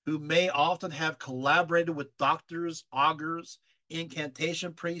who may often have collaborated with doctors, augurs,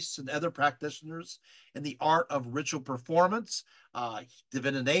 incantation priests, and other practitioners in the art of ritual performance,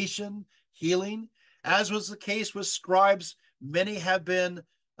 divination, healing. As was the case with scribes, many have been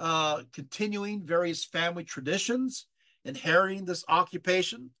continuing various family traditions, inheriting this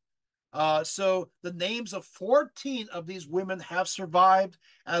occupation. So the names of 14 of these women have survived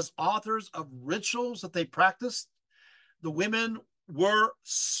as authors of rituals that they practiced. The women were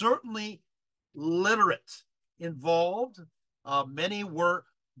certainly literate, involved. Many were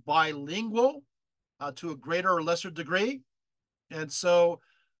bilingual to a greater or lesser degree. And so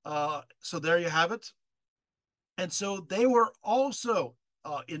there you have it. And so they were also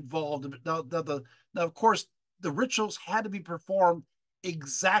involved. Now, of course, the rituals had to be performed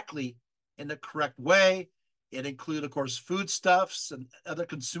exactly in the correct way. It included, of course, foodstuffs and other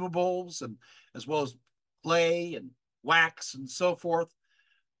consumables, and as well as clay and wax and so forth.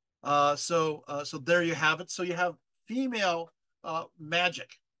 So there you have it. So you have female magic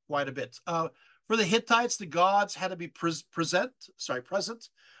quite a bit. For the Hittites, the gods had to be present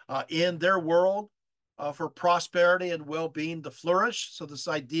in their world for prosperity and well-being to flourish. So this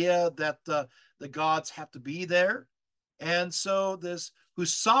idea that the gods have to be there. And so this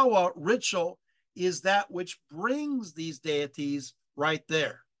Husawa ritual is that which brings these deities right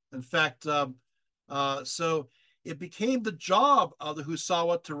there. In fact, so it became the job of the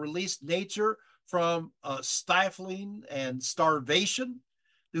Husawa to release nature from stifling and starvation.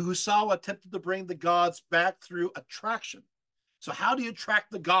 The Husawa attempted to bring the gods back through attraction. So how do you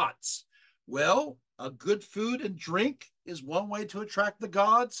attract the gods? Well, good food and drink is one way to attract the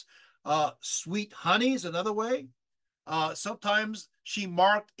gods. Sweet honey is another way. Sometimes she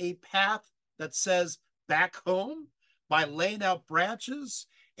marked a path that says back home by laying out branches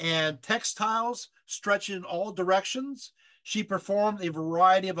and textiles stretching in all directions. She performed a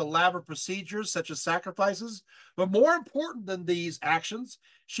variety of elaborate procedures, such as sacrifices. But more important than these actions,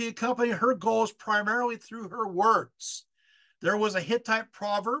 she accompanied her goals primarily through her words. There was a Hittite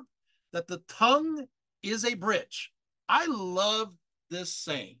proverb that the tongue is a bridge. I love this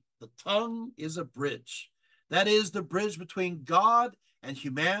saying. The tongue is a bridge. That is the bridge between God and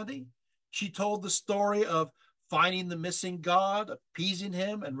humanity. She told the story of finding the missing God, appeasing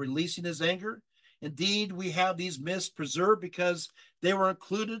him, and releasing his anger. Indeed, we have these myths preserved because they were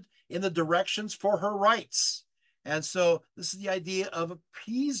included in the directions for her rites. And so this is the idea of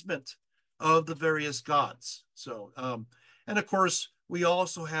appeasement of the various gods. And of course, we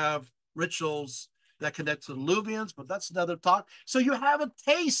also have rituals that connect to the Luvians, but that's another talk. So you have a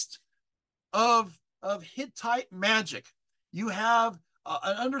taste of Hittite magic. You have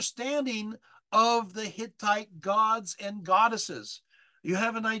an understanding of the Hittite gods and goddesses. You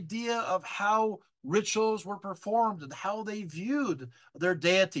have an idea of how rituals were performed and how they viewed their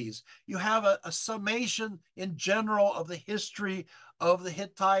deities. You have a summation in general of the history of the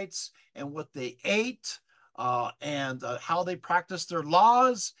Hittites and what they ate and how they practiced their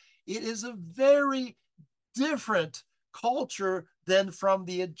laws. It is a very different culture than from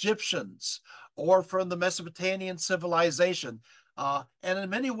the Egyptians or from the Mesopotamian civilization. And in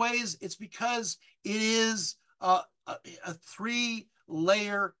many ways, it's because it is a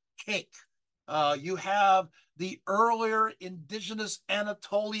three-layer cake. You have the earlier indigenous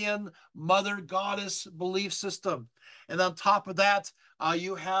Anatolian mother goddess belief system. And on top of that,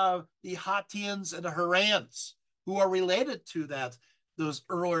 you have the Hattians and the Hurrians, who are related to those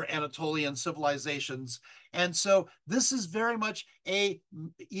earlier Anatolian civilizations. And so this is very much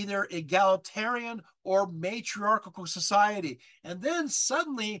either egalitarian or matriarchal society. And then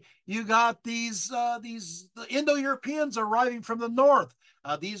suddenly you got these Indo-Europeans arriving from the north.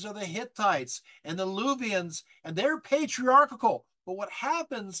 These are the Hittites and the Luvians, and they're patriarchal. But what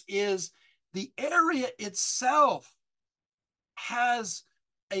happens is the area itself has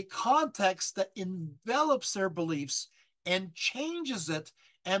a context that envelops their beliefs and changes it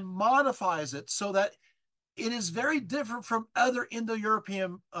and modifies it so that it is very different from other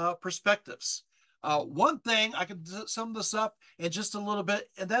Indo-European perspectives. One thing, I can sum this up in just a little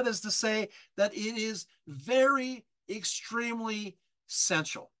bit, and that is to say that it is very extremely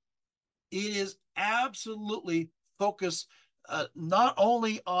sensual. It is absolutely focused not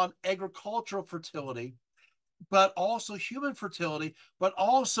only on agricultural fertility, but also human fertility, but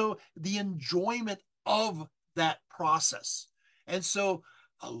also the enjoyment of that process. And so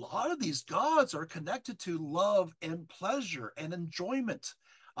a lot of these gods are connected to love and pleasure and enjoyment.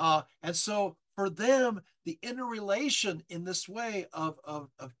 And so for them, the interrelation in this way of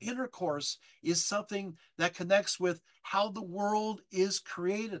intercourse is something that connects with how the world is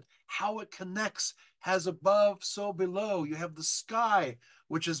created, how it connects, has above, so below. You have the sky,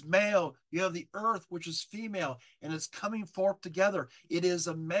 which is male. You have the earth, which is female, and it's coming forth together. It is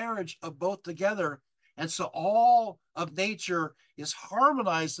a marriage of both together. And so all of nature is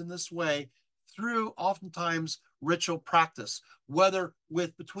harmonized in this way through oftentimes ritual practice, whether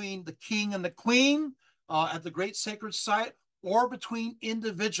between the king and the queen at the great sacred site or between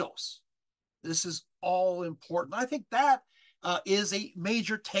individuals. This is all important. I think that is a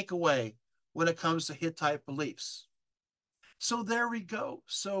major takeaway when it comes to Hittite beliefs. So there we go.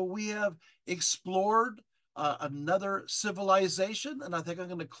 So we have explored another civilization, and I think I'm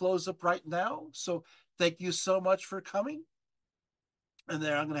going to close up right now. So thank you so much for coming. And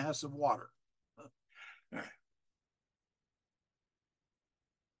then I'm going to have some water. All right.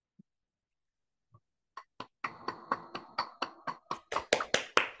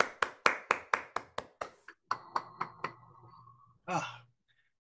 Ah.